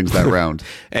a few things that round.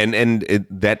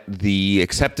 That the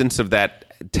acceptance of that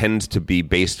tends to be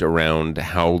based around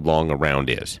how long a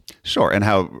round is. Sure, and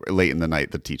how late in the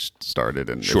night the teach started,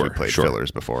 and if we played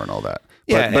fillers before and all that.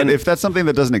 But if that's something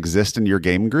that doesn't exist in your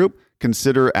game group,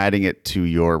 consider adding it to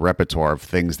your repertoire of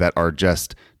things that are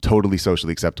just totally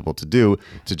socially acceptable to do,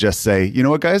 to just say, you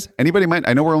know what, guys, anybody mind?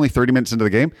 I know we're only 30 minutes into the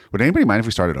game. Would anybody mind if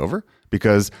we started over?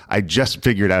 Because I just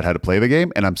figured out how to play the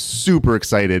game and I'm super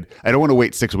excited. I don't want to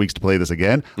wait 6 weeks to play this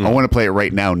again. I want to play it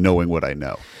right now knowing what I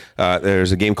know.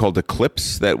 There's a game called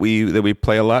Eclipse that we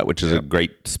play a lot, which is a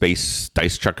great space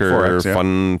dice chucker 4X,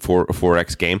 fun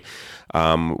 4X game.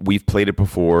 We've played it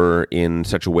before in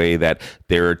such a way that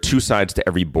there are two sides to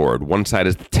every board. One side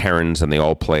is the Terrans, and they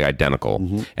all play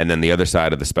identical. And then the other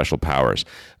side are the special powers.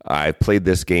 I've played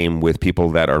this game with people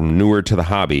that are newer to the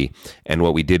hobby, and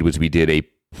what we did was we did a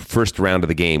first round of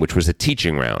the game, which was a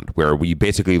teaching round, where we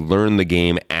basically learn the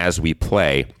game as we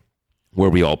play, where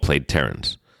we all played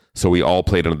Terrans. So we all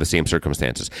played under the same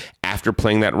circumstances. After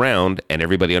playing that round and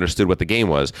everybody understood what the game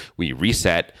was, we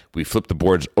reset, we flipped the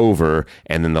boards over,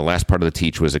 and then the last part of the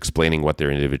teach was explaining what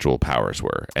their individual powers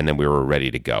were. And then we were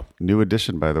ready to go. New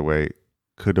edition, by the way,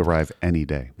 could arrive any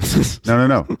day.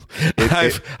 No.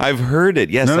 I've heard it.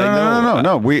 Yes, I know.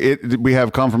 No. We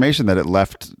have confirmation that it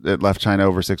left China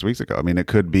over 6 weeks ago. I mean, it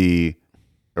could be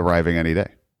arriving any day.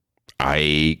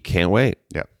 I can't wait.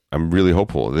 Yeah. I'm really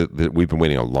hopeful that we've been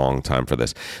waiting a long time for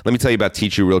this. Let me tell you about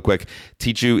Teachu real quick.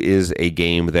 Teachu is a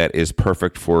game that is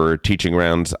perfect for teaching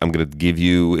rounds. I'm going to give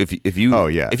you, if you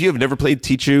have never played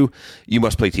Teachu, you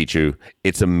must play Teachu.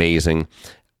 It's amazing.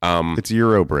 It's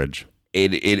Eurobridge.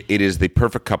 It is the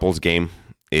perfect couples game.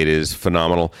 It is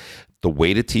phenomenal. The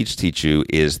way to teach Teachu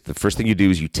is the first thing you do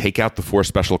is you take out the 4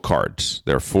 special cards.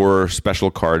 There are 4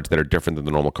 special cards that are different than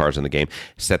the normal cards in the game.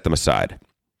 Set them aside.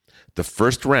 The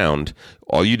first round,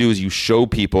 all you do is you show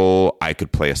people I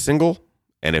could play a single,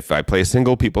 and if I play a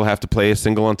single, people have to play a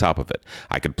single on top of it.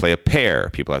 I could play a pair.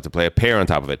 People have to play a pair on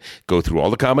top of it. Go through all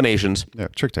the combinations. Yeah,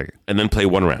 trick taking. And then play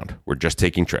one round. We're just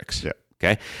taking tricks. Yeah.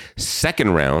 Okay?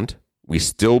 Second round, we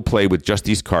still play with just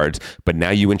these cards, but now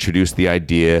you introduce the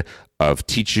idea of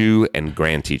Teachu and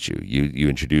Grand Teachu. You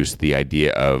introduce the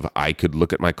idea of I could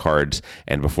look at my cards,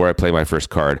 and before I play my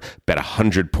first card, bet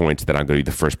 100 points that I'm going to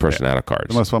be the first person out of cards.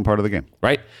 The most fun part of the game.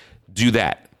 Right? Do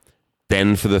that.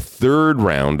 Then for the third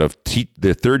round of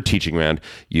the third teaching round,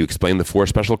 you explain the 4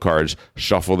 special cards,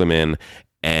 shuffle them in,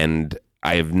 and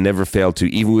I have never failed to,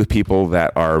 even with people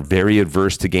that are very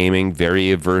adverse to gaming,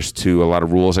 very adverse to a lot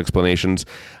of rules explanations,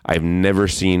 I've never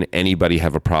seen anybody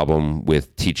have a problem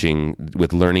with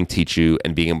learning Teachu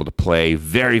and being able to play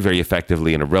very, very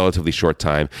effectively in a relatively short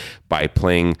time by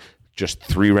playing just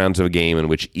 3 rounds of a game in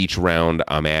which each round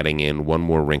I'm adding in one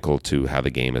more wrinkle to how the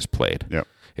game is played. Yep.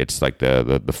 It's like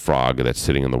the frog that's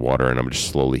sitting in the water and I'm just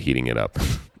slowly heating it up.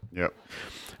 Yep.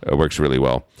 It works really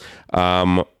well.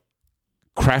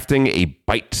 Crafting a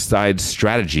bite-sized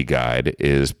strategy guide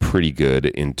is pretty good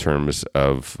in terms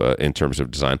of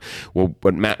design. Well,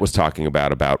 what Matt was talking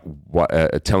about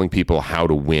what, telling people how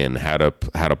to win, how to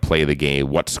play the game,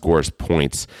 what scores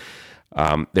points.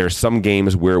 There are some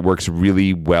games where it works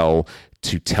really well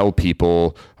to tell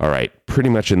people, all right, pretty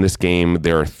much in this game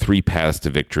there are 3 paths to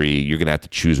victory. You're going to have to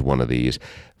choose one of these.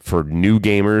 For new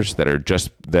gamers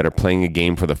that are playing a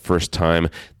game for the first time,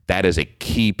 that is a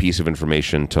key piece of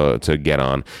information to get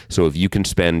on. So if you can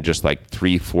spend just like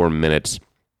 3-4 minutes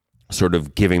sort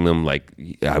of giving them, like,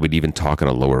 I would even talk in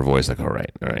a lower voice, like, all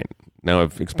right. Now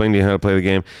I've explained to you how to play the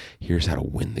game. Here's how to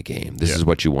win the game. This is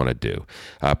what you want to do.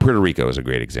 Puerto Rico is a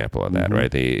great example of that,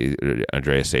 right?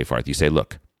 Andreas Seyfarth. You say,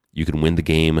 look, you can win the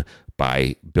game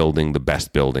by building the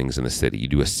best buildings in the city. You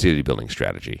do a city building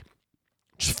strategy.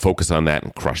 Just focus on that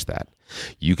and crush that.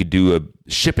 You could do a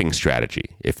shipping strategy.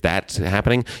 If that's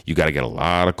happening, you got to get a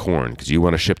lot of corn because you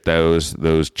want to ship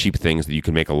those cheap things that you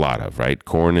can make a lot of, right?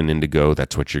 Corn and indigo,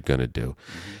 that's what you're going to do.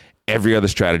 Every other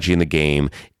strategy in the game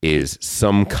is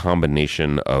some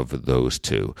combination of those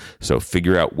two. So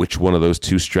figure out which one of those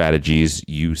two strategies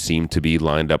you seem to be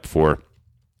lined up for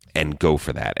and go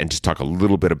for that. And just talk a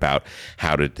little bit about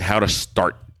how to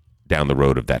start down the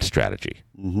road of that strategy,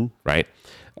 right?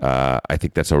 I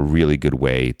think that's a really good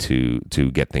way to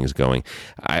get things going.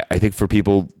 I think for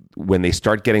people, when they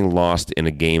start getting lost in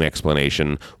a game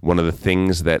explanation, one of the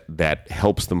things that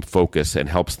helps them focus and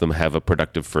helps them have a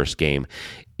productive first game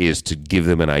is to give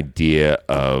them an idea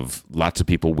of lots of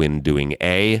people win doing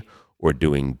A or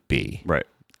doing B. Right.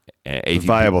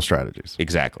 Viable strategies.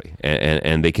 Exactly.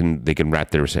 And they can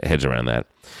wrap their heads around that.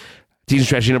 Teaching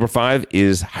strategy number 5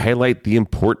 is highlight the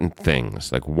important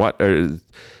things. Like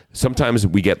sometimes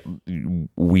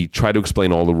we try to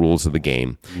explain all the rules of the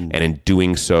game, and in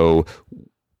doing so,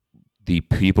 the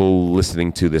people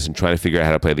listening to this and trying to figure out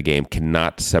how to play the game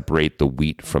cannot separate the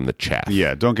wheat from the chaff.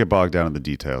 Yeah, don't get bogged down in the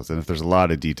details. And if there's a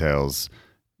lot of details,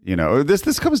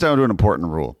 this comes down to an important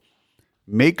rule.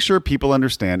 Make sure people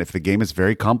understand if the game is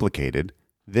very complicated,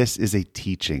 this is a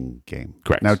teaching game.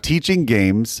 Correct. Now, teaching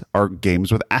games are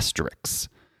games with asterisks.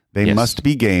 They must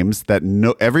be games that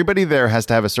everybody there has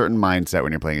to have a certain mindset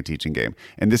when you're playing a teaching game.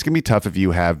 And this can be tough if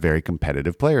you have very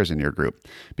competitive players in your group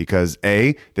because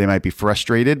A, they might be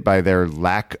frustrated by their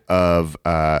lack of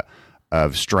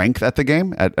strength at the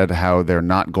game, at how they're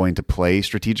not going to play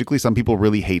strategically. Some people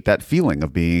really hate that feeling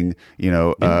of being,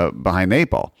 behind the 8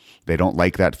 ball. They don't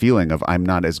like that feeling of I'm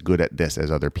not as good at this as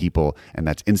other people. And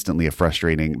that's instantly a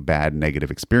frustrating, bad,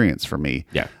 negative experience for me.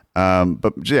 Yeah.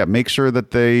 Make sure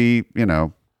that they,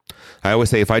 I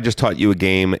always say, if I just taught you a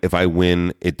game, if I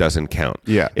win, it doesn't count.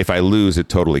 Yeah. If I lose, it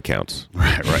totally counts.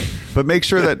 Right. But make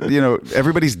sure that,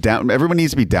 everybody's down. Everyone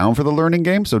needs to be down for the learning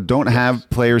game. So don't have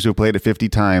players who played it 50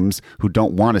 times who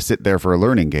don't want to sit there for a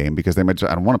learning game because they might say,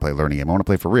 I don't want to play a learning game. I want to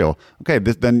play for real. Okay,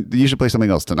 then you should play something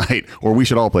else tonight, or we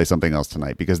should all play something else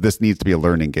tonight because this needs to be a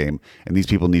learning game and these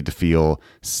people need to feel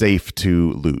safe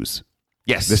to lose.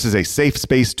 Yes. This is a safe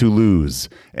space to lose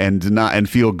and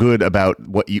feel good about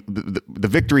what the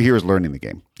victory here is learning the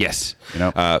game. Yes.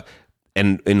 And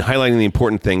in highlighting the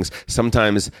important things,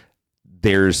 sometimes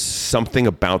there's something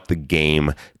about the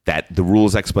game that the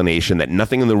rules explanation, that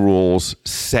nothing in the rules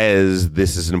says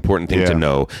this is an important thing to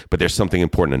know, but there's something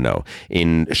important to know.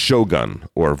 In Shogun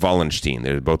or Wallenstein,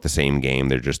 they're both the same game.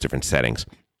 They're just different settings.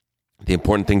 The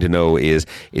important thing to know is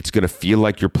it's going to feel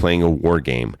like you're playing a war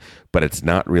game, but it's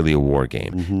not really a war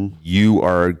game. Mm-hmm. You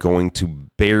are going to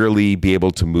barely be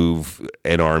able to move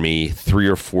an army 3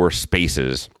 or 4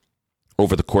 spaces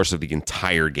over the course of the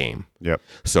entire game. Yep.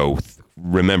 So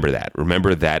remember that.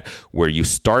 Remember that where you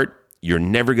start, you're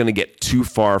never going to get too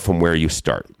far from where you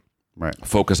start. Right.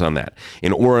 Focus on that.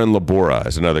 In Ora and Labora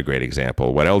is another great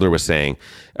example. What Elder was saying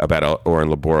about Ora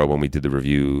and Labora when we did the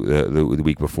review the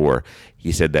week before,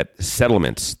 he said that the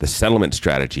settlement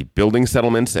strategy, building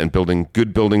settlements and building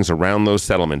good buildings around those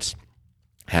settlements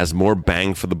has more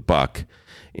bang for the buck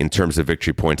in terms of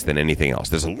victory points than anything else.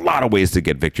 There's a lot of ways to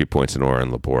get victory points in Ora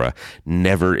and Labora.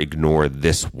 Never ignore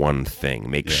this one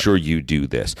thing. Make sure you do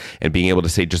this. And being able to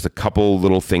say just a couple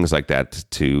little things like that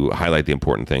to highlight the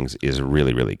important things is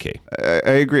really, really key.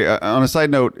 I agree. On a side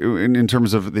note, in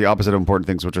terms of the opposite of important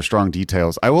things, which are strong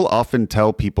details, I will often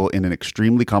tell people in an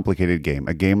extremely complicated game,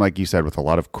 a game like you said with a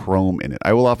lot of chrome in it,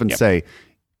 I will often say,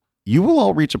 you will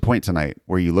all reach a point tonight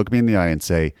where you look me in the eye and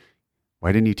say,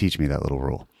 why didn't you teach me that little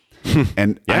rule?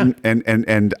 And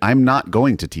I'm not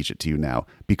going to teach it to you now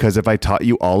because if I taught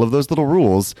you all of those little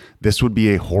rules, this would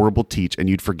be a horrible teach and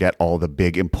you'd forget all the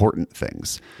big important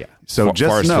things. Yeah. So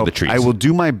just know I will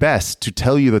do my best to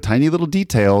tell you the tiny little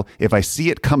detail if I see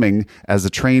it coming as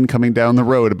a train coming down the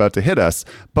road about to hit us,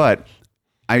 but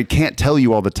I can't tell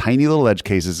you all the tiny little edge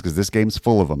cases because this game's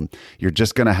full of them. You're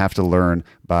just going to have to learn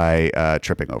by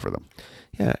tripping over them.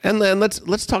 Yeah, and then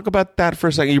let's talk about that for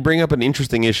a second. You bring up an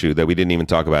interesting issue that we didn't even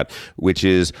talk about, which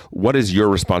is what is your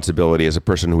responsibility as a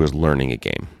person who is learning a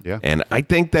game? Yeah. And I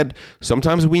think that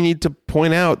sometimes we need to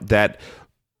point out that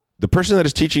the person that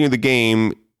is teaching you the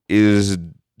game is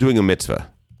doing a mitzvah.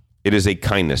 It is a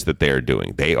kindness that they are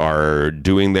doing. They are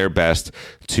doing their best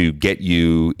to get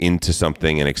you into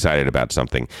something and excited about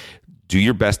something. Do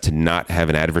your best to not have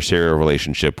an adversarial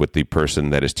relationship with the person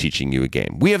that is teaching you a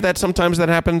game. We have that sometimes that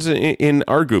happens in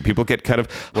our group. People get kind of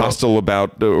hostile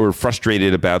about or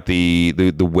frustrated about the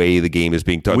way the game is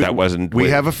being taught. We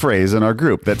have a phrase in our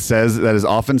group that is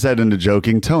often said in a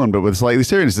joking tone, but with slightly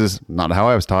seriousness. Not how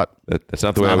I was taught. That's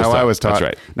not the way I was taught. That's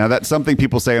right. Now that's something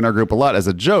people say in our group a lot as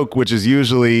a joke, which is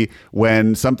usually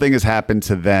when something has happened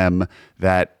to them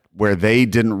where they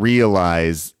didn't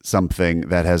realize something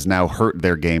that has now hurt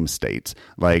their game states.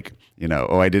 Like,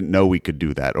 I didn't know we could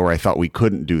do that, or I thought we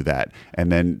couldn't do that.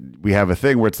 And then we have a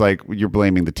thing where it's like, you're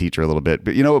blaming the teacher a little bit.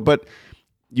 But but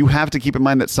you have to keep in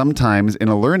mind that sometimes in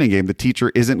a learning game, the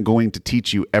teacher isn't going to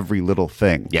teach you every little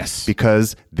thing. Yes.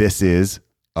 Because this is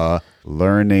a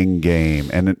learning game.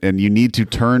 And you need to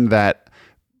turn that,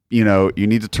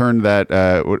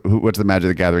 what's the Magic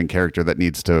the Gathering character that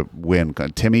needs to win?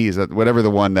 Timmy, is that whatever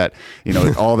the one that,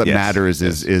 all that yes, matters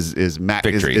yes. is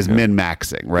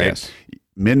min-maxing, right? Yes.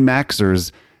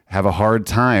 Min-maxers have a hard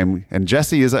time, and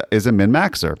Jesse is a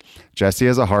min-maxer. Jesse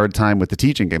has a hard time with the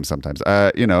teaching game sometimes.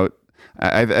 I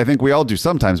think we all do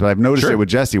sometimes, but I've noticed it with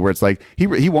Jesse where it's like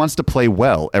he wants to play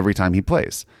well every time he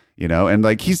plays. And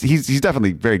like he's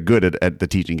definitely very good at the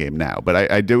teaching game now.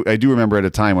 But I do remember at a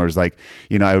time where it was like,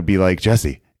 I would be like,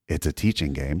 Jesse, it's a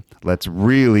teaching game. Let's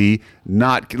really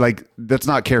let's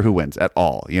not care who wins at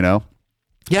all, Yeah.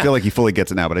 I feel like he fully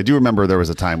gets it now, but I do remember there was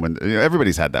a time when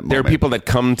everybody's had that moment. There are people that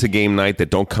come to game night that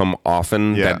don't come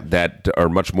often, that are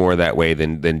much more that way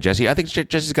than Jesse. I think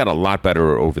Jesse's got a lot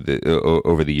better over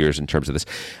the years in terms of this.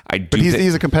 But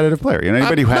he's a competitive player.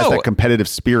 Anybody who has that competitive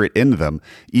spirit in them,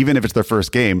 even if it's their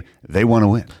first game, they want to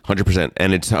win. 100%,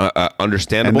 and it's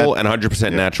understandable and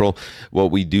 100% natural.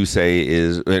 What we do say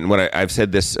is, and what I've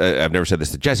said this, I've never said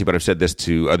this to Jesse, but I've said this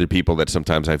to other people that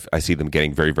sometimes I see them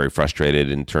getting very, very frustrated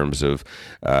in terms of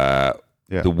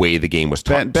the way the game was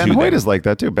taught. Ben Hoyt is like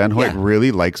that too. Ben Hoyt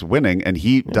really likes winning, and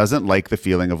he doesn't like the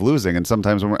feeling of losing. And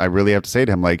sometimes when I really have to say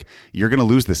to him, like, you're going to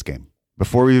lose this game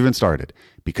before we even started,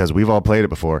 because we've all played it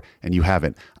before and you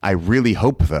haven't. I really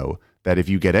hope, though, that if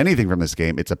you get anything from this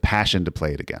game, it's a passion to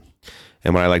play it again.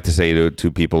 And what I like to say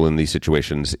to people in these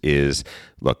situations is,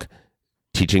 look,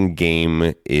 teaching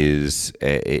game is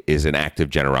an act of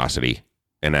generosity.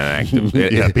 And an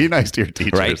active, be nice to your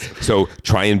teachers. Right. So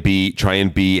try and be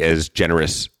as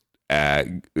generous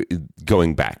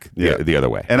going back the other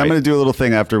way. And I'm going to do a little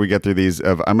thing after we get through these.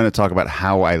 I'm going to talk about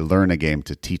how I learn a game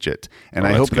to teach it. And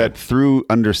I hope that through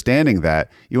understanding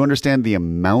that, you understand the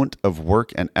amount of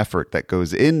work and effort that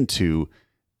goes into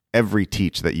every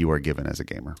teach that you are given as a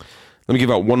gamer. Let me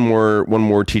give out one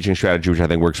more teaching strategy, which I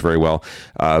think works very well.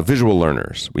 Visual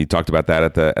learners. We talked about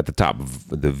that at the top of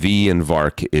the V in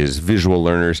VARC is visual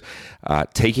learners.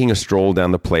 Taking a stroll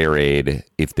down the player aid.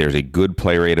 If there's a good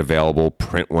player aid available,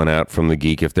 print one out from the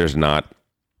Geek. If there's not,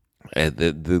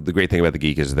 the great thing about the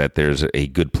Geek is that there's a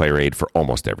good player aid for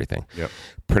almost everything. Yep.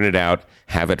 Print it out,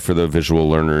 have it for the visual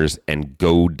learners, and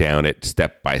go down it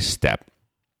step by step.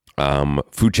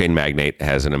 Food Chain Magnate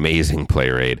has an amazing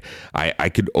player aid. I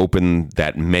could open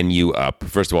that menu up.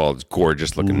 First of all, it's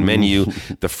gorgeous looking menu.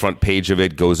 The front page of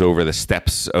it goes over the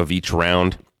steps of each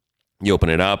round. You open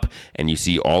it up and you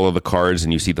see all of the cards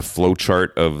and you see the flow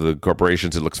chart of the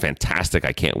corporations. It looks fantastic.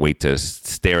 I can't wait to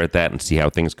stare at that and see how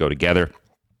things go together.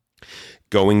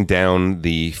 Going down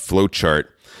the flow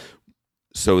chart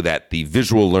so that the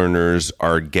visual learners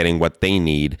are getting what they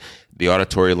need. The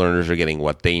auditory learners are getting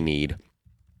what they need.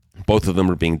 Both of them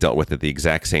are being dealt with at the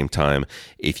exact same time.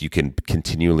 If you can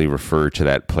continually refer to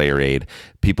that player aid,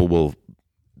 people will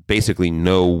basically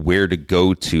know where to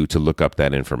go to look up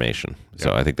that information.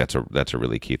 So I think that's a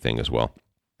really key thing as well.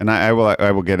 And I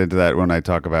will get into that when I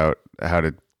talk about how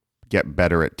to get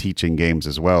better at teaching games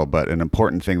as well. But an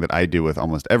important thing that I do with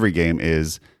almost every game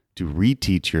is to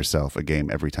reteach yourself a game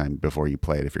every time before you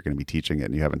play it if you're going to be teaching it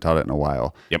and you haven't taught it in a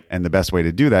while. Yep. And the best way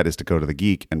to do that is to go to the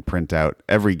Geek and print out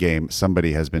every game.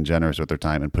 Somebody has been generous with their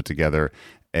time and put together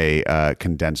a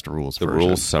condensed rules version. The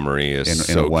rules summary is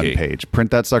in a one key. page. Print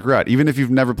that sucker out. Even if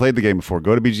you've never played the game before,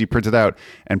 go to BG, print it out,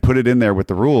 and put it in there with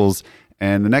the rules.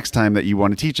 And the next time that you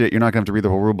want to teach it, you're not going to have to read the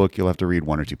whole rule book. You'll have to read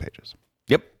 1 or 2 pages.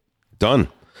 Yep. Done.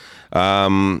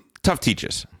 Tough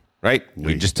teaches, right?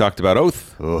 We just talked about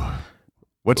Oath. Ugh.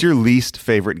 What's your least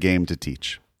favorite game to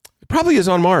teach? It probably is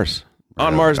On Mars.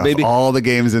 On Mars, baby. All the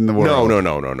games in the world.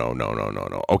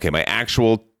 No. Okay, my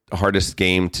actual hardest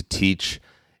game to teach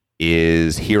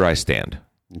is Here I Stand.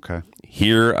 Okay.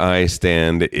 Here I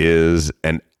Stand is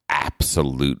an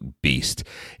absolute beast.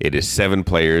 It is 7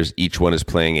 players. Each one is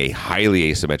playing a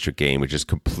highly asymmetric game, which is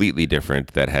completely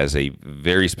different, that has a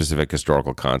very specific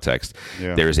historical context.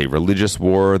 Yeah. There's a religious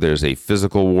war, there's a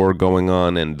physical war going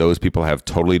on, and those people have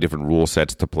totally different rule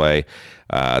sets to play.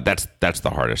 That's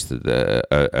the hardest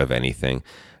of anything.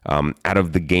 Out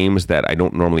of the games that I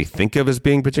don't normally think of as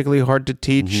being particularly hard to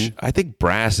teach, I think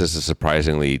Brass is a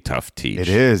surprisingly tough teach. It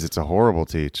is. It's a horrible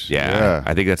teach. Yeah.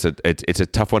 I think it's a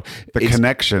tough one. The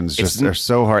connections just are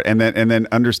so hard, and then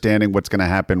understanding what's going to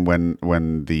happen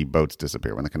when the boats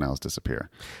disappear, when the canals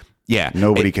disappear. Yeah,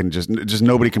 nobody can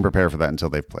nobody can prepare for that until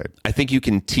they've played. I think you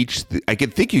can teach. I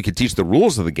think you could teach the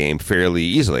rules of the game fairly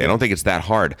easily. I don't think it's that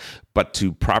hard, but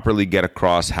to properly get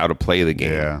across how to play the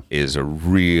game is a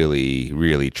really,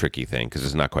 really tricky thing because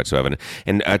it's not quite so evident.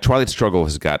 And Twilight Struggle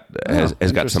has got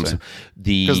some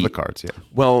because of the cards. Yeah.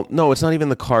 Well, no, it's not even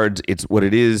the cards. It's what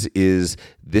it is.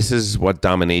 This is what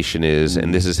domination is,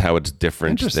 and this is how it's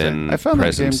different than I found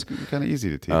presence. that game kind of easy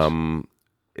to teach.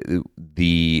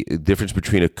 The difference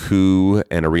between a coup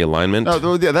and a realignment.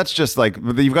 Oh, yeah, that's just like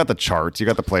you've got the charts, you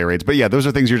got the play rates, but yeah, those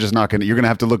are things you're just not going to. You're going to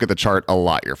have to look at the chart a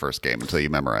lot your first game until you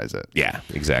memorize it. Yeah,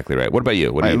 exactly right. What about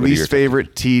you? My least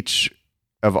favorite teach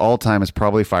of all time is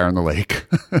probably Fire in the Lake.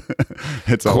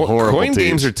 It's a horrible coin teach.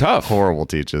 Games are tough. Horrible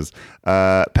teaches.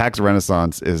 PAX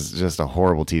Renaissance is just a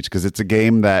horrible teach because it's a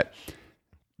game that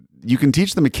you can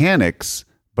teach the mechanics,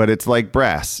 but it's like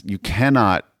Brass. You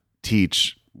cannot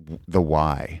teach the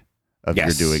why of you're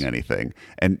doing anything,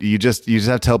 and you just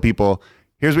have to tell people,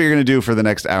 here's what you're going to do for the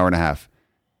next hour and a half.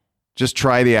 Just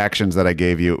try the actions that I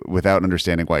gave you without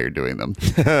understanding why you're doing them.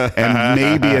 And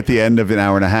maybe at the end of an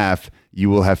hour and a half you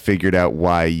will have figured out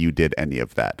why you did any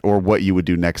of that or what you would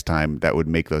do next time that would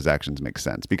make those actions make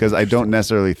sense, because I don't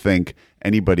necessarily think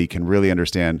anybody can really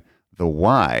understand the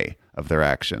why of their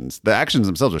actions. The actions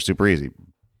themselves are super easy.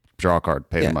 Draw a card,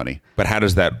 pay the money. But how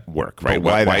does that work, right?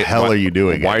 Why the hell are you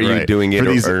doing it? Why are you doing it? For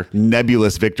these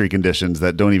nebulous victory conditions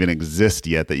that don't even exist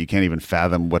yet, that you can't even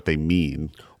fathom what they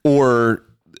mean. Or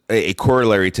a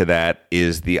corollary to that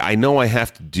is I know I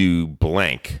have to do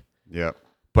blank. Yeah.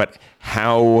 But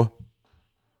how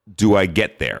do I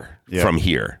get there from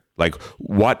here? Like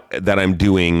what that I'm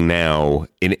doing now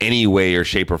in any way or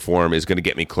shape or form is going to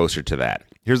get me closer to that.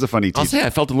 Here's a funny teach. I'll say I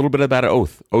felt a little bit about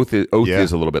Oath. Oath is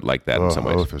a little bit like that in some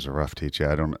ways. Oath is a rough teach.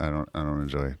 Yeah, I don't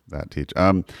enjoy that teach.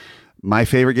 My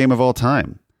favorite game of all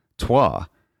time, Twa,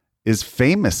 is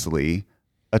famously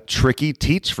a tricky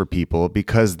teach for people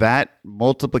because that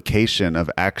multiplication of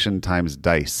action times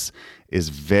dice is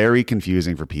very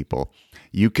confusing for people.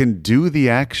 You can do the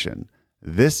action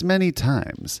this many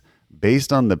times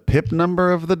based on the pip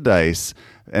number of the dice,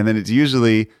 and then it's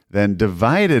usually then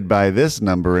divided by this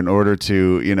number in order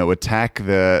to attack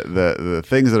the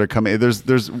things that are coming. There's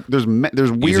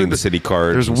weird using the city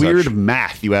cards. There's weird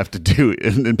math you have to do,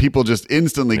 and people just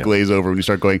instantly glaze over when you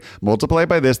start going multiply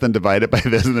by this, then divide it by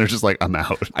this, and they're just like, I'm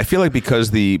out. I feel like because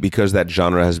that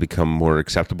genre has become more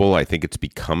acceptable, I think it's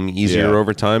become easier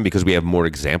over time because we have more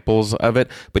examples of it.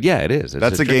 But yeah, it is.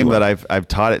 That's a game that I've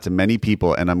taught it to many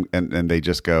people, and they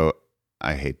just go,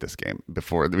 I hate this game.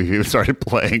 Before we even started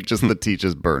playing, just the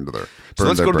teachers burned their So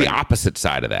let's go to brain. the opposite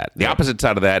side of that. The opposite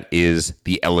side of that is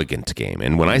the elegant game.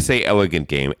 And when I say elegant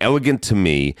game, elegant to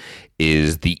me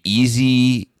is the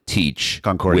easy teach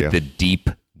Concordia. with the deep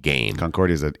game.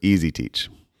 Concordia is an easy teach.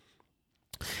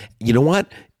 You know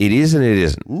what? It is and it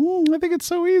isn't. I think it's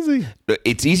so easy.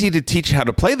 It's easy to teach how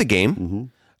to play the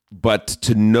game. But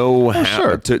to know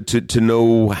how to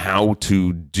know how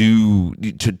to do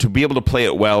to be able to play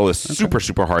it well is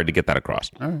super hard to get that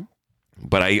across. All right.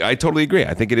 But I totally agree.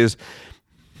 I think it is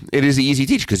an easy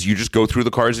teach because you just go through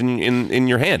the cards in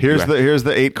your hand. Here's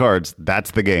the 8 cards.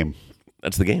 That's the game.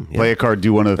 That's the game. Yeah. Play a card.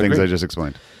 Do one of the things I just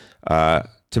explained. To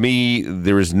me,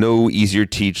 there is no easier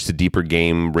teach to deeper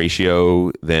game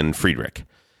ratio than Friedrich.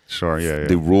 Sure, yeah.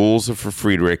 The rules for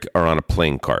Friedrich are on a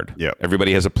playing card. Yeah.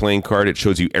 Everybody has a playing card. It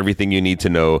shows you everything you need to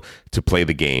know to play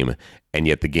the game, and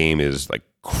yet the game is like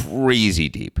crazy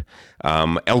deep.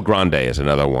 El Grande is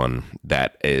another one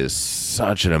that is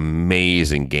such an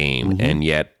amazing game, and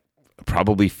yet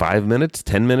probably 5 minutes,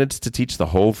 10 minutes to teach the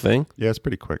whole thing. Yeah, it's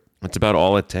pretty quick. That's about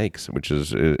all it takes, which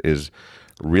is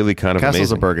really kind of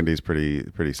Castles amazing. of Burgundy is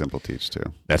pretty simple teach too.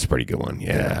 That's a pretty good one.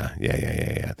 Yeah.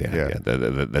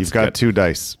 You've got 2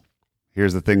 dice.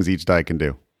 Here's the things each die can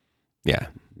do. Yeah.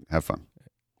 Have fun.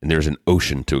 And there's an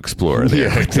ocean to explore there.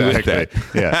 Yeah, exactly.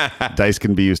 Yeah. Dice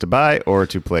can be used to buy or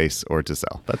to place or to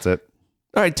sell. That's it.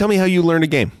 All right. Tell me how you learn a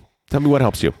game. Tell me what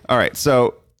helps you. All right.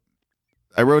 So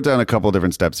I wrote down a couple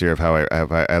different steps here of how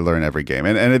I learn every game.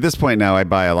 And at this point now, I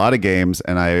buy a lot of games,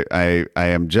 and I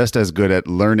am just as good at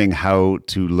learning how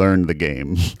to learn the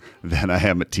game than I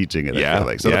am at teaching it. I feel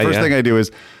like. So the first thing I do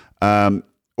is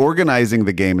organizing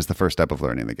the game is the first step of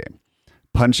learning the game.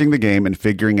 Punching the game and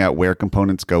figuring out where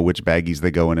components go, which baggies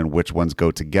they go in, and which ones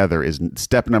go together is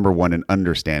step number one in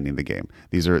understanding the game.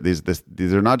 These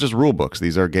are not just rule books.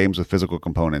 These are games with physical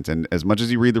components. And as much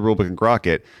as you read the rule book and grok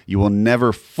it, you will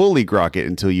never fully grok it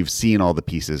until you've seen all the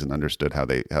pieces and understood how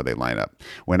they line up.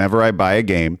 Whenever I buy a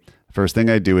game, first thing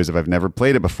I do is, if I've never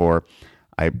played it before,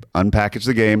 I unpackage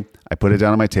the game, I put it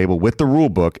down on my table with the rule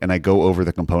book, and I go over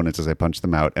the components as I punch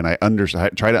them out, and I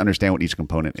try to understand what each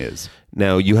component is.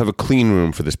 Now, you have a clean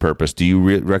room for this purpose. Do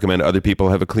you recommend other people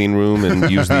have a clean room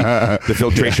and use the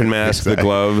filtration mask, exactly. The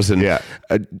gloves,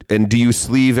 and do you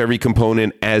sleeve every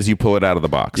component as you pull it out of the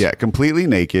box? Yeah, completely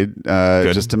naked,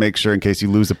 just to make sure in case you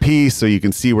lose a piece, so you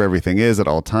can see where everything is at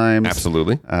all times.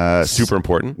 Absolutely. Super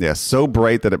important. Yeah, so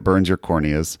bright that it burns your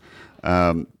corneas.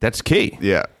 That's key.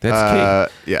 Yeah,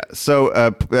 that's key. Yeah. So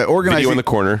organizing video in the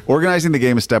corner. Organizing the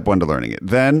game is step one to learning it.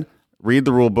 Then read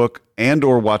the rule book and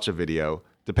or watch a video.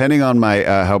 Depending on my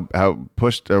how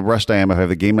rushed I am, if I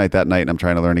have a game night that night and I'm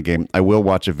trying to learn a game, I will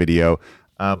watch a video.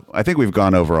 I think we've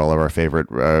gone over all of our favorite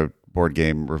board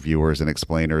game reviewers and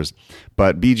explainers,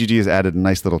 but BGG has added a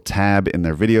nice little tab in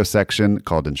their video section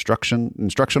called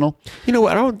instructional. You know,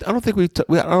 I don't think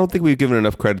we've given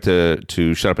enough credit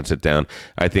to Shut Up and Sit Down.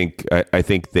 I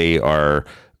think they are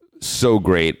so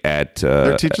great at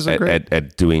their teachers are great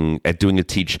at doing a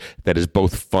teach that is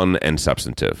both fun and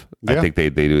substantive. Yeah. I think they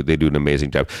do an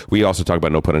amazing job. We also talk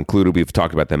about No Pun Included. We've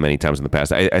talked about them many times in the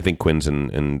past. I think Quinn's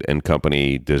and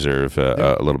company deserve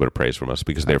a little bit of praise from us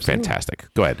because they're fantastic.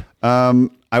 Go ahead.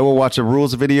 I will watch a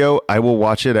rules video. I will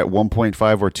watch it at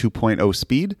 1.5 or 2.0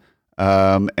 speed.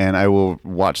 And I will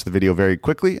watch the video very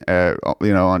quickly,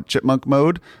 on chipmunk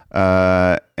mode,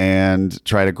 and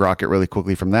try to grok it really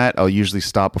quickly from that. I'll usually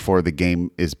stop before the game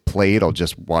is played. I'll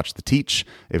just watch the teach.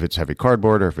 If it's heavy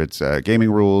cardboard or if it's gaming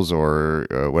rules or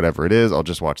whatever it is, I'll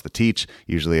just watch the teach,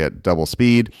 usually at double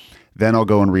speed. Then I'll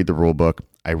go and read the rule book.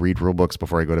 I read rule books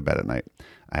before I go to bed at night.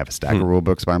 I have a stack of rule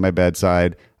books by my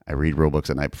bedside. I read rule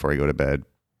books at night before I go to bed.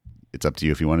 It's up to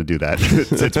you if you want to do that.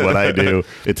 It's what I do.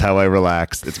 It's how I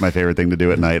relax. It's my favorite thing to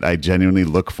do at night. I genuinely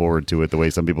look forward to it the way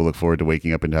some people look forward to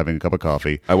waking up and having a cup of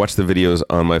coffee. I watch the videos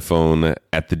on my phone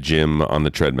at the gym on the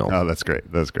treadmill. Oh, that's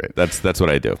great. That's great. That's what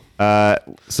I do.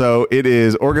 So it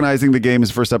is organizing the game is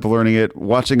the first step of learning it,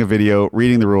 watching a video,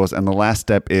 reading the rules, and the last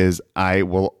step is I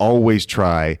will always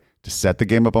try to set the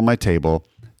game up on my table,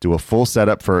 do a full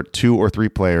setup for 2 or 3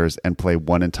 players, and play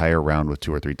one entire round with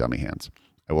 2 or 3 dummy hands.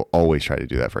 I will always try to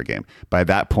do that for a game. By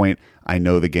that point, I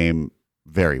know the game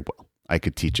very well. I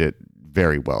could teach it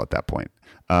very well at that point.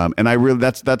 And I really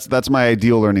that's my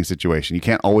ideal learning situation. You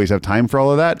can't always have time for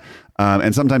all of that.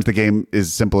 And sometimes the game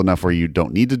is simple enough where you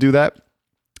don't need to do that.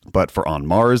 But for On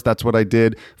Mars, that's what I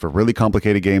did. For really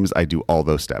complicated games, I do all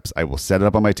those steps. I will set it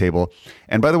up on my table.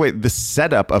 And by the way, the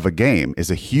setup of a game is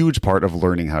a huge part of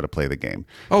learning how to play the game.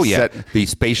 Oh, yeah. The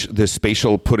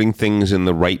spatial putting things in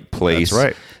the right place. That's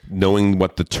right. Knowing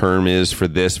what the term is for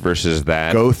this versus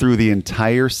that. Go through the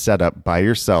entire setup by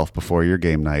yourself before your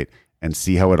game night and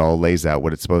see how it all lays out,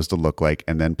 what it's supposed to look like,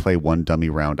 and then play one dummy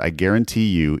round. I guarantee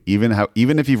you, even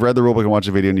if you've read the rulebook and watched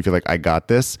a video and you feel like, I got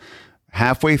this,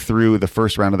 halfway through the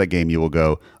first round of that game, you will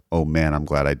go, oh man, I'm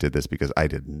glad I did this because I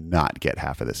did not get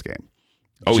half of this game.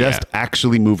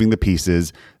 Actually moving the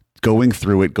pieces, going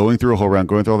through a whole round,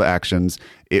 going through all the actions,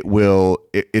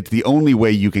 it's the only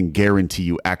way you can guarantee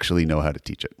you actually know how to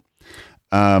teach it.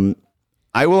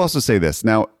 I will also say this.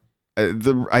 Now,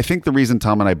 I think the reason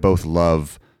Tom and I both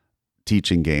love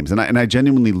teaching games, and I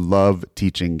genuinely love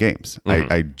teaching games.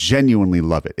 Mm-hmm. I genuinely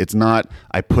love it. It's not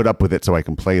I put up with it so I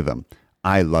can play them.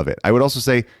 I love it. I would also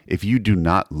say if you do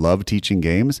not love teaching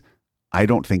games, I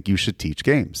don't think you should teach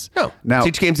games. No. Now,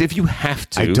 teach games if you have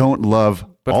to. I don't love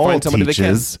all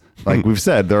teaches. Like we've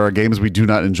said, there are games we do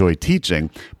not enjoy teaching,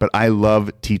 but I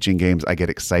love teaching games. I get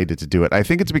excited to do it. I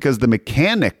think it's because the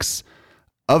mechanics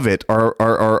of it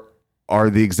are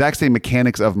the exact same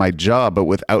mechanics of my job, but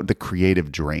without the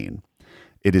creative drain.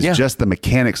 It is just the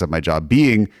mechanics of my job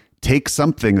being take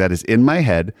something that is in my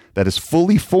head, that is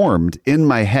fully formed in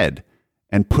my head,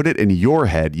 and put it in your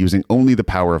head using only the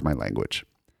power of my language.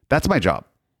 That's my job.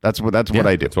 That's what I do.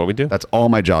 That's what we do. That's all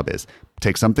my job is.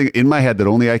 Take something in my head that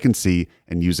only I can see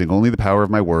and using only the power of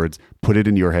my words, put it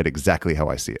in your head exactly how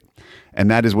I see it. And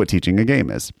that is what teaching a game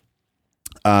is.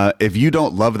 If you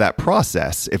don't love that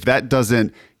process, if that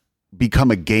doesn't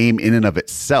become a game in and of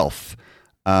itself,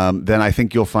 then I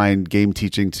think you'll find game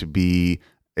teaching to be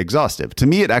exhaustive. To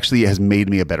me, it actually has made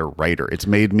me a better writer. It's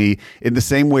made me, in the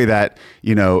same way that,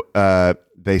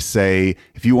 they say,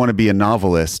 if you want to be a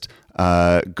novelist,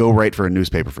 go write for a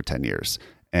newspaper for 10 years.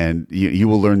 And you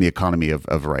will learn the economy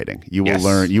of writing. You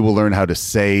will learn how to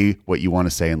say what you want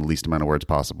to say in the least amount of words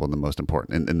possible, and the most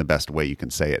important, in the best way you can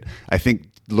say it. I think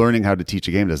learning how to teach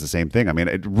a game does the same thing. I mean,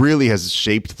 it really has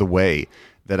shaped the way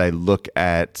that I look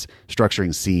at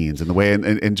structuring scenes and the way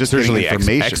and just certainly getting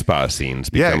information. expo scenes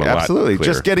become a lot absolutely.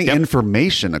 clearer. Just getting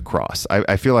information across.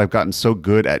 I feel I've gotten so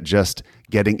good at just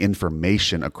getting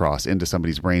information across into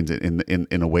somebody's brains in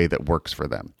a way that works for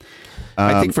them.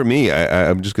 I think for me,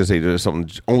 I'm just going to say there's something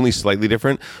only slightly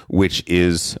different, which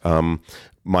is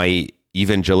my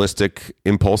evangelistic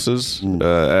impulses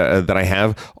that I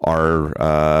have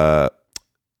are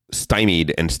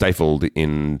stymied and stifled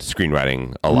in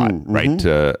screenwriting a lot,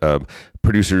 right?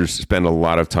 Producers spend a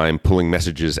lot of time pulling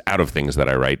messages out of things that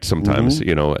I write sometimes,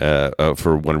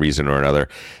 for one reason or another,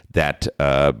 that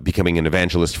becoming an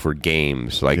evangelist for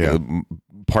games,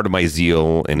 part of my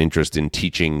zeal and interest in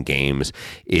teaching games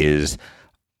is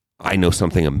I know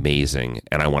something amazing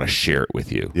and I want to share it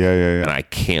with you. Yeah. And I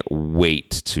can't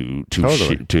wait to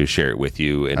share it with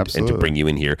you and to bring you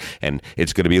in here. And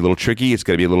it's going to be a little tricky. It's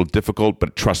going to be a little difficult,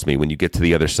 but trust me, when you get to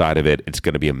the other side of it, it's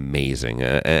going to be amazing.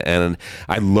 And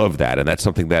I love that. And that's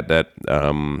something that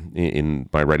in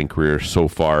my writing career so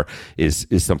far is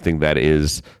something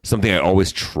I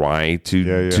always try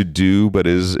to do, but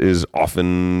is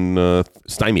often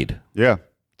stymied. Yeah.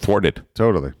 Thwarted.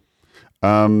 Totally.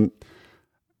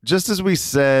 Just as we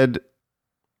said,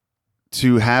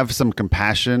 to have some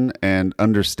compassion and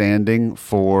understanding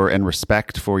for and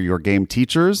respect for your game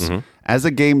teachers, as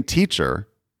a game teacher,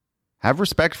 have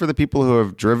respect for the people who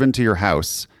have driven to your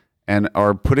house and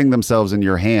are putting themselves in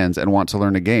your hands and want to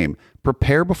learn a game.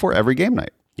 Prepare before every game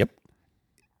night. Yep.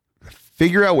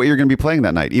 Figure out what you're going to be playing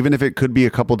that night, even if it could be a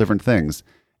couple different things,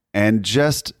 and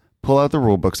just pull out the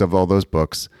rule books of all those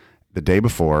books the day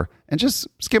before and just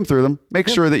skim through them. Make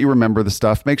sure that you remember the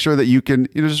stuff. Make sure that you can,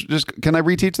 just can I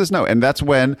reteach this? No. And that's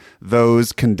when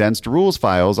those condensed rules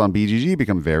files on BGG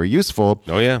become very useful.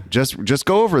 Oh yeah. Just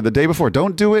go over the day before.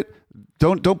 Don't do it.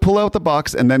 Don't pull out the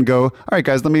box and then go, all right,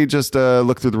 guys, let me just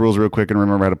look through the rules real quick and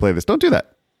remember how to play this. Don't do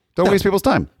that. Don't waste people's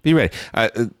time. Be ready.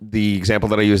 The example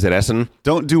that I used at Essen.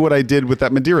 Don't do what I did with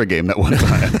that Madeira game that one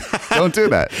time. Don't do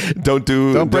that.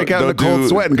 Don't break out in a cold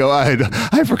sweat and go,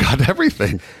 I forgot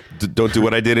everything. Don't do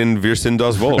what I did in Wir sind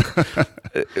das Volk.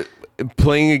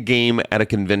 Playing a game at a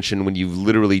convention when you've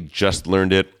literally just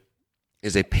learned it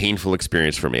is a painful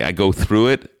experience for me. I go through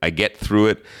it, I get through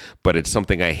it, but it's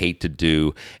something I hate to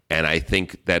do. And I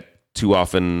think that too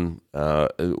often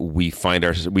we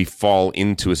fall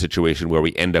into a situation where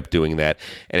we end up doing that.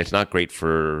 And it's not great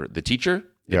for the teacher.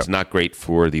 It's not great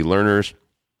for the learners.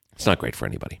 It's not great for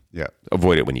anybody. Yeah.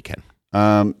 Avoid it when you can.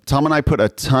 Tom and I put a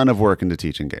ton of work into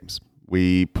teaching games.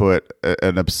 We put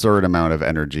an absurd amount of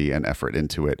energy and effort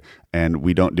into it, and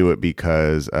we don't do it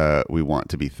because we want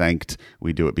to be thanked.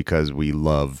 We do it because we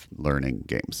love learning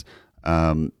games.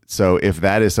 So if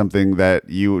that is something that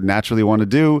you naturally want to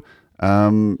do,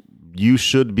 you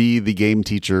should be the game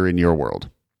teacher in your world.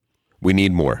 We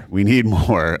need more. We need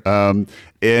more. And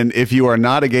if you are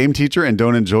not a game teacher and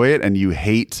don't enjoy it and you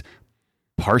hate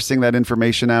parsing that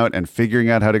information out and figuring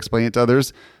out how to explain it to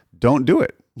others, don't do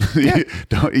it. Yeah.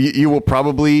 You will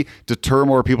probably deter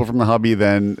more people from the hobby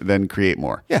than create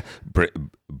more. Yeah.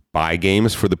 Buy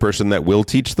games for the person that will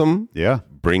teach them. Yeah.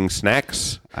 Bring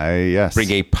snacks. Yes.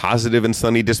 Bring a positive and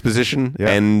sunny disposition,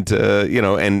 and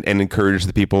and encourage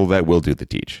the people that will do the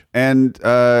teach. And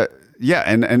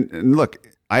and look,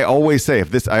 I always say,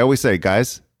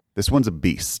 guys, this one's a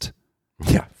beast.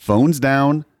 Yeah. Phones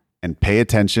down and pay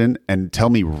attention and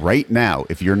tell me right now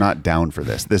if you're not down for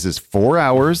this. This is 4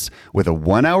 hours with a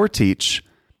 1 hour teach,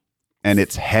 and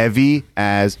it's heavy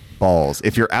as balls.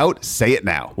 If you're out, say it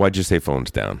now. Why'd you say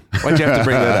phones down? Why'd you have to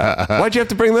bring that up? Why'd you have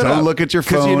to bring that up? Don't look at your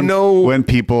phone when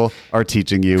people are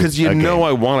teaching you. Because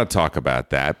I want to talk about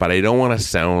that, but I don't want to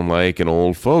sound like an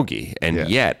old fogey. And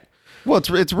yet... Well,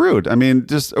 it's rude. I mean,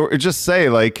 just say,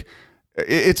 like...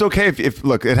 It's okay if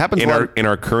look, it happens in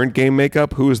our current game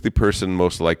makeup. Who is the person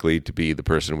most likely to be the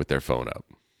person with their phone up?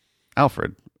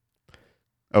 Alfred.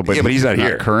 Oh, but he's not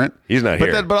here. Current. He's not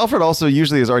here. But Alfred also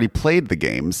usually has already played the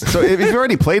games. So if you've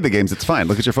already played the games, it's fine.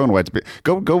 Look at your phone.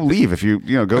 Go leave if you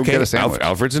go get a sandwich.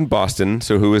 Alfred's in Boston.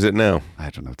 So who is it now? I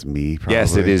don't know. It's me. Probably.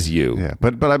 Yes, it is you. Yeah,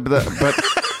 but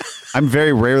I'm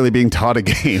very rarely being taught a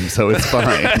game, so it's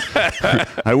fine.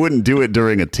 I wouldn't do it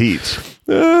during a teach.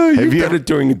 You've done it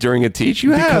during a teach?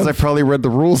 You Because I have. probably read the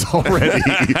rules already.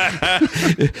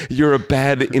 You're a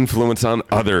bad influence on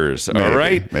others. All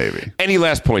right? Maybe. Any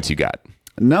last points you got?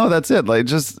 No, that's it. Like,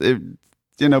 just,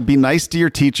 be nice to your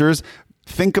teachers.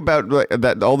 Think about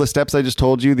that all the steps I just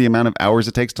told you, the amount of hours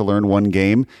it takes to learn one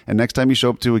game. And next time you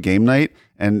show up to a game night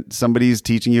and somebody's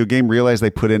teaching you a game, realize they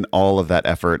put in all of that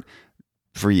effort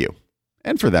for you.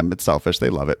 And for them, it's selfish. They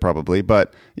love it probably.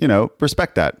 But,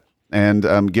 respect that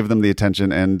and give them the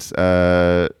attention. And,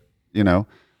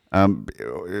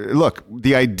 look,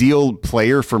 the ideal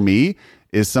player for me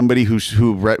is somebody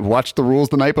who watched the rules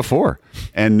the night before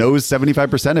and knows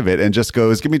 75% of it and just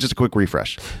goes, give me just a quick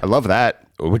refresh. I love that.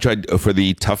 Which for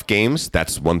the tough games,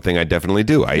 that's one thing I definitely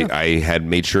do. I had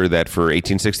made sure that for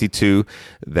 1862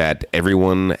 that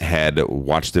everyone had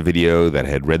watched the video, that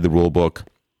had read the rule book,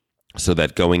 so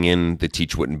that going in, the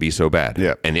teach wouldn't be so bad.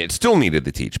 Yeah. And it still needed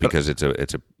the teach because it's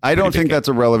a. I don't think that's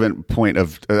a relevant point I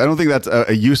don't think that's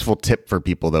a useful tip for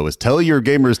people though, is tell your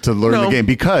gamers to learn the game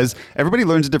because everybody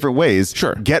learns in different ways.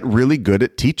 Sure. Get really good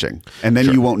at teaching and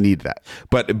then you won't need that.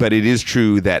 But it is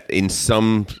true that in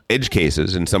some edge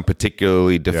cases, in some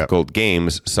particularly difficult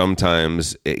games,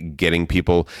 sometimes getting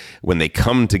people when they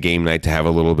come to game night to have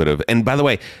a little bit of, and by the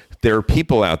way, there are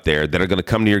people out there that are going to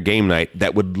come to your game night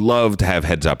that would love to have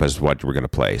heads up as to what we're going to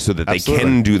play so that they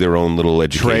can do their own little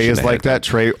education. Trey is like that.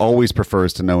 Trey always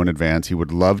prefers to know in advance. He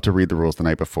would love to read the rules the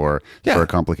night before for a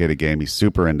complicated game. He's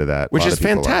super into that. Which is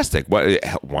fantastic. Why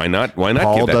not? Why not?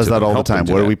 Paul does that all the time.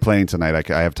 What are we playing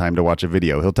tonight? I have time to watch a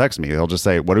video. He'll text me. He'll just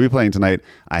say, what are we playing tonight?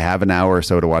 I have an hour or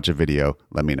so to watch a video.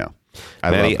 Let me know.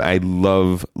 Maddie, I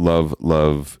love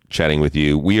chatting with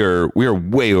you. We are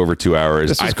way over 2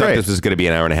 hours. I thought this was going to be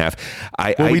an hour and a half.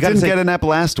 We didn't get an app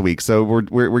last week, so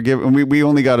we're giving. We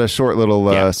only got a short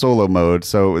little solo mode,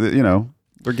 so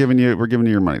we're giving you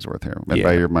your money's worth here. And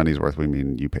by your money's worth, we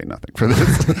mean you pay nothing for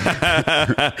this.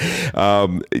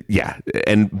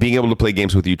 And being able to play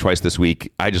games with you twice this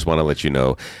week, I just want to let you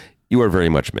know you are very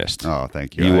much missed. Oh,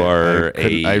 thank you. You are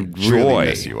I joy. Really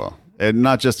miss you all. And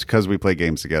not just because we play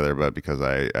games together, but because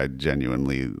I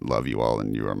genuinely love you all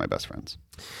and you are my best friends.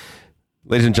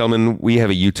 Ladies and gentlemen, we have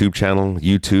a YouTube channel,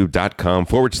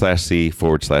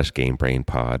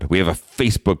 youtube.com/C/GameBrainPod. We have a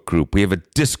Facebook group. We have a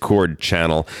Discord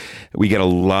channel. We get a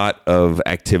lot of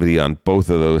activity on both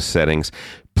of those settings.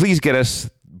 Please get us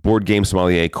Board Game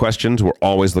Sommelier questions. We're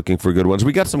always looking for good ones.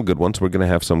 We got some good ones. We're going to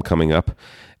have some coming up.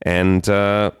 And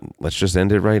let's just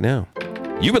end it right now.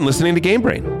 You've been listening to Game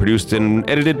Brain, produced and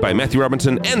edited by Matthew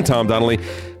Robinson and Tom Donnelly.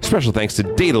 Special thanks to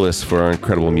Daedalus for our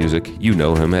incredible music. You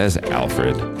know him as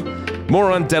Alfred.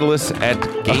 More on Daedalus at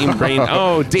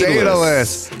GameBrain.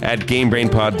 Daedalus at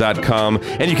GameBrainPod.com.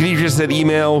 And you can just send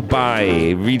email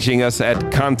by reaching us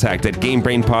at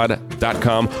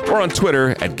contact@GameBrainPod.com or on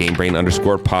Twitter at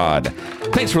GameBrain_pod.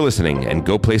 Thanks for listening, and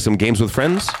go play some games with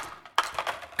friends.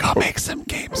 Go make some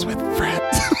games with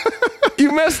friends.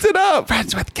 You messed it up.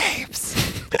 Friends with games.